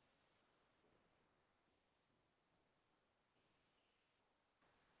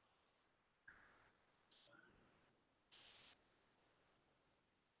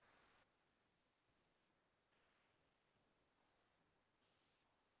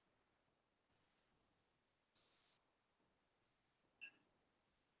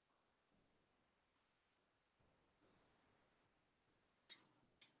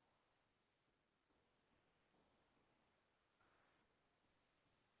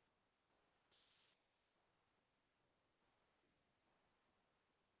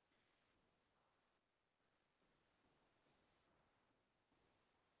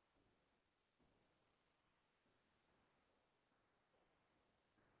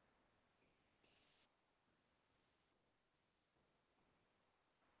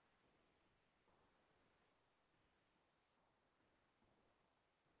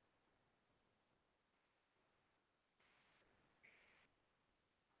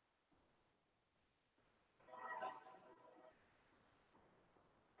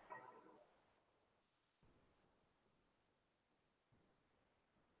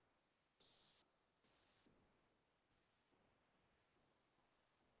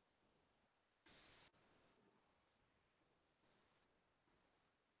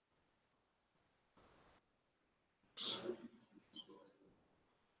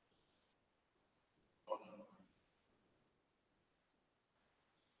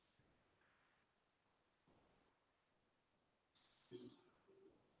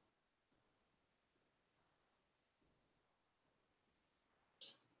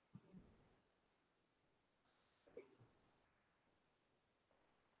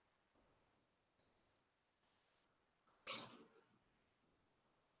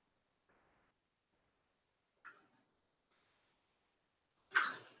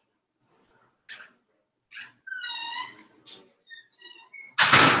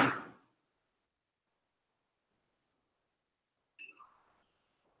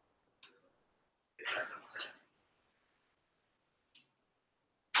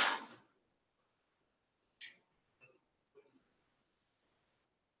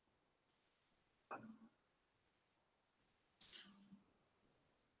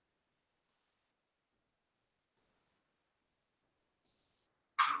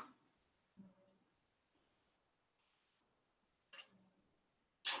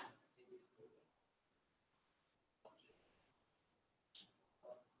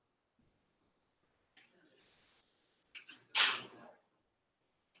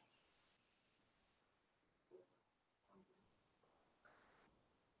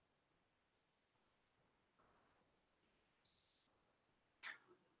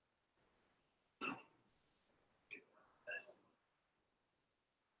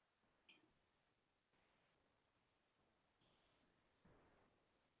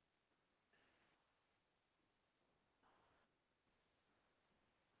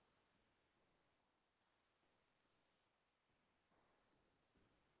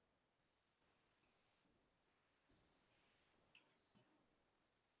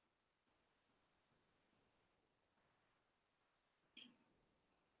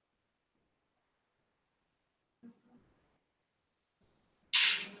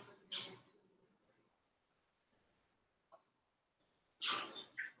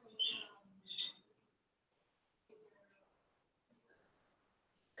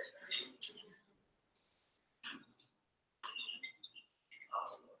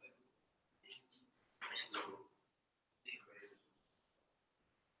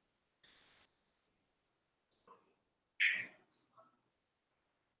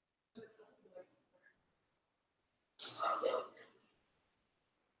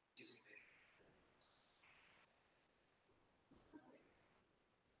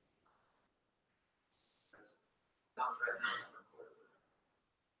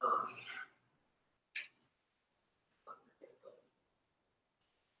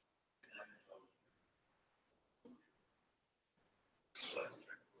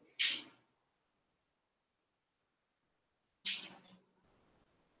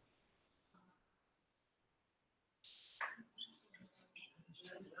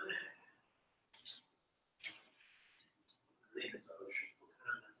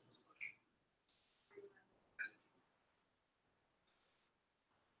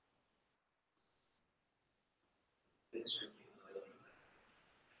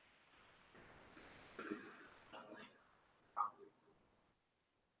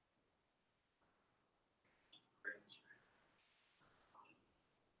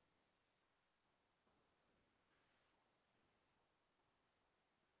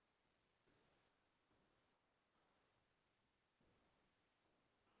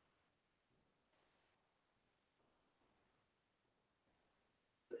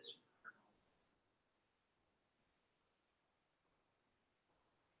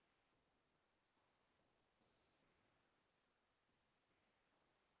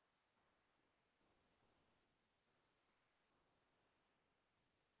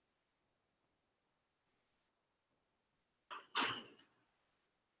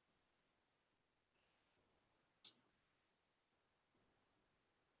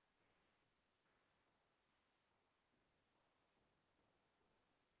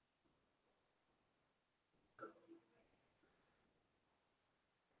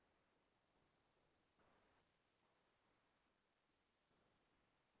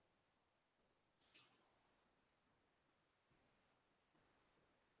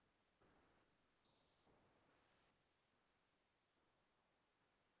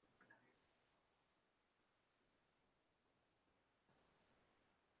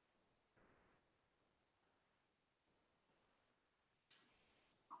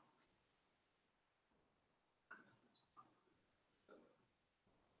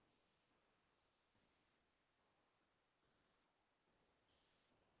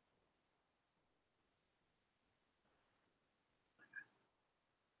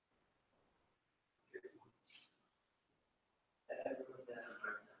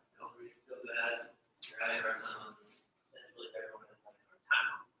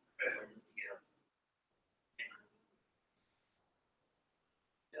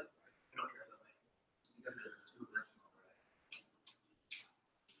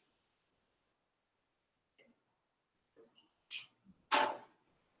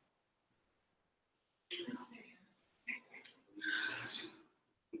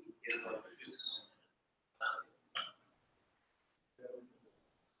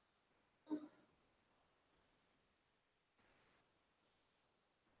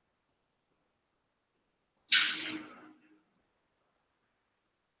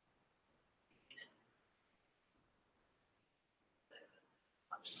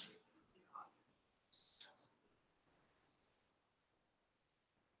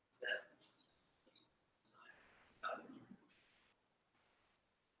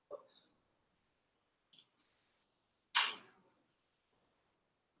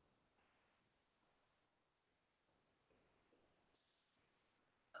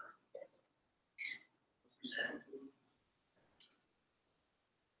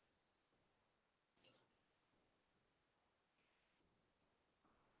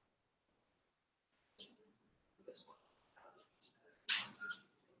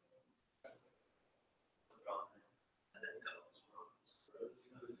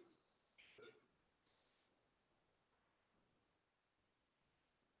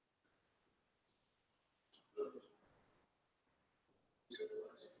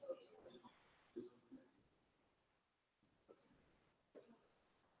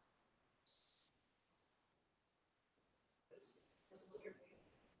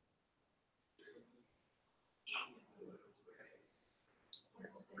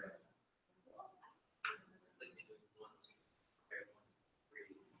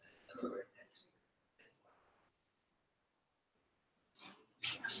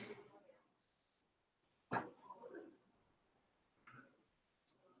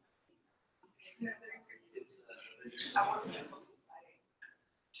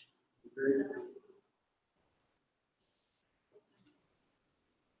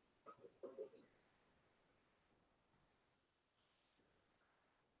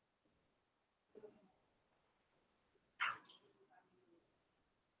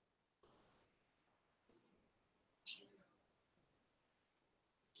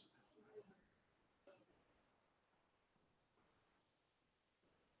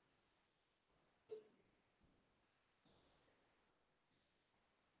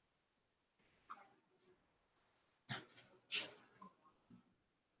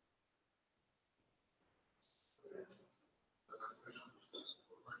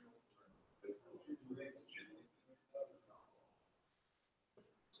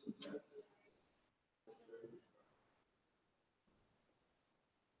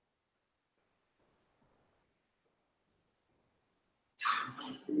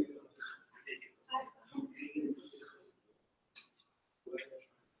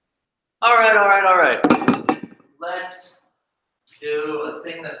 All right, all right, all right. Let's do a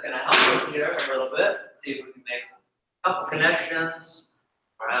thing that's going to help us here a little bit. See if we can make a couple connections.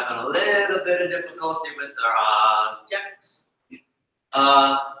 We're having a little bit of difficulty with our objects.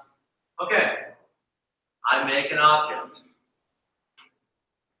 Okay, I make an object.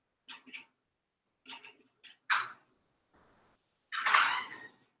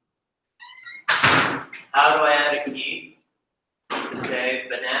 How do I add a key to say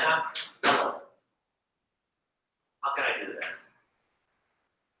banana yellow? How can I do that?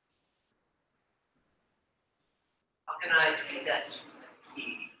 How can I set a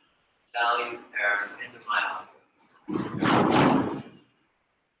key value pair into my object?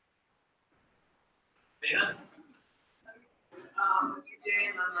 Dana? OBJ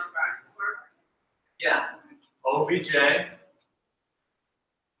and then the brackets work. Yeah. OBJ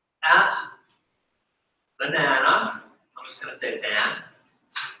at banana. I'm just going to say ban.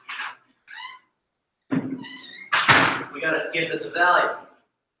 We got to give this a value.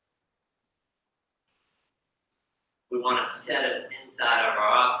 We want to set it inside of our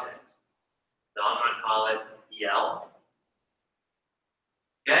object. So I'm going to call it yell.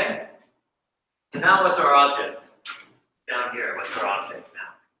 Okay? So now what's our object? Down here, what's our object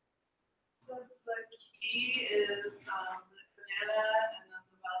now? So the key is the banana and then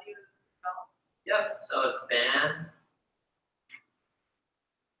the value is yellow. Yep, so it's ban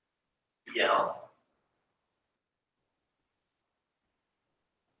yell.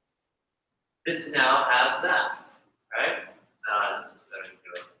 This now has that, right? This is better to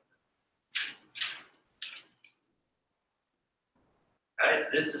do it. Right,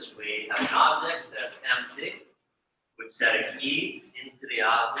 this is, we have an object that's empty. We've set a key into the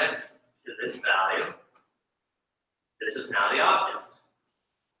object to this value. This is now the object.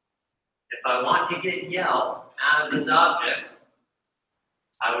 If I want to get yell out of this object,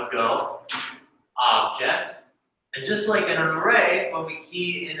 I would go object. And just like in an array, when we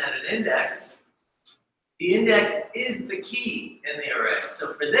key in at an index, the index is the key in the array.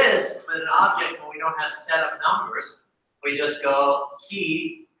 So for this, with an object when we don't have set up numbers, we just go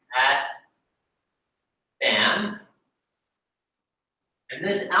key at ban. And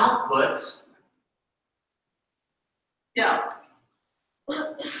this outputs, yeah.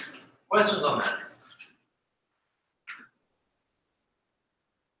 Questions on that?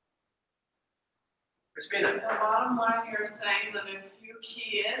 Chris Christina. The bottom line, you're saying that if you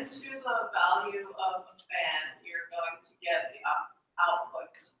key into the value of a band, you're going to get the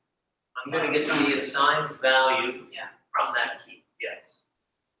output. I'm gonna get the assigned value Yeah. from that key, yes.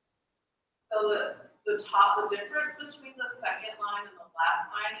 So the difference between the second line and the last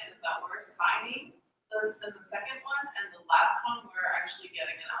line is that we're assigning this in the second one, and the last one, we're actually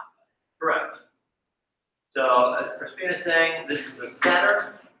getting an output. Correct. So as Christina's saying, this is a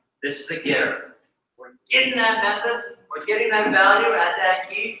setter, this is a getter. We're getting that method, we're getting that value at that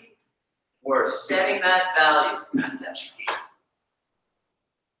key, we're setting that value at that key.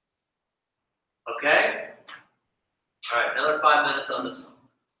 Okay? All right, another 5 minutes on this one.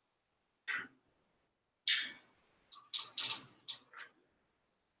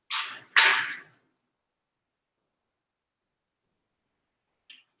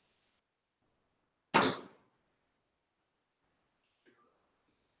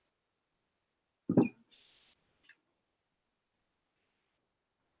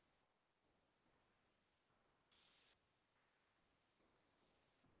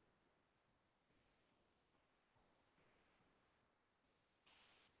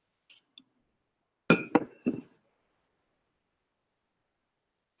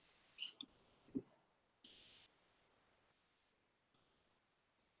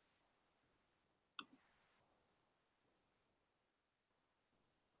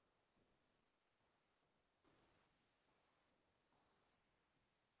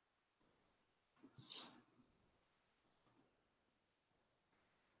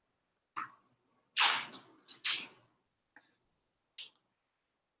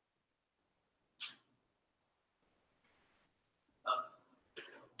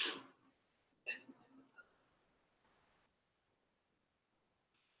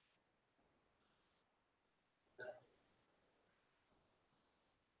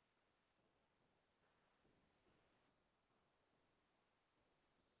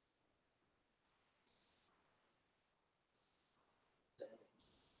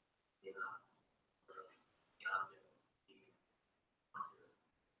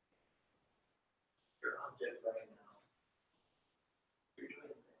 Your object right now, you're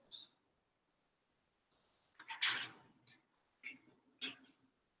doing this.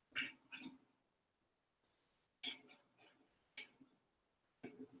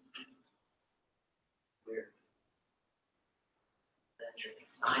 Weird. Then you're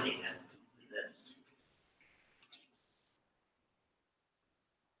assigning it to this.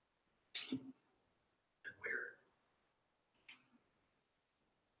 And weird.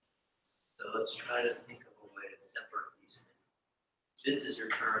 So let's try to think of a way to separate these things. This is your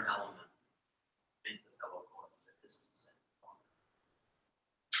current element. Makes us double core, but this is the same.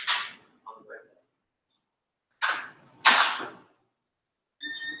 I'll be right back.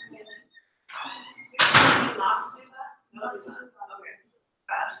 Not to do that? No, it's not. Okay.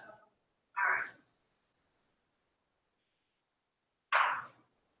 Fast. All right.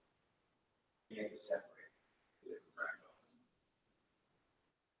 You need to separate the different fractals.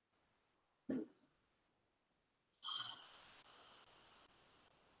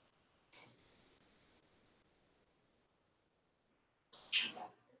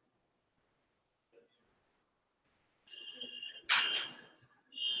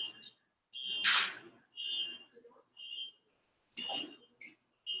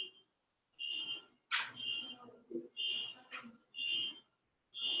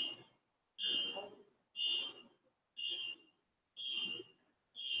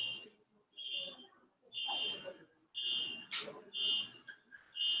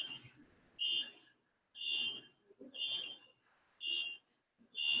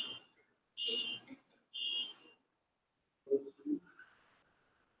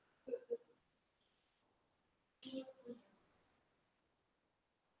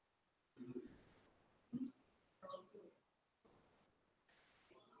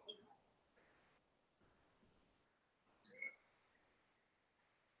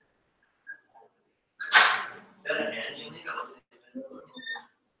 Is that an Angelina?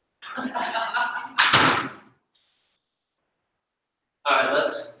 All right,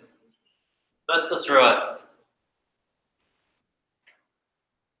 let's go through it.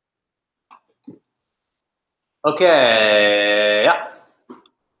 Okay, yeah.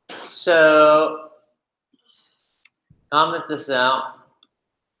 So comment this out.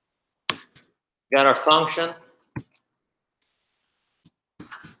 Got our function.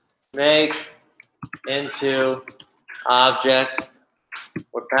 Make into object.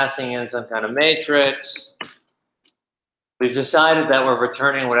 We're passing in some kind of matrix. We've decided that we're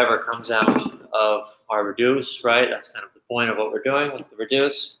returning whatever comes out of our reduce, right? That's kind of the point of what we're doing with the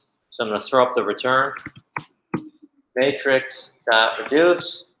reduce. So I'm going to throw up the return. Matrix dot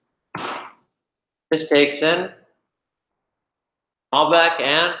reduce. This takes in callback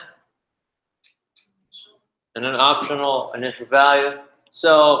and an optional initial value.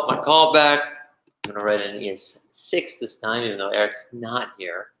 So my callback, I'm going to write an ES6 this time, even though Eric's not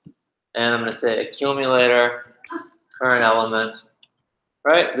here. And I'm going to say accumulator, current element.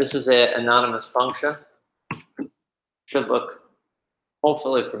 Right? This is an anonymous function. Should look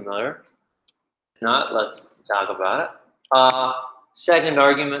hopefully familiar. If not, let's talk about it. Second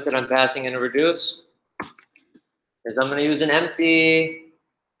argument that I'm passing into reduce is I'm going to use an empty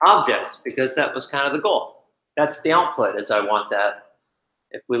object because that was kind of the goal. That's the output, is I want that.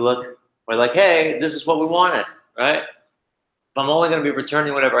 If we look, we're like, hey, this is what we wanted, right? If I'm only going to be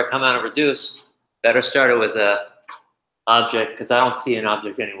returning whatever I come out of reduce, better start it with a object because I don't see an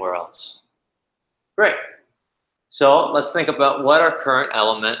object anywhere else. Great. So let's think about what our current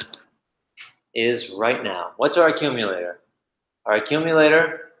element is right now. What's our accumulator? Our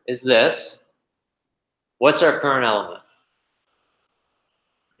accumulator is this. What's our current element?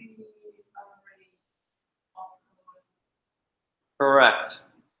 Correct.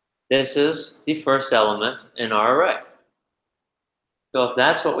 This is the first element in our array. So if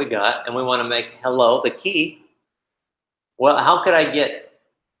that's what we got, and we want to make hello the key, well, how could I get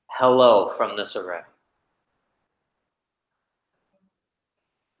hello from this array?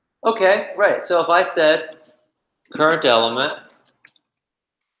 Okay, right. So if I said current element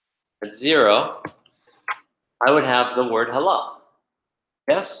at 0, I would have the word hello.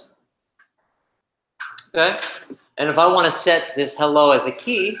 Yes? Okay. And if I want to set this hello as a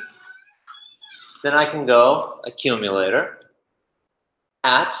key, then I can go accumulator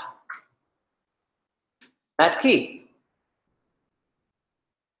at that key.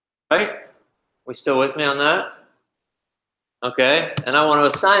 Right? We still with me on that? Okay. And I want to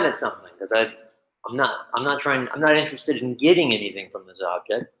assign it something because I'm not interested in getting anything from this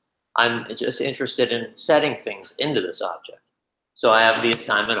object. I'm just interested in setting things into this object. So I have the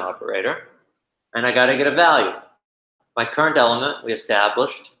assignment operator, and I got to get a value. My current element we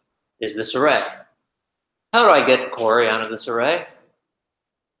established is this array. How do I get Corey out of this array?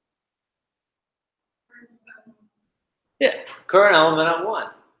 Yeah, current element at 1.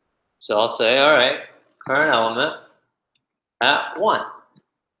 So I'll say, all right, current element at 1.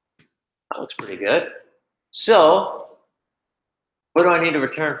 That looks pretty good. So what do I need to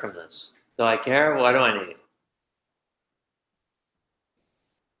return from this? Do I care? What do I need?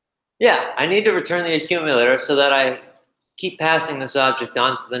 Yeah, I need to return the accumulator so that I keep passing this object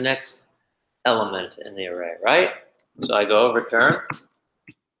on to the next element in the array, right? So I go return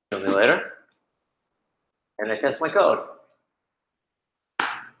accumulator, and I test my code.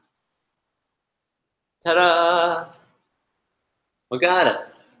 Ta-da! We got it.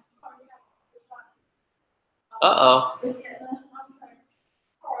 Uh-oh.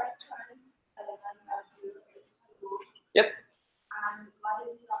 Yep.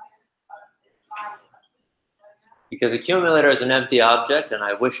 Because accumulator is an empty object, and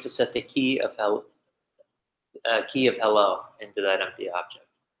I wish to set the key of hello into that empty object.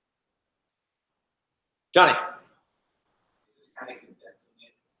 Johnny. This is kind of condensing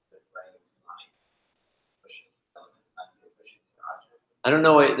it, but writing it to line, pushing element, not pushing to the object, I don't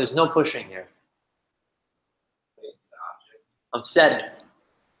know. Wait, there's no pushing here. putting to the object. I'm setting.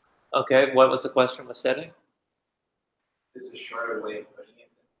 Okay, what was the question? Was setting? This is a shorter way of putting it.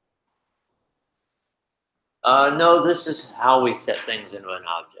 No, this is how we set things into an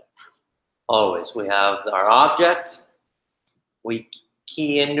object. Always. We have our object, we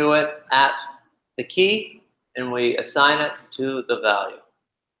key into it at the key, and we assign it to the value.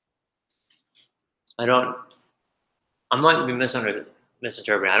 I might be misinterpreting.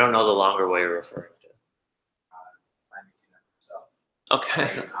 I don't know the longer way you're referring to. I'm using it myself.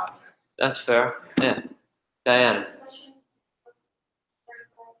 Okay, As an object. that's fair. Yeah. Diana.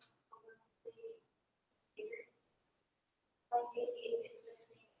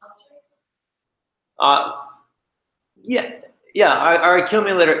 Yeah. Our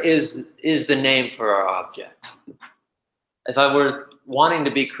accumulator is the name for our object. If I were wanting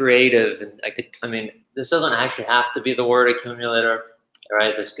to be creative, and I mean, this doesn't actually have to be the word accumulator,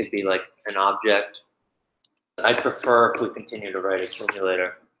 right? This could be like an object. I prefer if we continue to write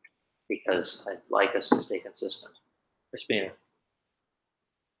accumulator because I'd like us to stay consistent. Crispina.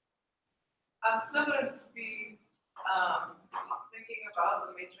 I'm still going to be thinking about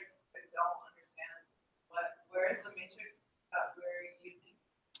the matrix. I don't understand where is the matrix that we're using?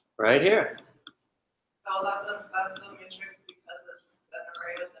 Right here. So that's the matrix because it's an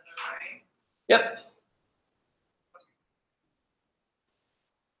array within an array. Yep.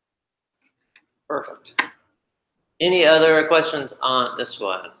 Perfect. Any questions on this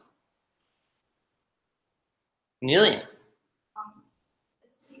one? Neelia? It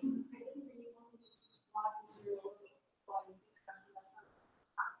seemed, I think when you want to use 1, 0, 1, because we have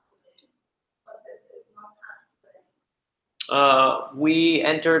time put in, but this is not time put in. We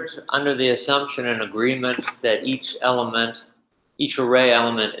entered under the assumption and agreement that each array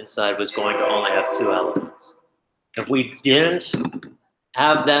element inside was going to only have 2 elements. If we didn't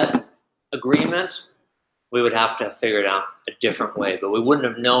have that agreement, we would have to have figured out a different way, but we wouldn't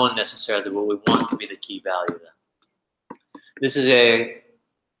have known necessarily what we want to be the key value then. This is a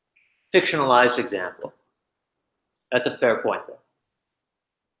fictionalized example. That's a fair point though.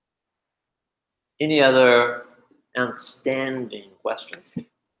 Any other outstanding questions?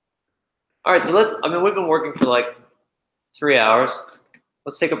 All right, so we've been working for like 3 hours.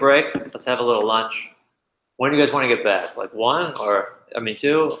 Let's take a break. Let's have a little lunch. When do you guys want to get back? Like 1 or,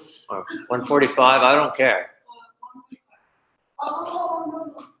 2 or 1:45? I don't care.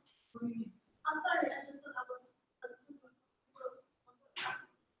 Oh, no. I'm sorry, I just thought I was.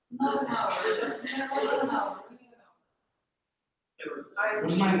 No. I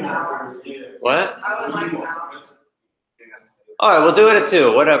would like an hour. What? I would like an hour. All right, we'll do it at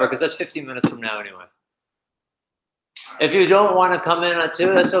 2, whatever, because that's 15 minutes from now anyway. If you don't want to come in at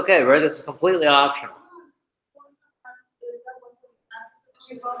 2, that's okay, right? This is completely optional.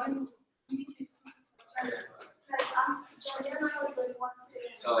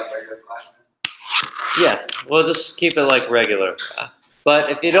 So like regular class? Yeah, we'll just keep it like regular. But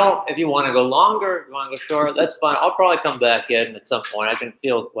if you want to go longer, you want to go short, that's fine. I'll probably come back in at some point. I can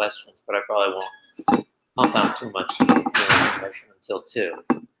field questions, but I probably won't pump out too much information until 2.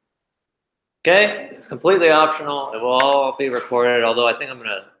 Okay, it's completely optional. It will all be recorded, although I think I'm going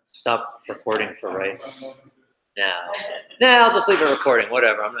to stop recording for right now. Nah, I'll just leave it recording,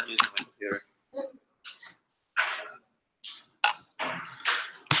 whatever. I'm not using my computer.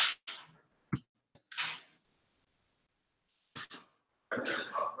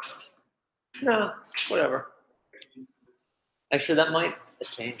 No, whatever. Actually, that might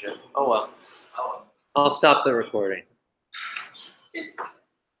change it. Oh well. I'll stop the recording.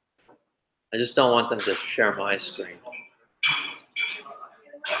 I just don't want them to share my screen.